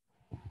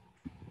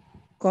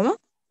 ¿Cómo?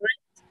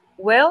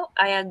 Well,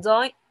 I am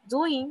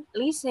doing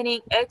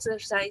listening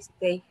exercise.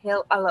 They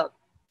help a lot.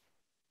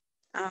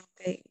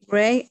 Okay,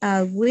 great.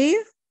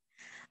 Will.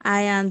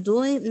 I am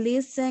doing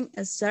listen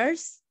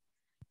search.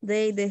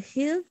 They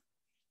help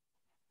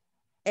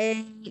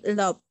a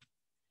lot.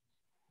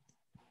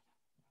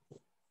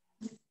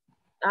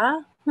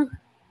 Ah,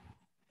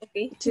 ok.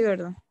 Sí,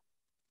 ¿verdad?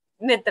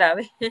 Me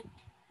trabé.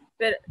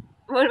 Pero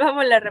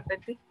volvámosla a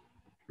repetir.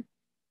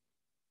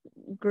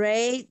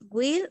 Great,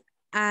 Will.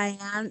 I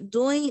am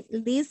doing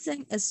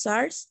listen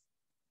search.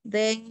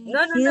 They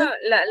No,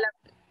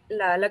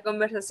 la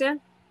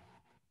conversación.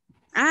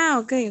 Ah,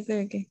 ok.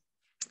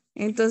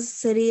 Entonces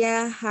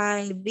sería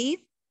hi,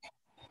 B,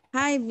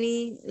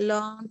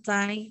 long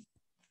time.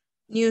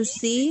 You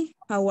see,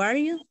 how are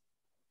you?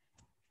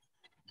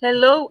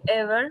 Hello,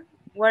 Ever.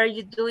 What are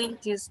you doing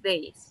these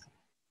days?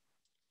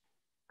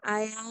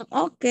 I am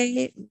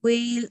okay.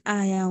 Will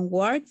I am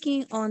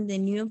working on the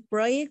new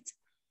project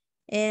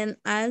and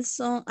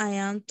also I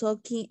am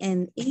taking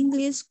an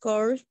English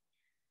course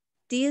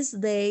this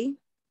day.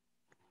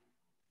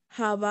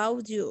 How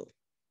about you?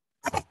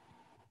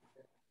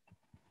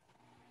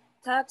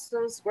 That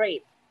sounds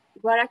great.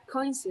 What a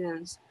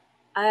coincidence.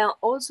 I am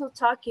also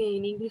taking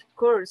an English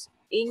course.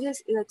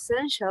 English is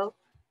essential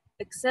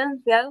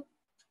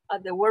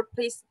at the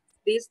workplace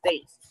these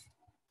days.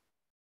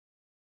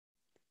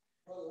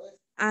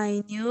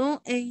 I knew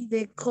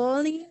the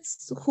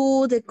colleagues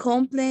who the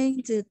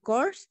complaint the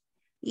course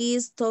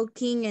is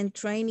talking and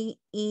training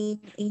in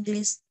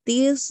English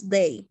this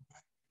day.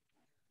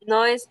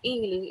 No es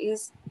English,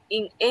 es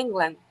in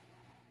England,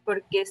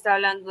 porque está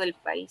hablando del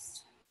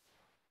país.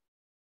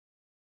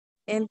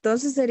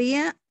 Entonces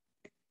sería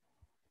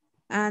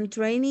and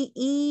training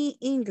in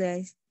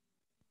English.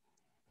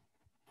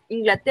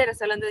 Inglaterra,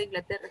 está hablando de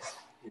Inglaterra.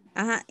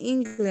 Ajá,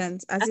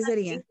 England, así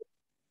sería.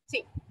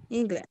 Sí.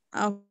 England.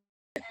 Oh.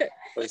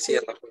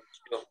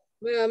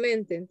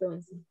 Nuevamente,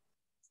 entonces.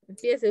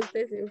 Empiece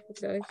usted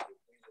otra vez.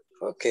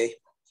 Okay.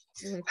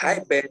 Hi,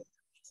 Ben.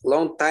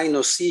 Long time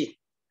no see.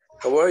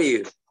 How are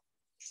you?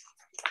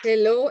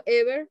 Hello,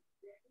 Ever.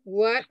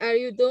 What are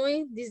you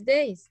doing these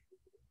days?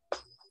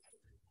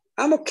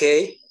 I'm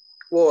okay.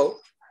 Well,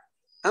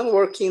 I'm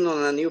working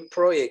on a new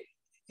project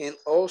and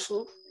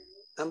also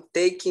I'm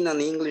taking an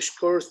English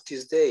course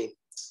this day.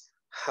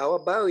 How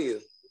about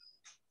you?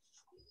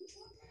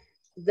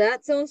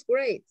 That sounds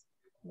great.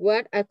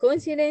 What a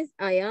coincidence.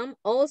 I am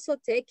also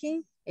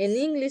taking an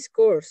English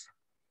course.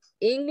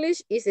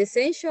 English is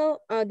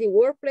essential at the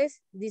workplace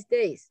these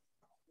days.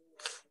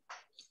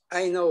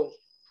 I know.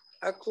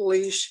 A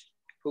colleague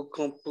who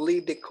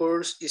complete the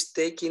course is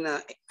taking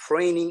a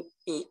training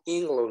in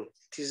England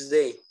this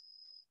day.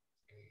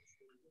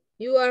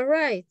 You are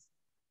right.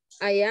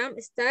 I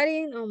am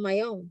studying on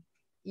my own.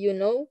 You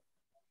know,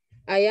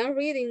 I am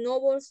reading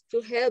novels to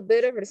have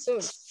better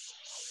results.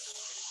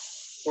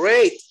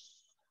 Great.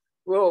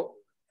 Well,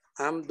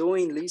 I'm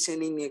doing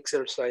listening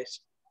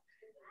exercise.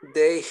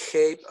 They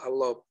help a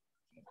lot.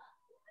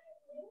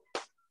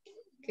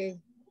 Okay.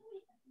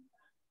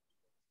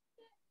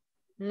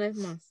 Una vez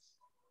más.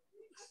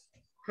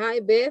 Hi,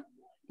 Beth.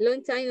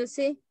 Long time no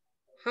see.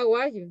 How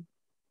are you?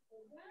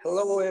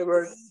 Hello,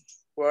 Ever.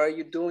 What are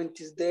you doing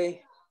this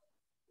day?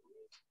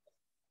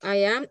 I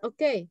am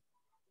okay.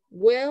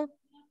 Well,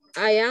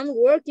 I am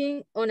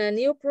working on a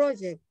new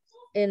project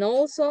and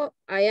also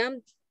I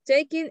am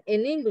taking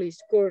an English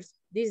course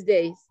these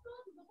days.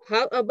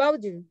 How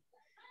about you?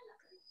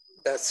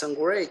 That sounds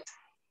great.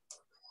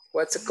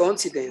 What's a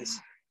coincidence?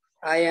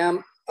 I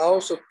am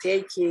also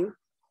taking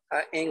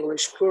an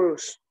English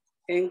course.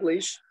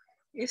 English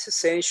is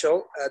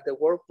essential at the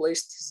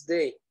workplace this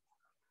day.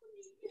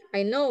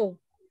 I know.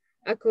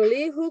 A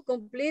colleague who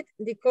complete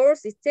the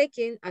course is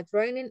taking a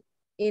training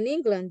in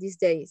England these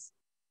days.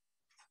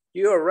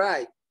 You're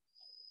right.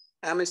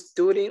 I'm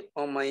studying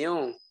on my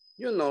own.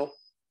 You know,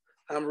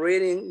 I'm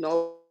reading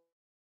novels.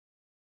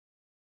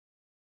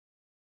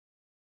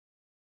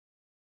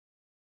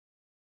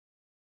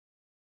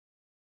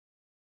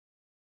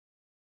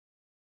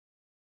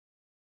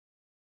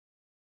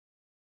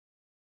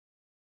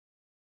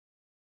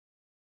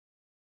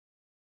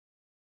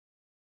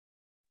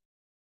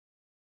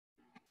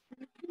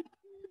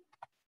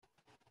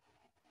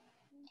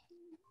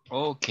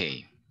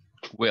 Okay,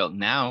 well,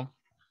 now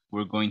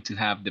we're going to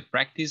have the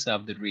practice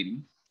of the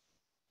reading.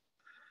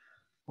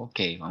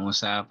 Ok,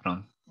 vamos a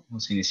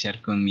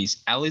iniciar con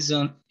Miss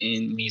Allison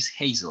y Miss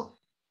Hazel.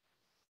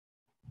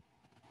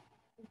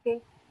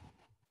 Okay.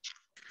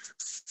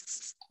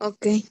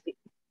 Okay.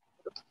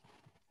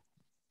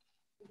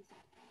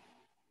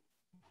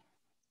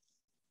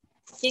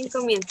 ¿Quién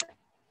comienza?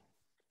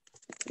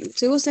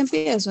 Si gusta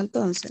empiezo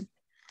entonces.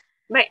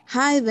 Right.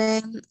 Hi,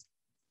 Ben.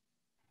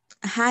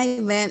 Hi,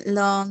 Ben.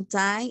 Long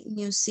time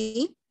no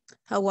see.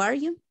 How are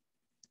you?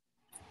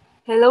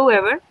 Hello,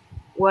 Ever.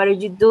 What are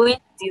you doing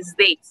these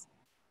days?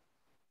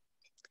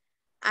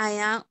 I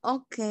am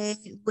okay.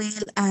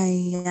 Well,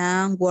 I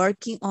am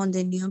working on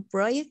the new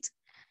project.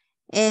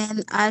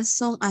 And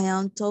also I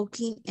am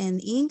talking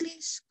in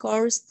English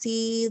course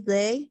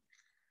today.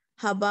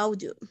 How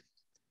about you?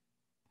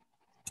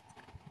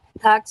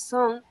 That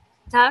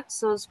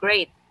sounds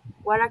great.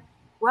 What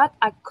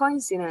a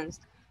coincidence.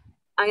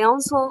 I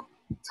also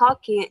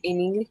talking in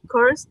English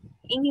course.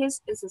 English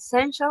is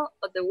essential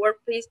at the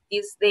workplace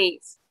these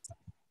days.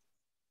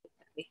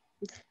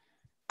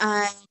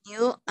 I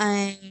knew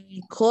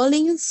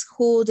colleagues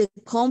who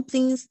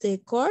completes the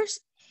course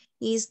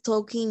is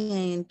talking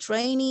and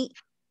training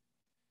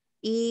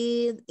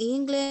in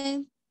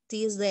England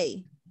this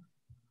day.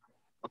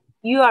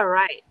 You are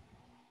right.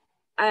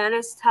 I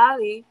am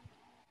studying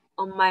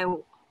on my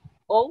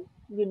own.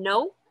 You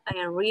know, I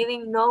am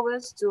reading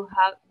novels to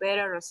have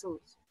better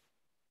results.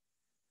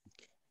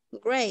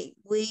 Great.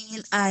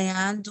 When I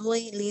am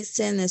doing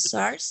listen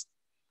stars,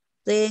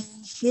 they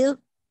help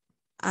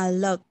a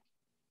lot.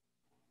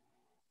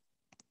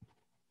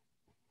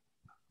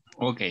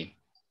 Ok.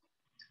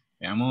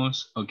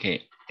 Veamos.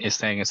 Ok.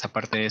 Esta en esa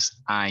parte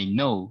es I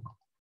know.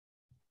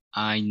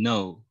 I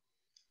know.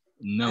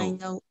 No. I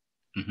know.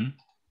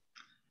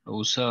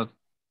 Uso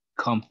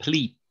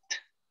complete.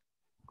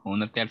 Con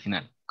una T al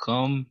final.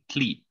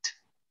 Complete.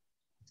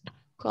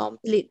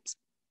 Complete.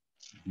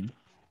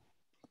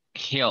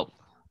 Help.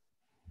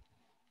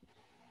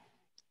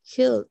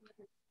 Help.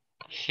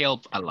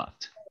 Help a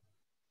lot.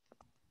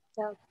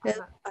 Help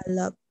a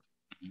lot.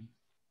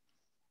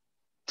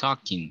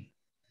 Talking.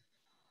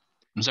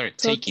 I'm sorry,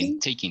 Talking.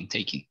 taking.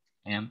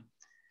 I am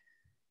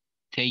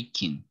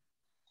taking.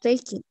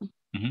 Taking.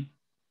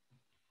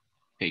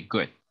 Okay,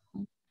 good.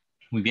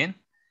 Muy bien.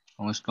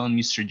 Vamos con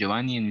Mr.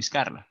 Giovanni y Miss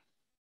Carla.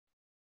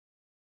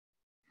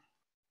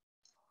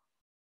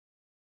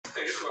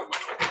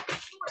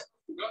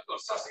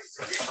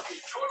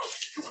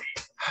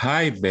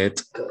 Hi,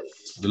 Beth.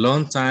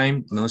 Long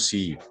time no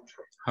see.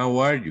 How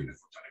are you?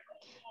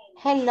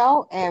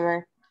 Hello,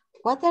 Ever.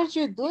 What are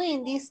you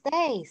doing these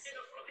days?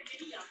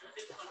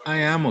 I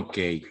am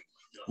okay.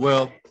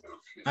 Well,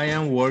 I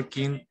am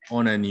working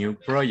on a new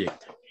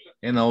project,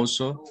 and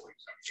also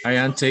I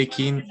am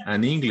taking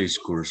an English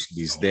course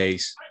these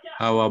days.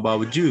 How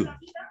about you?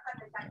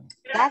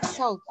 That's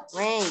so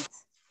great.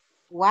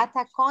 What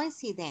a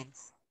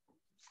coincidence.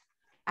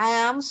 I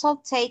am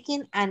also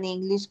taking an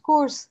English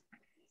course.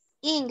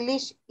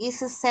 English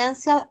is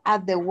essential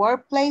at the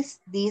workplace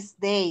these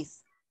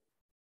days.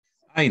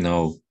 I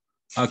know.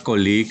 A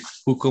colleague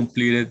who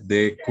completed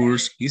the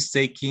course is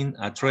taking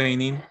a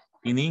training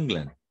in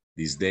England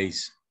these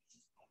days.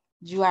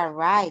 You are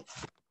right.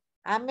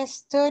 I'm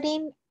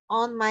studying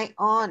on my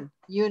own,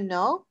 you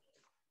know.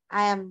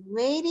 I am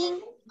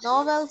reading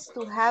novels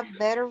to have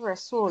better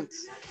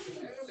results.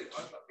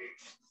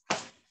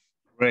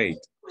 Great.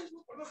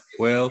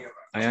 Well,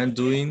 I am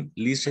doing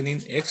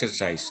listening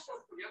exercise.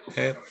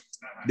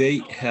 They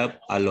help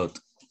a lot.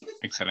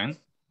 Excelente.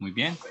 Muy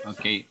bien.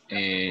 Ok.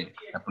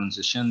 La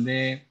pronunciación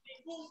de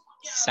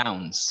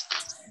sounds.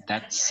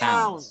 That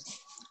sounds.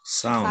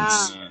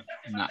 Sounds.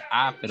 Una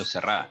A pero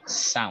cerrada.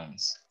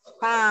 Sounds.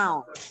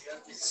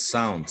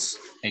 Sounds.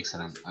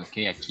 Excelente.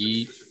 Ok,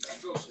 aquí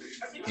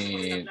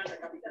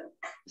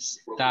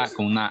está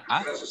con una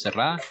A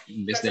cerrada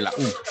en vez de la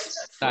U.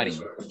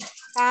 Studying.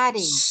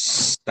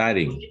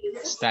 Studying.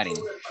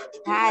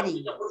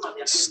 Studying.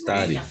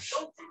 Studying.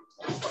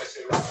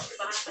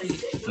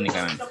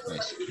 Únicamente.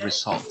 Pues,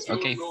 results.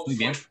 Ok, muy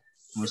bien.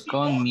 Vamos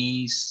con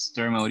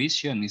Mr.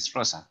 Mauricio y Miss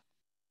Rosa.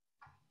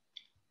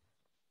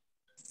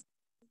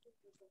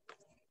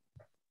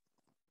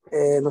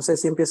 No sé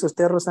si empieza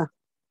usted, Rosa.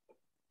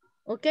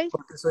 Ok.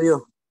 Porque soy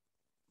yo.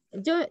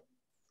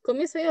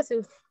 Comienzo yo.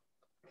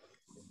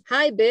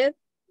 Hi, Beth.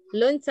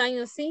 Long time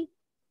no see.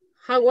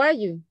 How are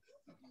you?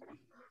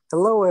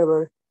 Hello,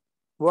 Ever.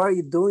 What are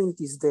you doing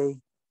this day?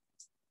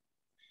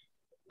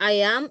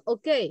 I am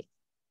okay.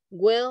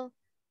 Well,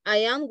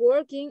 I am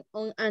working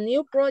on a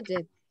new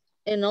project,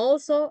 and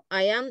also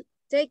I am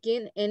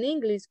taking an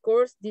English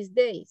course these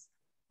days.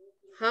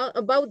 How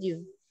about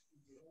you?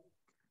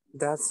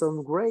 That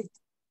sounds great.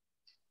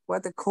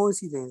 What a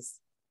coincidence.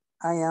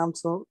 I am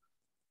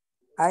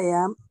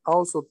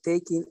also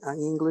taking an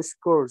English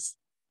course.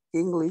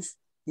 English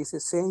is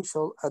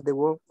essential at the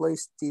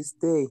workplace this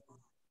day.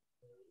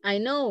 I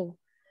know.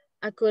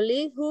 A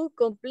colleague who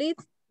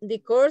completes the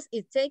course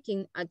is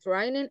taking a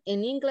training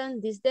in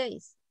England these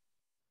days.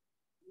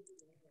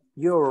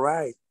 You're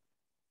right.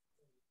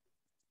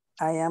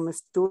 I am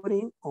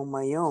studying on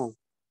my own.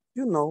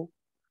 You know,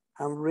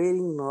 I'm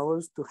reading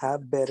novels to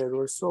have better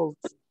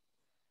results.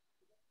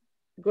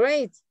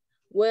 Great.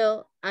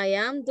 Well, I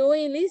am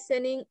doing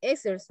listening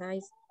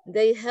exercise.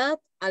 They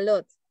help a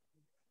lot.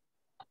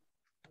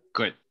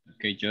 Good.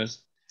 Okay,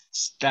 just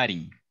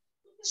studying.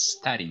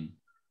 Studying.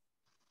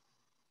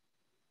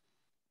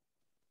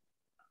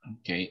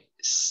 Ok,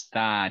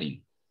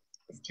 studying.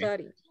 Okay.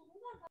 Studying.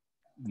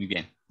 Muy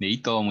bien. De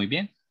ahí todo muy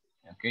bien.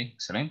 Ok,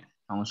 excelente.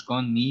 Vamos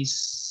con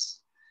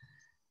Miss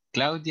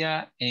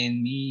Claudia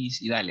en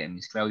Miss Idalia.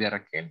 Miss Claudia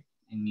Raquel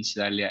en Miss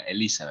Idalia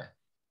Elizabeth.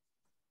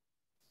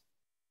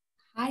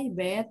 Hi,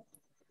 Beth.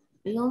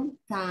 Long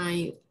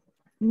time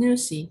no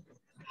see.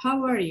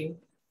 How are you?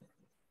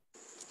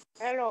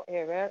 Hello,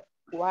 Ever.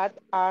 What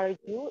are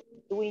you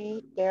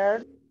doing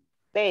there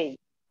today?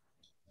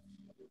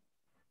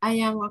 I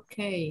am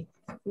okay.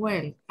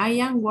 Well, I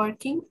am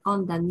working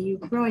on the new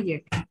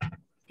project,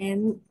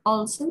 and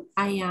also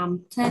I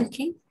am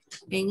taking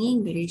an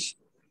English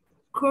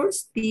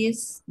course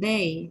this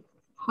day.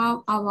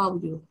 How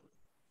about you?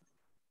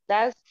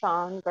 That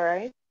sounds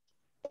great.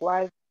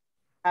 What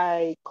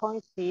I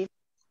consider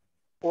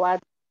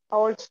what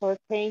also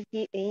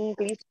taking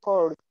English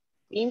course.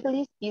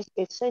 English is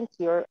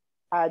essential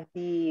at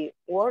the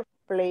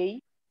workplace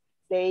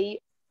their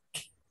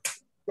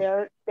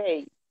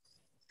day.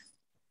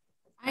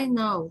 I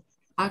know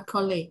a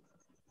colleague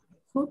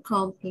who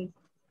completed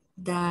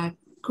the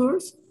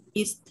course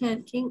is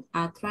taking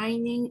a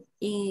training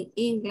in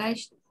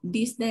English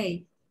this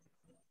day.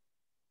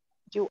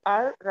 You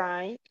are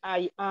right.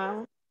 I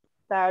am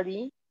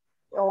studying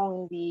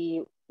on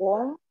the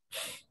one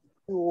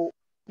to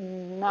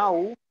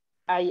Now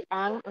I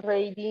am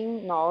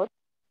reading notes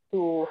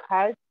to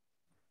help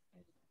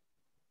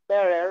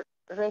better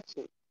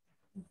results.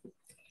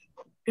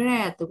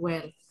 Great,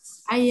 well,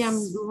 I am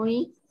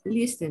doing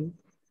listen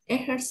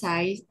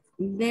exercise.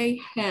 They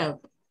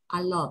help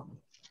a lot.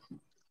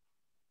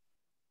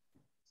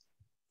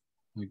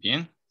 Muy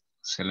bien,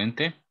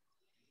 excelente.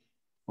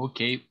 Ok,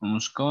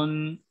 vamos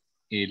con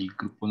el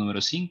grupo número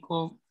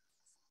 5.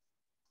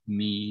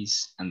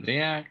 Miss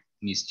Andrea,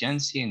 Miss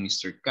Yancy y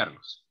Mr.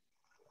 Carlos.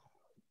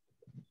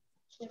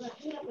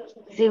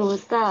 Si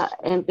gusta,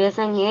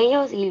 empiezan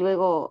ellos y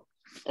luego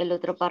el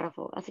otro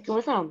párrafo. Así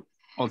como son.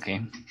 Ok.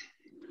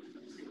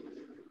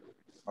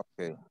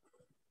 Okay.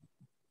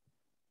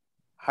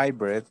 Hi,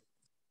 Brett.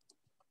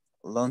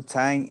 Long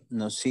time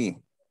no see.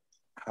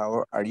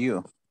 How are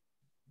you?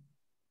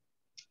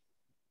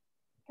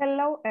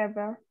 Hello,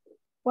 Ever.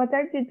 What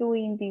are you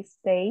doing these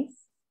days?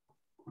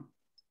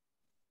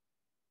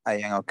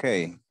 I am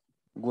okay.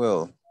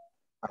 Well,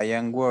 I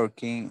am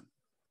working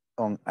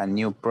on a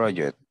new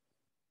project,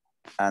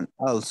 and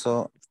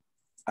also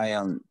I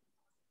am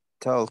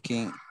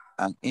taking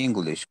an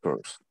English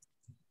course.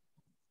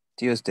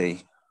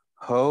 Tuesday,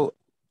 how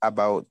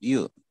about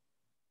you?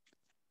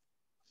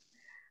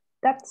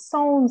 That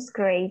sounds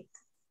great.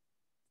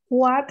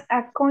 What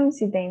a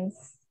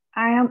coincidence.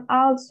 I am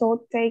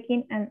also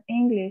taking an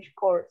English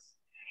course.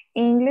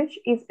 English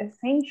is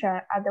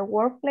essential at the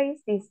workplace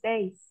these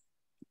days.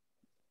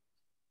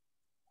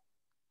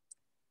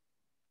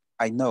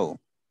 I know.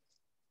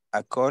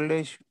 A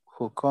college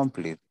who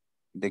complete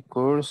the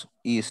course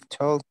is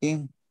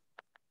taking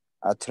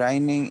a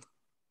training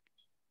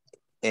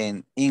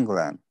in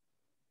England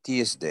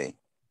Tuesday.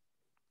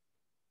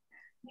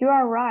 You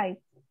are right.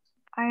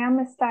 I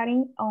am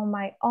studying on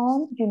my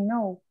own, you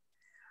know.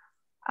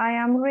 I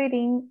am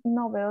reading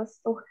novels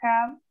to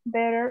have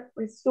better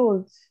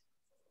results.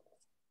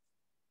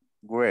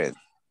 Great.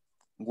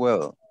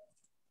 Well,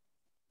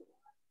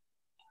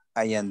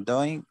 I am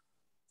doing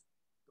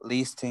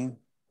listening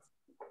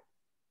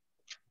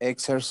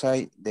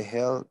exercise the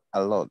hell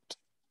a lot.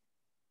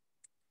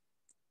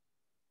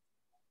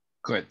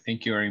 Good,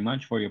 thank you very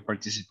much for your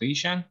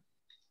participation.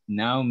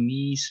 Now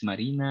Miss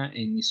Marina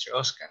and Mr.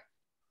 Oscar.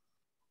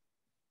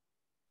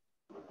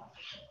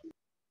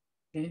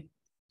 Okay.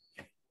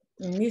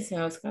 Miss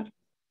Oscar.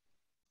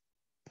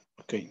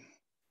 Okay.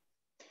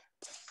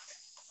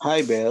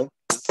 Hi, Belle.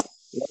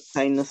 Long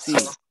time no see.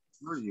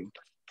 How are you?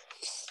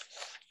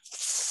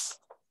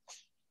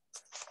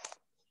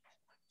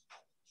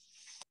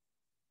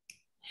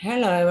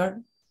 Hello,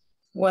 Ever.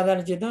 What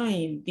are you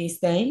doing this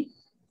day?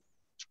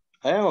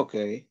 I am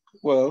okay.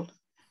 Well,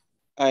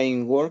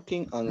 I'm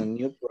working on a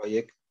new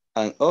project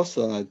and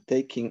also I'm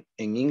taking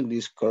an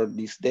English course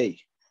this day.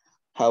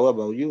 How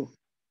about you?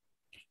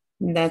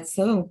 That's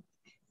so.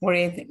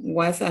 Great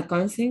was a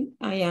consent.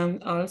 I am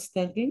also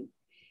taking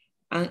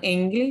an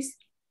English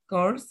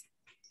course.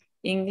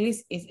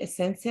 English is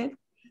essential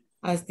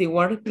as the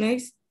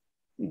workplace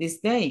this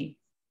day.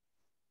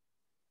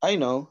 I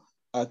know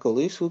a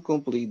colleague who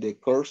complete the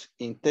course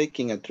in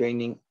taking a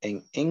training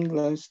in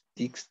English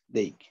this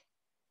day.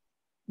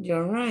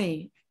 You're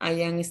right. I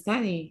am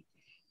studying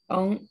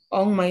on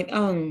my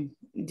own.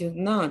 Do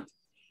not.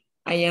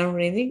 I am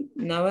reading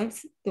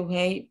novels to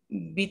have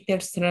better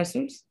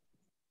results.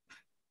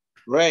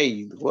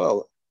 Right.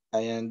 Well,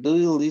 I am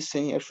doing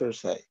listening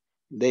exercise.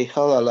 They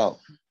help a lot.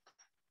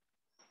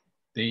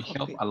 They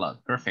help a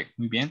lot. Perfect.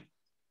 Muy bien.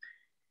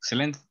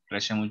 Excelente.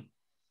 Gracias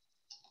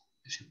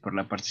por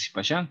la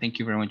participación. Thank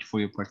you very much for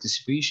your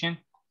participation.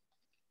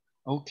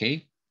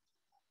 Okay.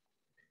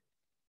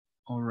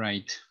 All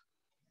right.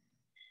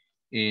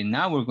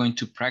 Now we're going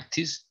to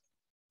practice,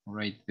 all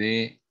right,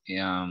 the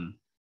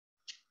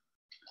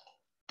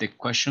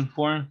question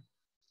form.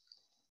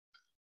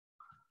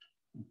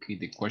 Okay,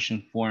 the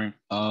question form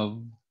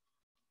of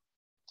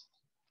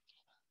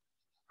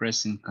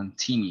present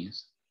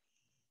continuous.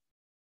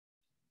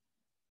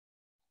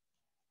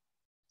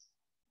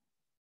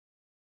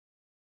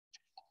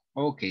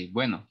 Ok,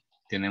 bueno,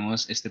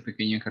 tenemos este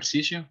pequeño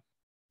ejercicio.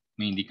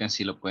 Me indican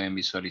si lo pueden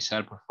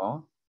visualizar, por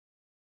favor.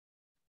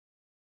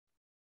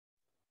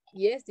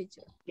 Yes,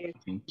 teacher.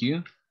 Thank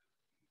you.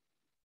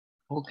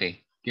 Ok,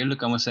 ¿qué es lo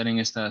que vamos a hacer en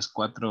estas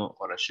 4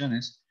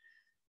 oraciones?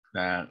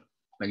 La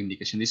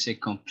indicación dice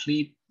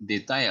complete the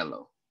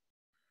dialogue.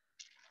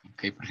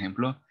 Ok, por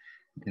ejemplo,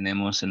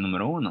 tenemos el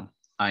número 1.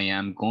 I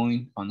am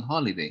going on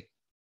holiday.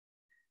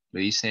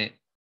 Le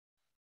dice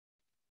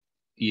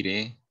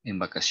iré en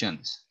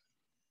vacaciones.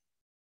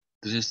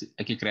 Entonces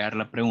hay que crear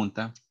la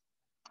pregunta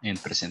en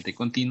presente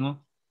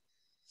continuo.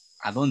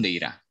 ¿A dónde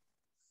irá?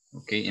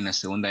 Ok, en la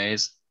segunda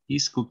es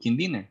is cooking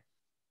dinner.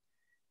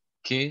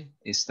 Que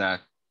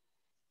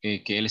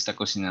él está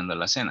cocinando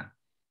la cena.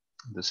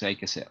 Entonces hay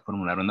que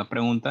formular una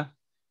pregunta,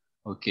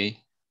 ok,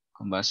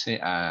 con base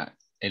a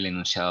el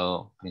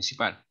enunciado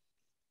principal.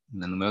 En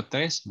la número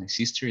 3, my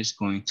sister is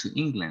going to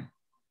England.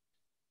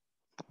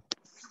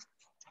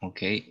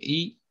 Ok,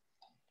 y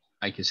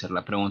hay que hacer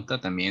la pregunta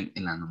también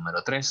en la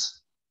número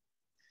 3.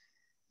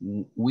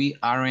 We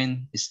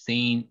aren't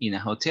staying in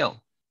a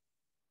hotel.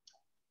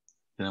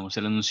 Tenemos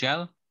el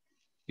enunciado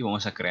y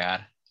vamos a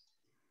crear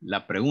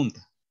la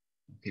pregunta.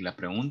 Okay, la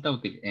pregunta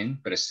en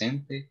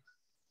presente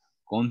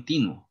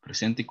continuo.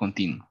 Presente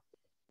continuo.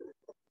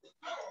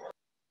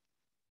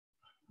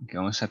 Okay,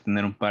 vamos a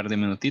tener un par de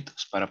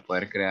minutitos para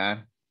poder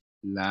crear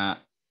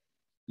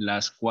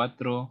las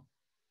 4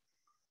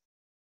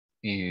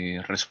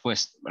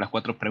 respuestas, las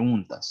 4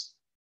 preguntas.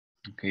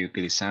 Okay,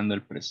 utilizando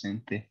el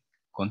presente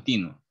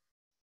continuo.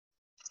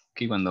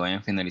 Okay, cuando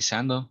vayan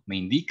finalizando, me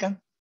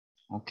indican.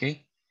 Ok.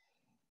 E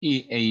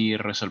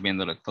ir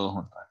resolviéndolo todo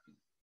junto.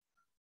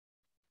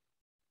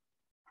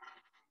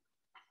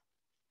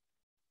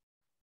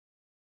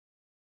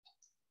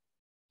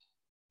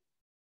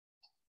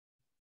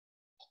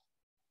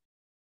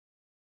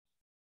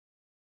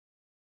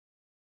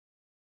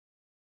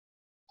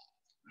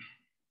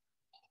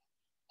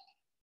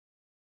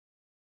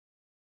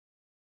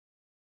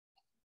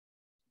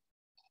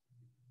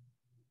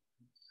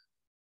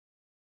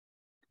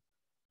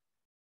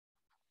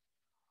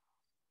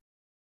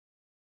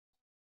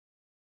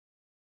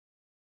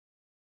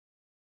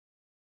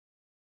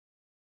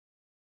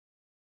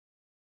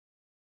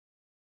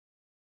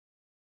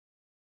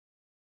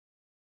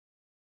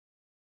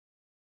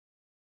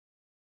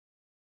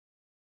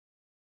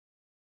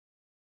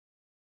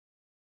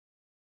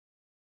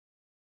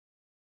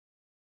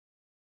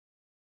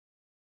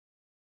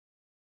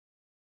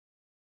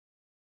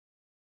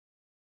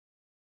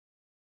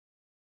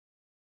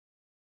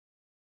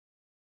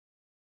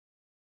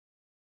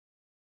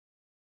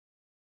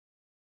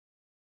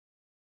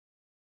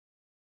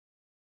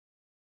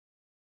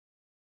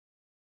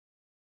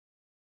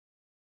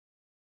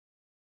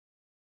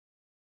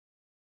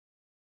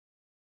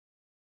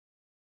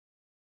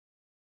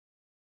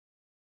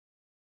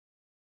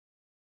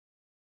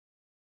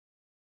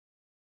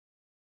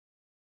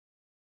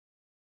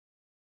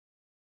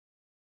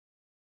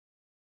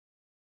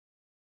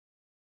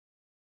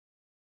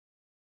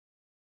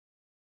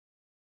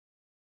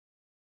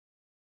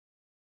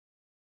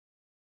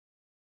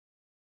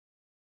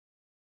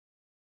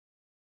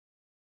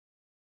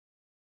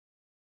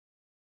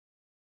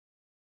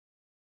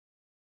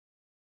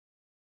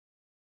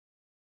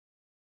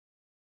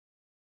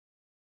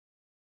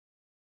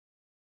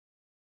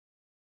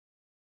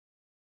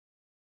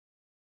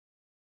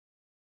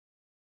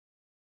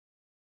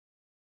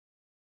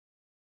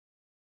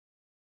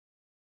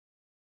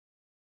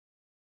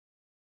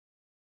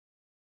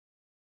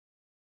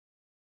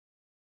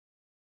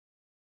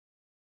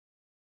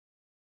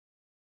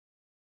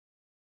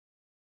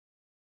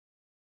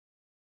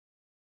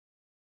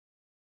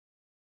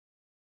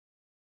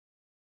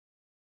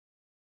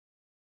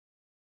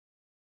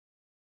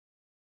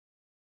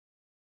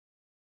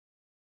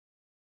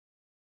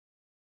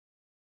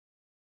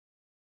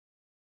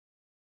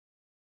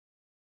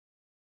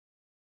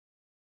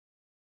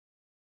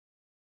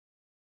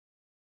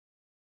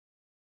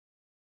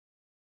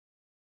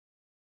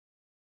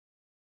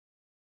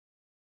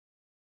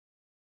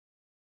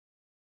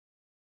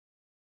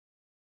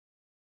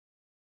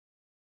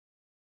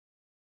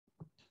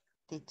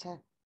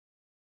 Teacher.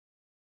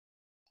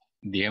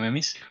 Dígame,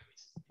 Miss.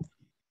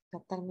 Ya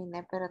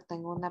terminé, pero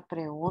tengo una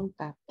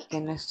pregunta que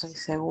no estoy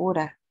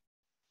segura.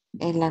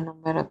 Es la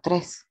número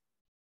 3.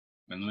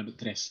 La número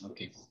 3,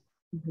 ok.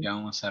 Ya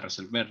vamos a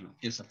resolverlo.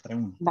 Esa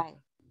pregunta.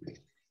 Bye.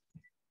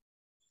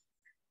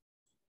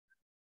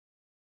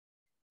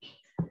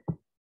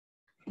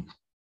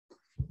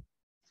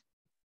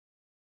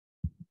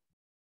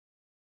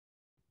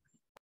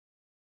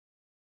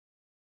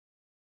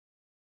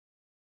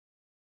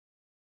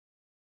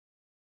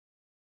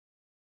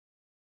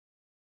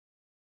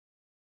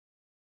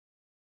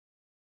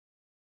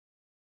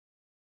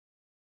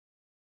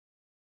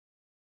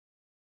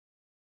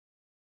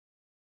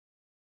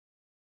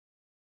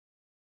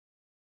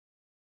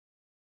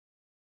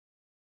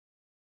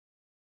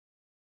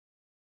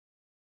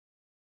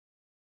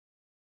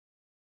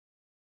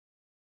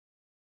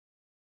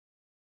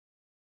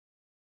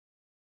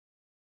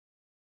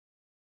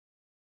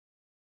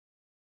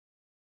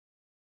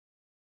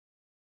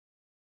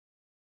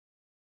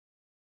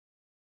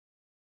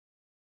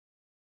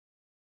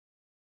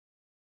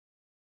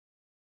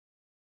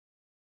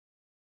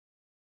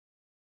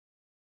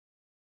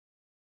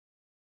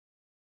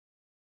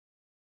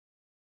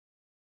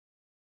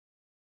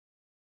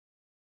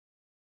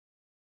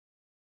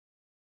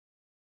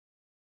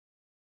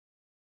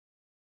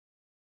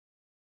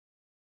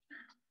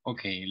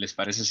 Ok, ¿les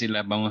parece si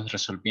las vamos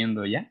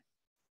resolviendo ya?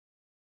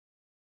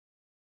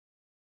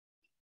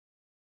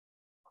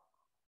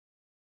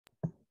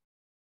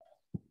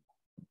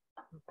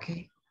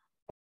 Okay.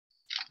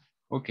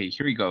 Okay,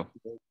 here we go.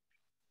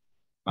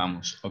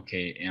 Vamos,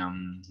 okay,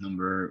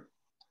 number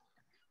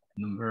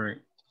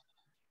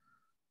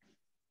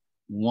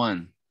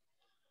 1.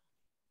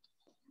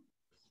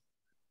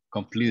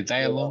 Complete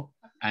dialogue.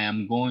 I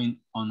am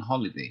going on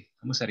holiday.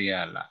 ¿Cómo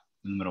sería la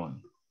número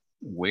 1?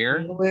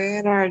 Where?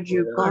 Where are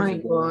you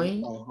going?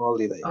 On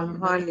holiday. On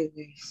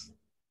holidays.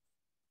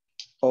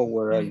 Oh,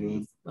 where are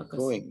you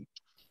Going.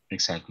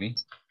 Exactly.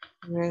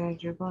 Where are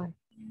you going?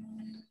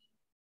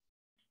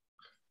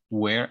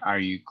 Where are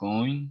you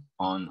going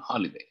on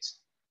holidays?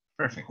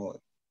 Perfect.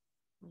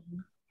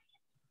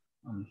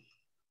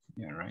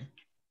 Yeah, right.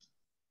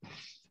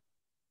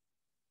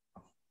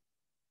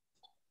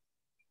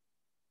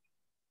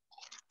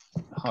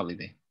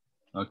 Holiday.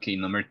 Okay,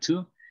 number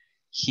 2.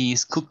 He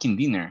is cooking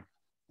dinner.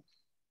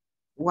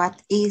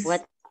 What is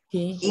What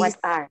is what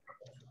are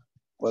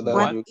What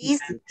what you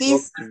is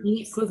his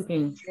Cooking. what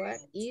cooking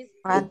is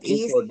for the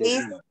his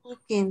dinner?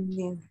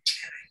 cooking?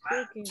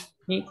 Cooking.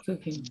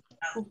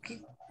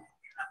 Cooking.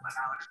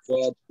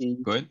 What is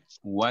Good.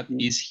 What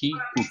is he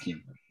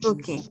cooking?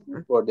 Cooking.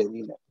 for the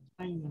dinner?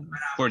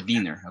 For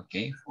dinner,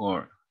 okay.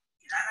 Or,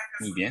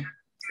 muy bien.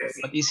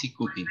 What is he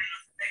cooking?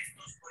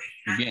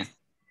 Muy bien.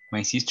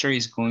 My sister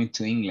is going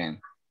to England.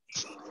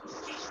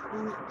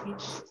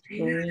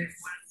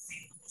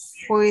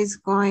 Who is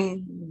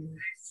going?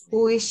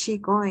 Who is she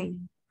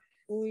going?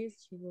 Who is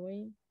she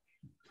going?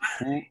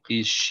 Who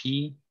is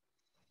she?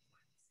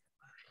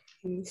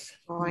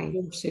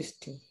 Going.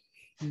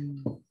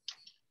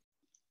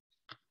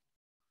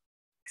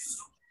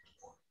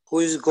 Who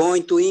is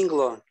going to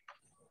England?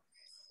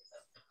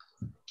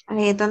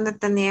 Ahí es donde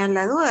tenía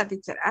la duda,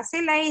 teacher.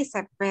 Así la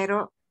hice,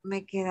 pero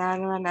me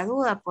quedaba la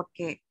duda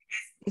porque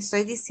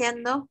estoy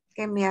diciendo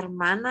que mi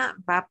hermana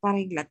va para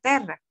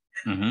Inglaterra.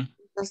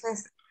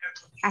 Entonces,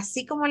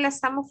 así como la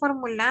estamos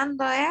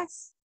formulando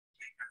es,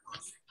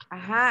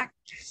 ajá,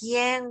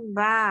 ¿quién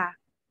va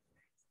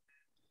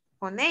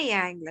con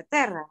ella a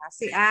Inglaterra?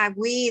 Así,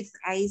 with,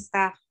 ahí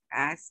está.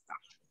 Ahí está.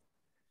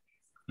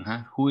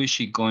 Who is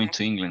she going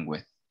to England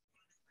with?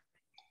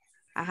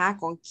 Ajá,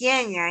 ¿con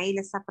quién? Ahí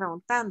le está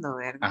preguntando,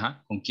 ¿verdad?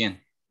 Ajá, ¿con quién?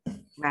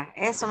 Va,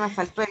 eso me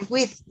faltó el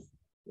with.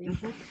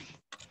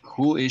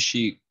 Who is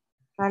she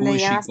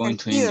going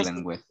to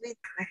England with?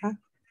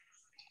 Ajá.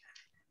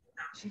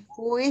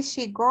 Who is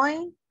she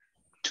going?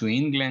 To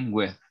England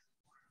with.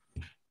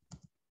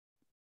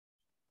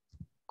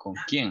 ¿Con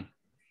quién?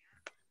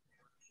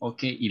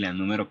 Ok, y la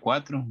número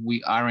 4.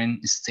 We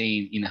aren't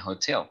staying in a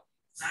hotel.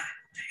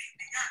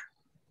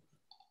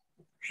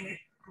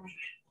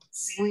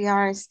 We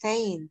are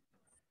staying.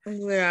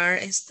 We are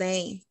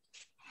staying.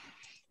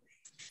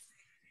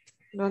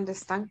 ¿Dónde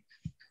están?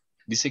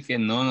 Dice que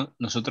no,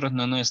 nosotros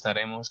no nos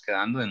estaremos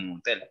quedando en un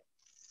hotel.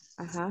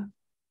 Ajá.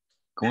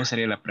 ¿Cómo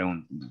sería la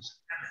pregunta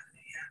entonces?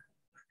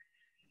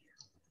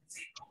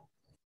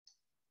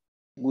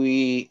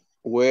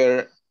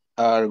 Where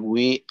are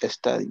we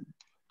studying?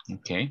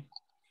 Okay.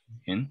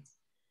 Bien.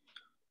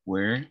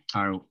 Where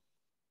are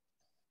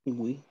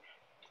we?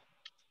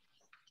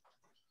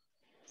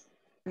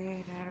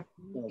 Where are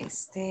we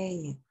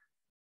staying?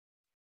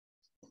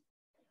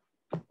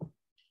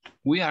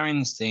 We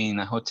aren't staying in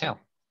a hotel.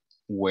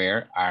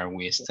 Where are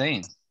we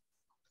staying?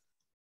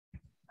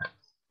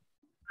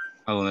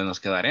 ¿A dónde nos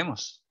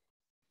quedaremos?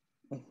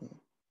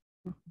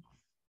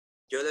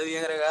 Yo le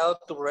había agregado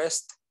to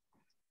rest.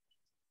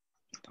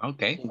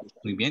 Ok,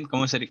 muy bien.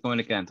 ¿Cómo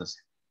le queda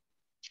entonces?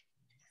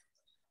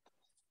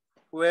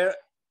 Where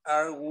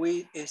are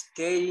we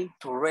staying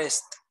to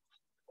rest?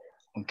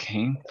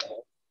 Okay.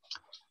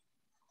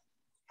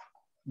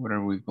 Where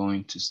are we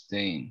going to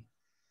stay?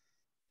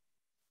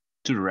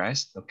 To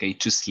rest, okay.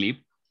 To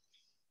sleep.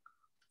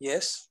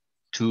 Yes.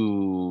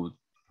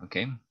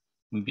 Okay,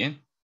 muy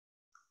bien.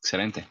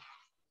 Excelente.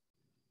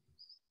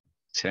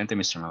 Excelente,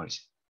 Mr.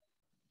 Mauricio.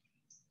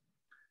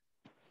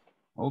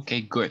 Ok,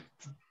 good.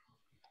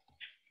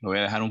 Lo voy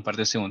a dejar un par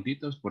de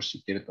segunditos por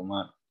si quiere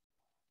tomar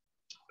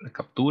la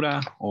captura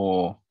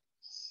o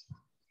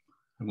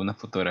alguna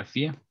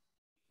fotografía.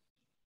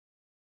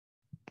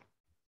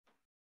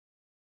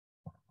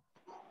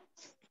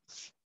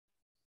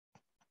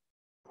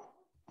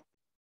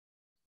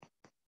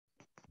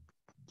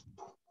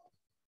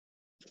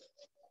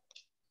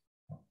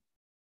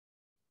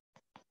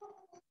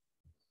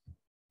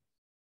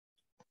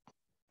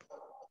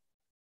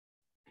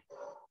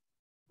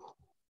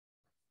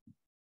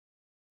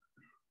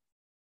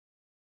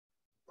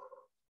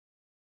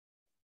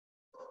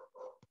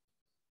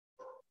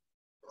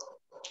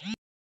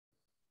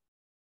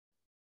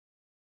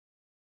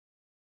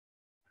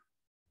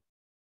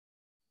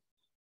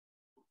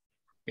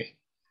 Okay.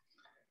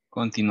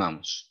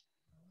 Continuamos.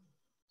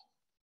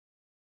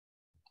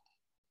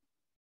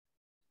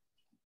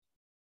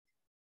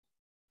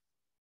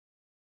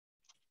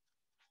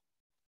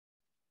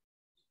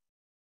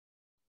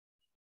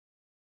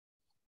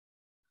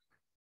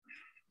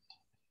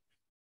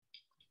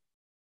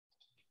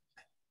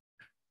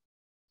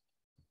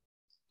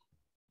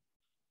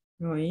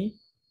 Ahí.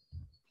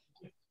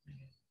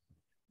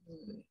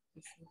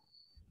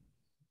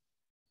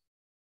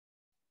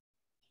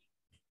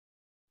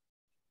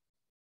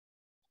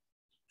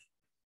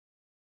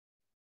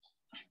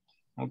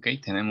 Ok,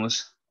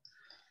 tenemos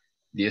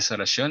 10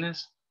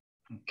 oraciones.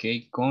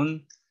 Ok,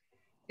 con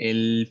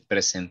el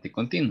presente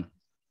continuo.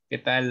 ¿Qué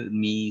tal,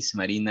 Miss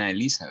Marina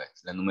Elizabeth?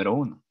 La número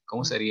 1.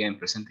 ¿Cómo sería en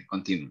presente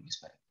continuo,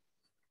 Miss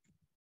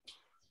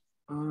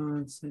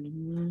Marina?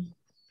 Sería...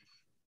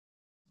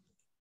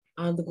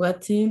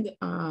 watching,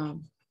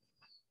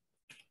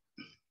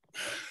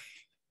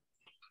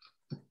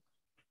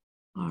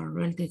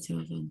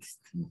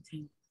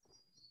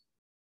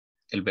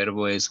 El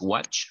verbo es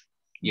watch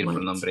y el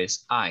pronombre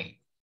es I.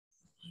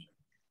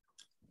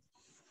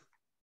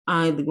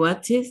 I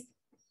watched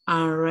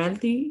a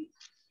reality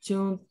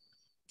show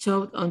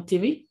on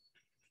TV.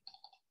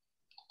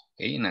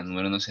 Okay, en la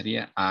número 1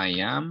 sería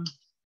I am.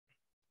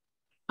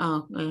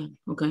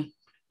 Okay.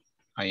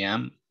 I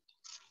am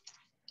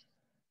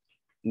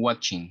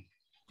watching.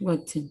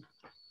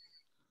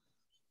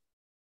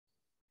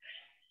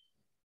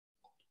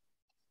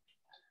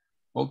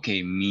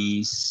 Okay,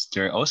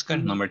 Mr. Oscar,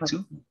 number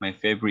 2, my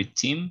favorite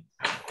team.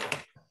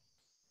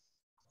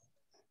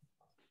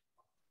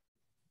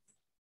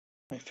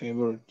 My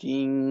favorite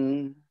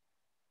team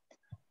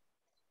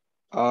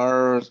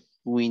are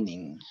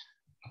winning.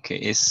 Okay,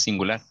 es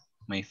singular.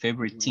 My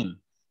favorite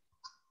team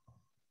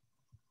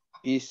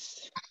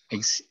is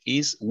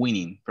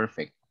winning.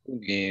 Perfect.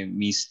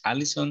 Miss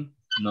Allison,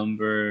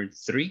 number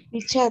 3.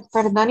 Michelle,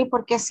 perdón, ¿y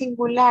por qué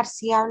singular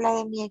si habla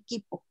de mi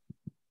equipo?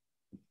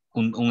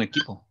 Un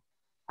equipo.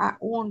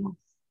 Uno.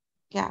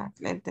 Ya,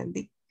 le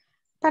entendí.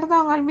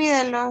 Perdón,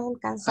 olvídelo, es el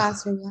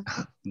cansancio ya.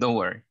 Don't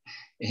worry.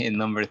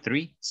 Number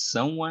 3,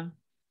 someone.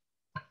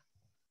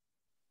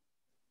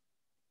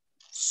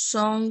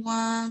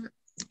 Someone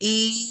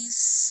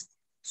is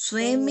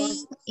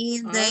swimming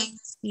in the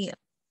sea.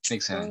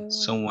 Excellent.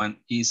 Someone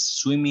is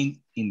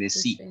swimming in the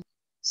sea.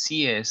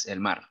 Sea es el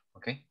mar,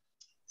 okay?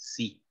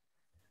 Sea.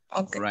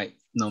 Okay. All right.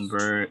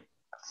 Number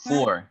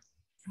 4.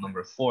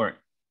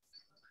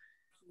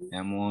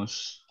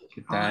 Veamos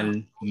qué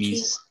tal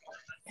Miss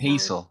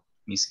Hazel.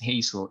 Miss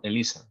Hazel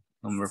Elisa.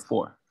 Number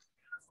 4.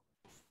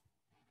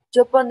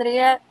 Yo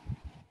pondría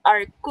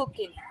are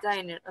cooking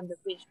dinner on the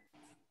beach.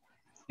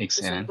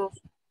 Excellent.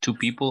 2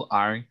 people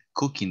are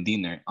cooking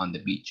dinner on the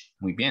beach.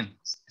 Muy bien.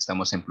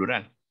 Estamos en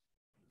plural.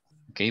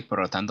 Ok, por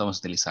lo tanto vamos a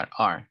utilizar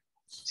are.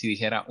 Si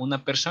dijera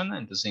una persona,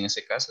 entonces en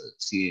ese caso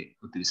sí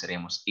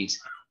utilizaríamos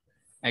is.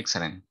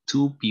 Excellent.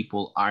 2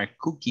 people are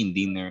cooking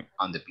dinner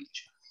on the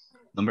beach.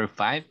 Number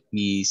 5,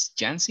 Miss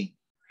Jancy.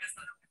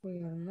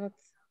 We are not.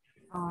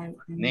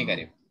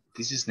 Negative.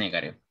 This is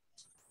negative.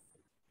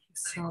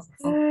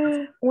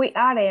 We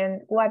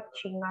aren't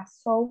watching a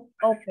soap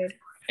opera.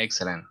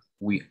 Excellent.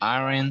 We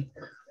aren't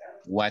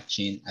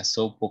watching a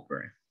soap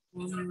opera.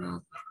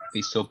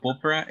 A soap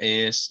opera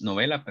es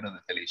novela, pero de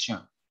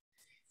televisión.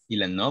 Y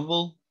la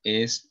novel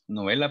es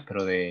novela,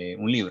 pero de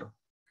un libro.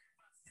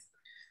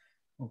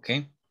 Ok.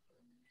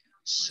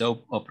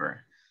 Soap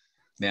opera.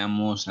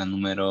 Veamos la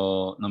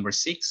number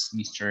 6,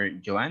 Mr.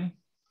 Giovanni.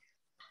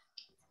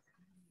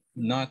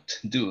 Not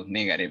do,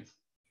 negative.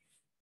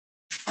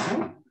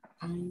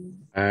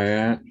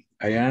 I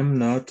am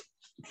not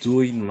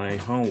doing my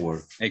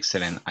homework.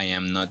 Excellent. I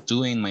am not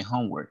doing my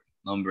homework.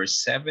 Number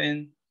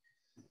 7,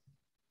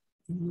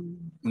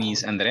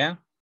 Miss Andrea.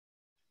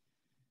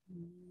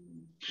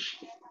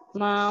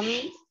 Mom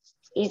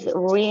is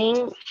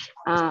reading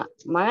a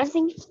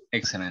magazine.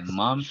 Excellent.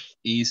 Mom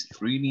is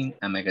reading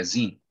a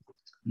magazine.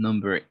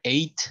 Number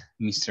 8,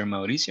 Mr.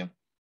 Mauricio.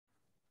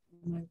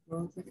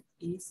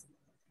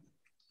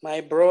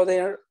 My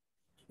brother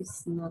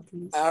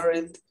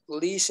aren't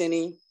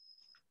listening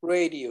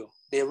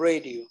the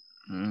radio.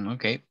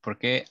 Ok, ¿por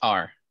qué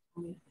are?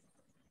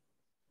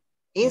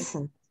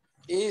 Isn't.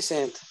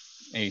 Isn't,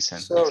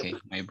 Sorry. okay.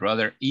 My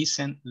brother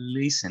isn't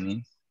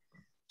listening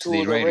To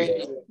the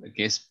radio.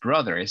 Okay, es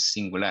brother, es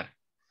singular.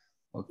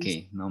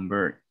 Okay,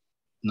 number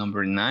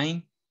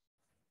 9.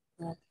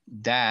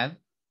 Dad.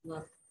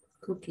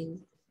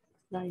 Cooking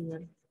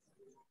dinner.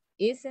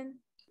 Isn't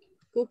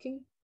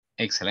cooking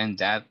Excellent.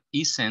 Dad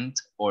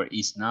isn't or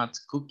is not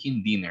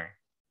cooking dinner.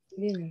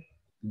 dinner.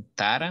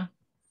 Tara.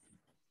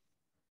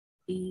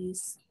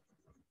 Is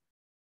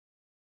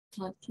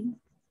talking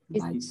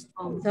Is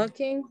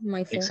talking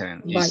my phone.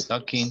 Excellent. Is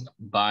talking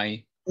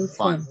by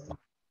phone.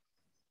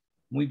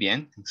 Muy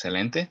bien,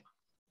 excelente.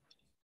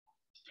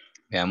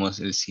 Veamos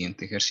el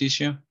siguiente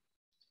ejercicio.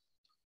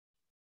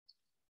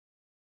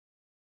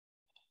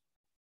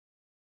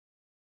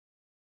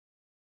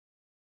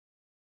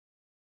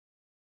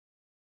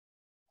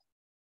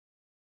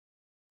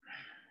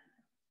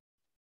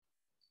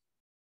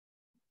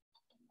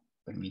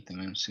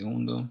 Permítame un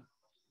segundo.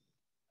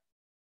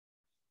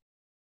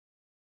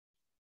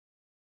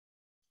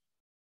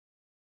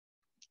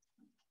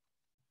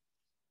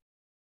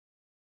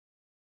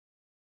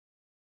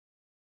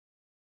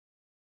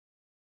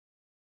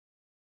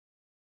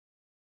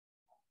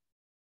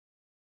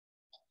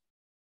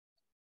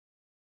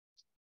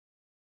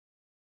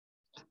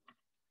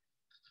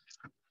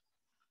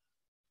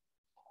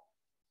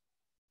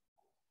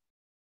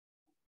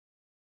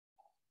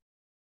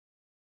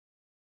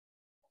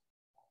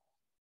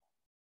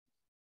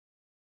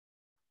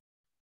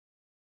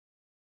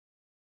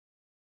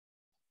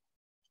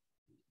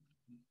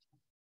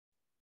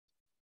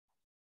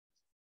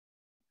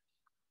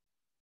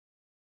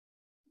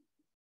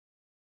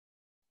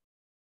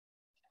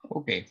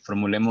 Ok,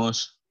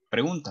 formulemos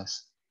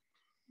preguntas.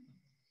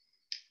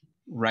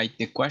 Write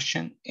the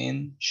question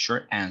and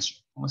short answer.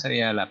 ¿Cómo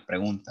sería la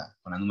pregunta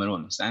con la número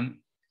 1?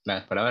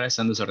 Las palabras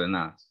están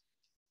desordenadas.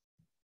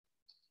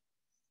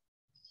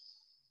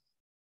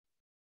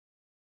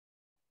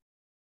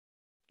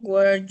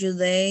 Were you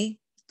there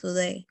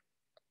today?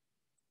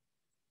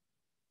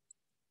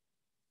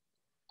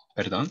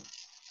 ¿Perdón?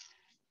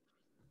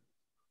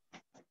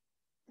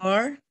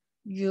 Or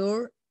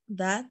your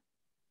dad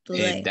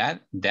today?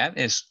 That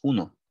es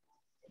 1.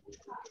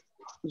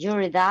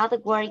 Your dad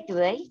work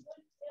today?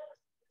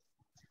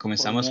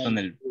 Comenzamos con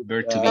el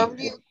verb to be.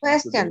 W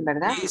question,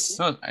 ¿verdad?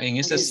 No, en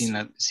esta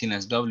sin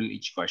las W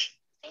each question.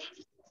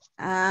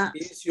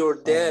 Is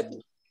your dad?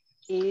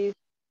 Is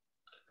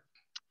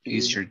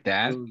your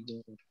dad?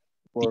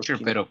 Teacher,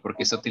 pero ¿por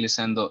qué está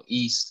utilizando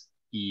is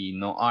y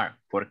no are?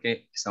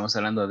 Porque estamos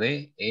hablando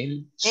de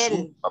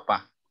su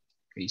papá.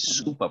 Okay,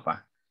 su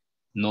papá.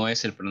 No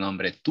es el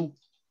pronombre tú.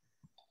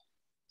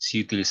 Si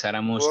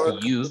utilizáramos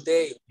you,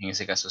 en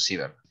ese caso sí,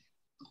 ¿verdad?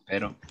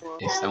 Pero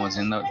estamos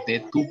diciendo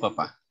de tu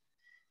papá.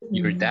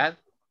 Your dad,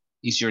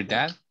 is your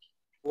dad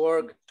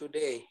Work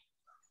today.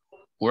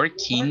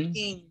 working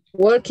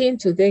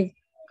today.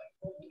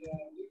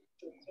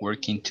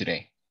 Working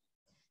today.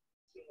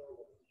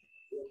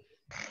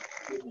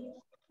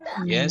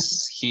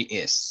 Yes, he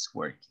is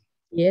working.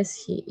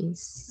 Yes, he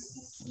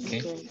is.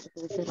 Okay.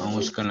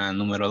 Vamos con la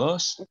número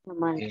 2.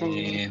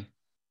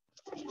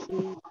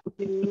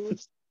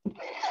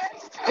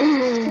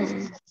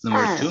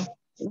 Number 2.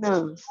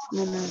 No.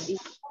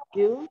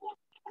 You?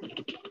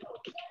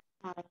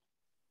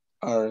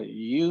 Are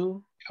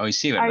you? Hoy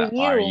sí, ¿verdad?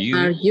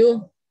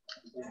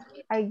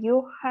 Are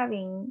you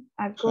having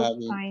a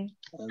good time?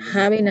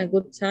 Having a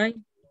good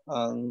time?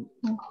 On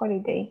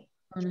holiday.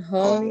 On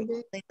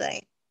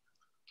holiday.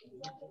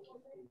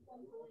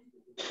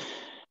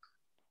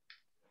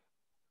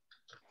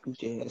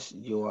 Yes,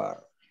 you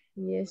are.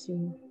 Yes,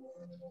 you.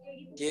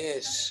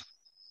 Yes,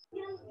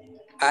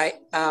 I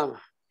am.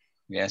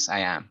 Yes, I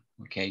am.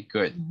 Okay,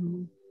 good.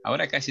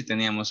 Ahora casi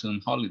teníamos un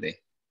holiday.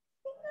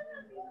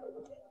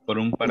 Por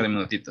un par de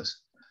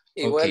minutitos.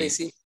 Igual y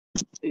sí.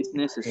 It's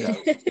necessary.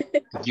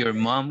 Your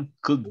mom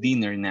cooked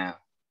dinner now.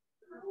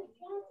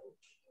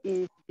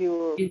 Is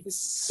your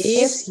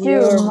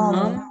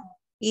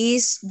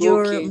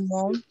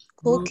mom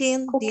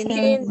cooking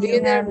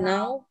dinner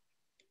now?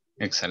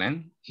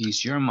 Excellent.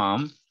 Is your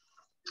mom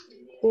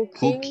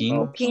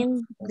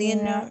cooking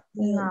dinner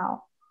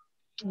now?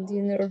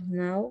 Dinner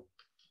now?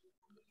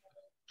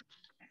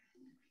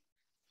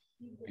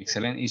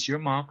 Excellent. Is your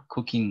mom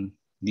cooking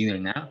dinner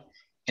now?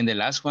 And the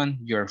last one,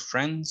 your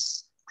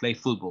friends play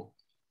football.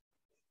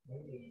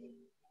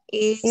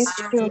 Is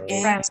your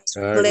friends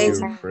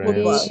playing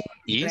football?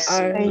 Is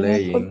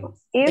Playing.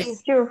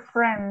 Is your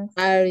friends?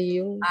 Are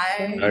you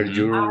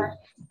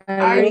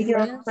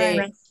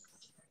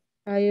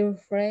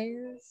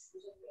friends?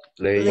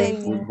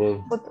 Playing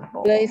football?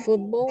 Play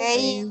football?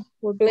 Playing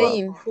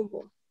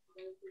football.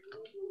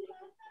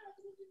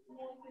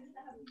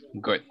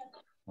 Good.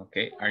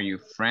 Okay. Are you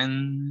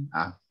friend?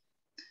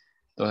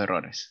 Dos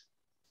errores.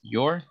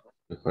 Your.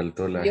 Me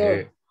faltó la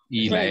G.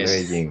 Y la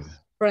S.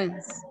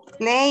 Friends.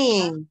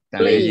 Playing.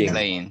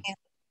 Playing.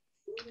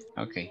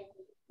 Okay.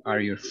 Are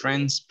your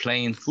friends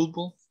playing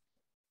football?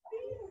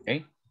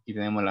 Okay. Y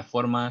tenemos las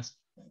formas,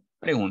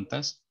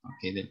 preguntas,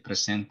 okay, del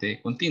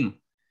presente continuo.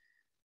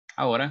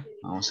 Ahora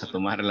vamos a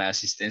tomar la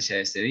asistencia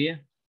de este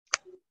día.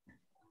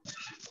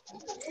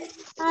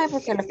 Ay,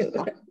 ¿por qué lo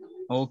quitó?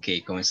 Ok,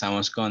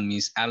 comenzamos con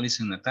Miss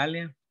Allison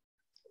Natalia.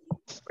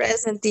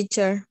 Present,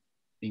 teacher.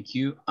 Thank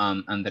you.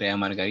 Andrea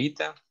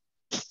Margarita.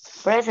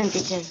 Present,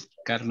 teacher.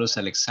 Carlos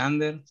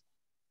Alexander.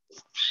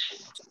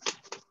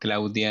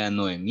 Claudia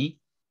Noemí.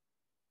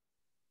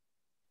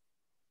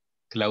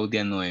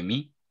 Claudia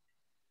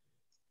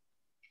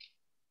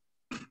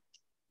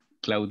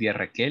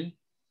Raquel.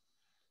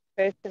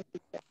 Present,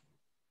 teacher.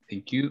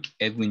 Thank you.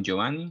 Edwin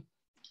Giovanni.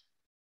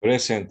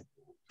 Present.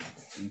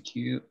 Thank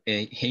you.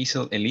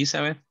 Hazel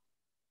Elizabeth.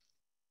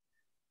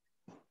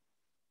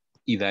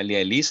 Idalia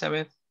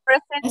Elizabeth.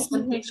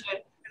 Present,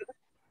 teacher.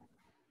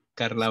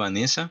 Carla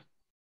Vanessa.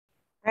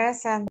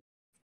 Present.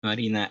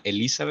 Marina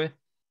Elizabeth.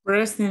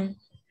 Present.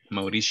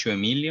 Mauricio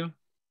Emilio.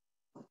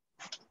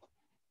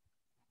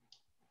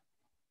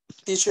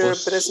 Teacher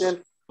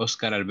present.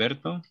 Oscar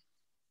Alberto.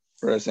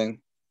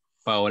 Present.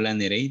 Paola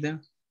Nereida.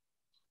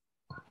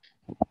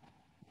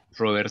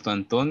 Roberto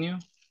Antonio.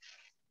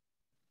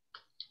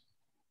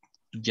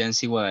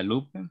 Yancy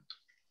Guadalupe.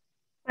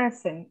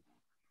 Present.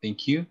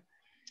 Thank you.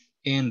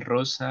 And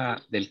Rosa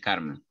del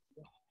Carmen.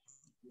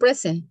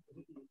 Present.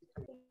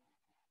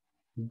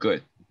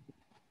 Good.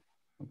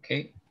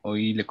 Ok.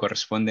 Hoy le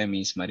corresponde a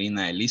Miss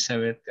Marina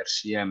Elizabeth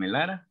García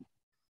Melara.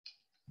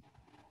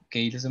 Ok,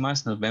 los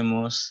demás nos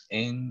vemos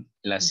en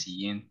la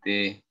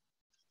siguiente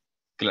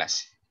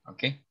clase.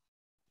 Ok.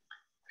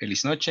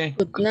 Feliz noche.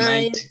 Good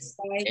night.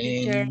 Bye, And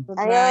teacher.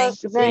 Goodbye.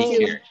 take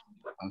care.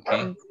 Ok.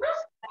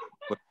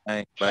 Good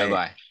night. Bye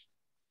bye.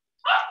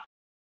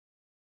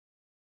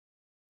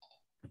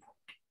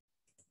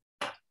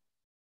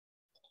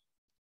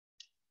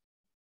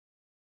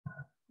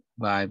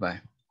 Bye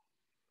bye.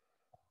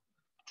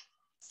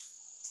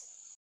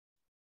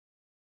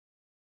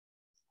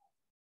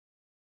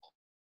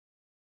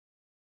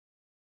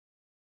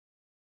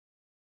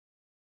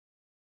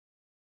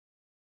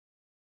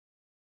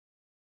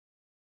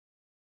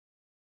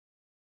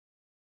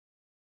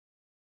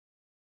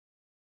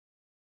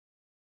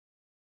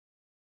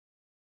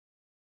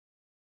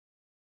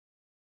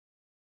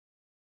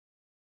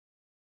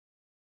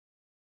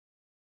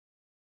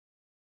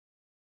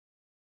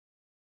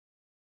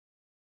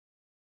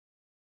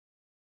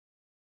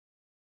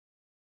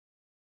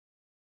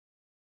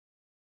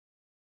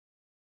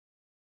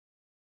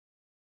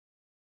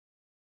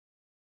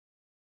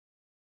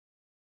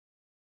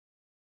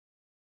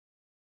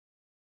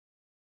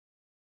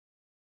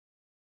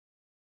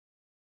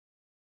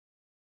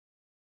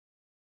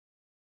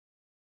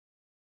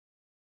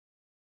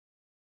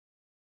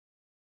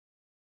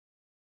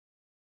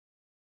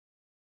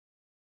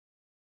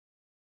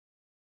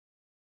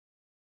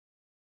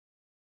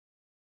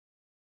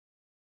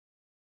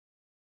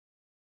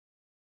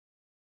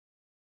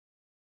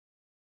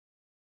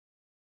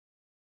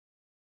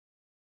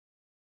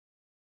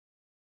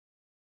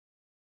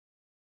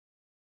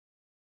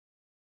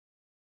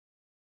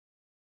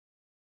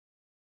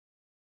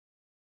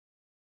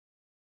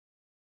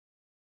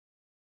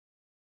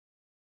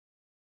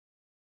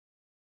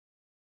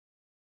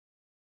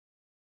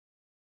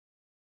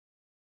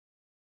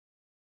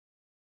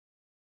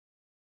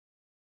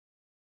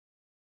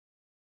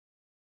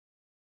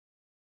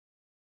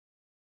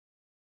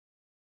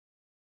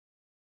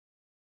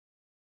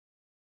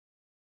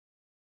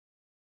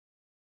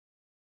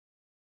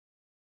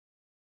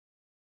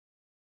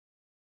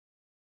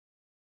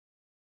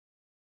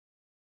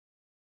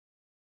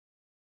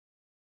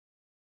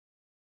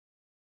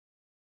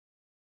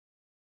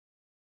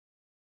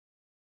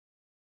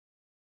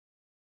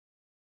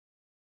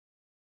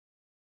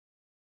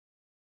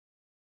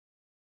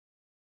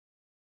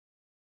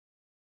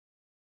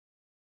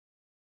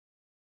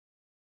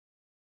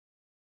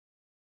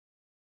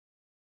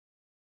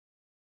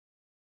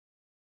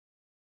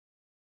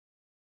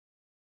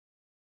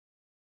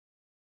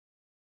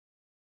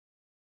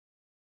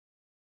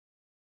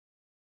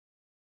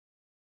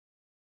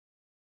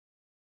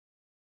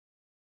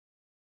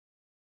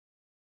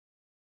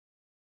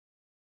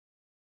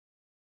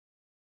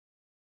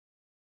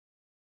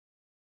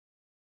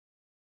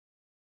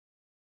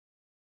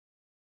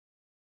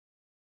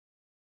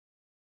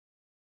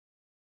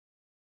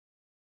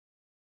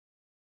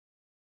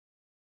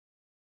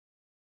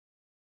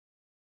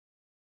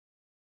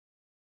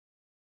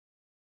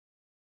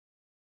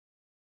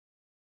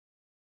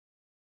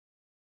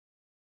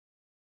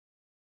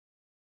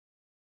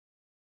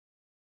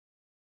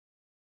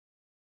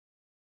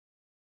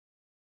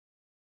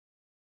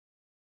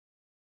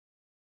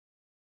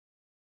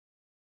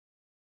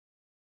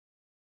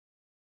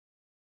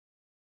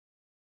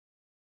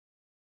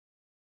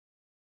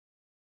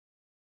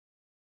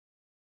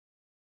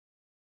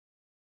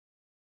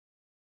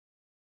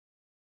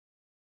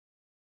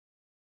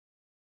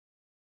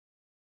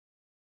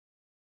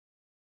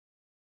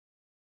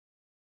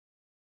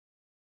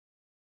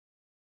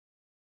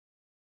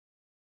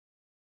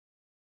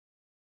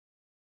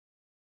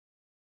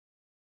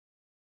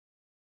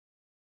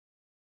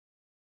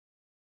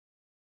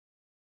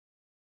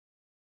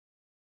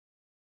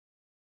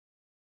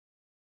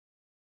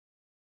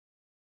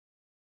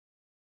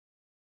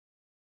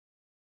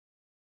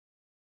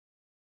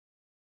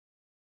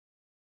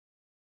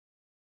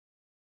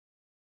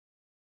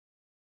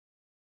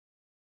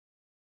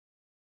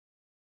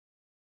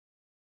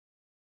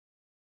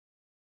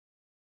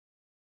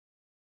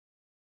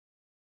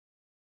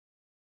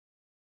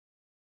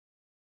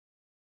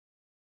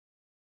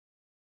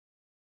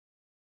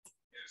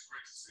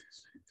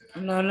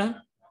 Hola,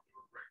 hola.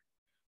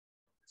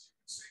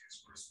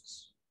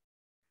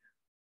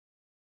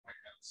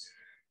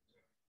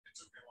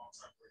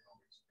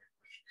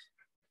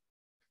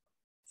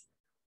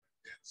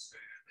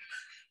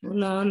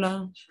 Hola,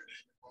 hola.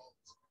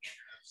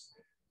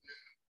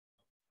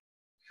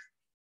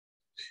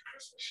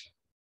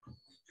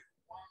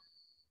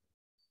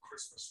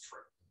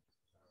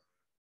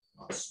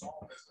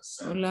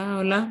 Hola,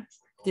 hola.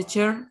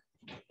 Teacher.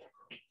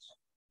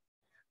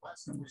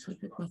 No sé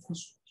qué pasó.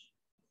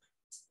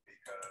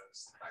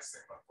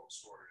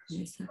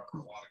 Me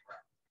sacó.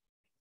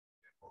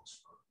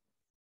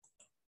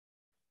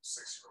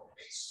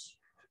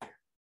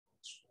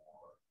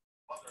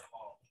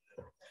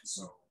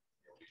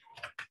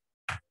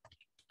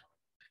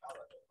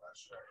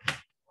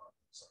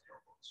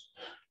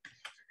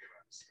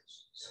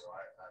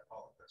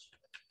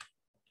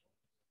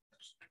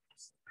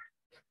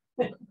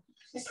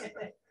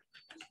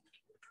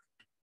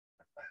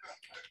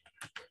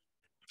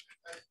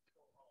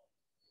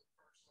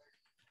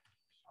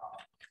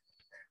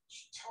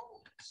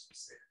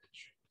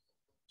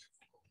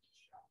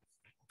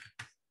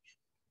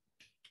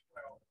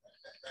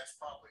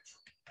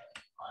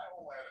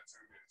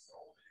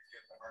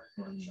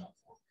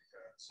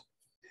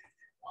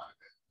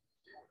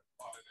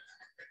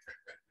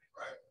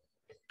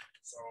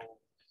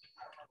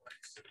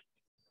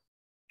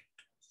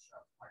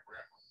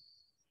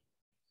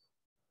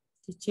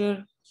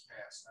 Teacher.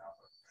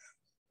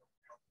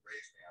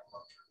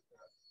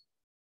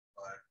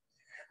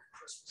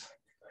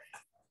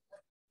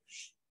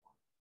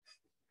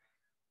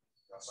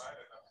 So I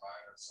ended up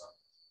buying her some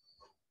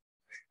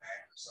big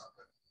bag or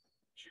something.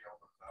 She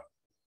opened it up.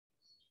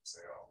 She'd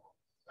say, oh, well,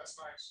 that's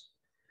nice.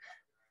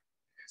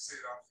 You'd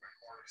see it off in the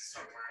corner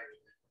somewhere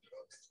with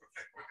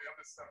the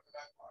other stuff in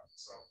that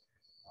box. So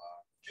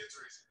kids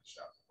are easy to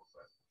shop for,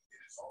 but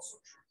it is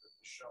also true that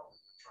Michelle has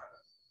been trying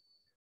to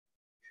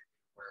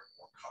wear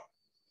more color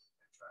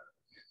and try to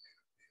get me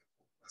to be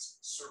less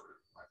conservative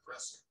in my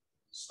dressing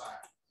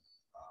style.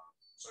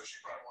 So she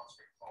probably wants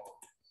me to follow.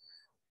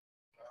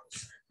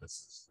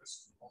 This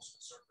is the most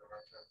conservative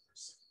I've ever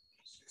seen.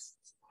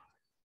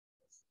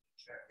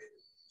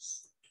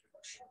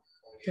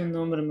 Tu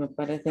nombre me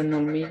parece no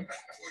mío.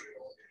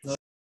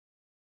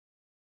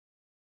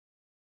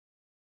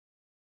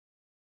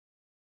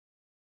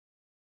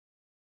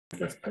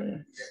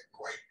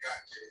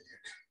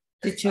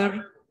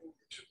 Teacher.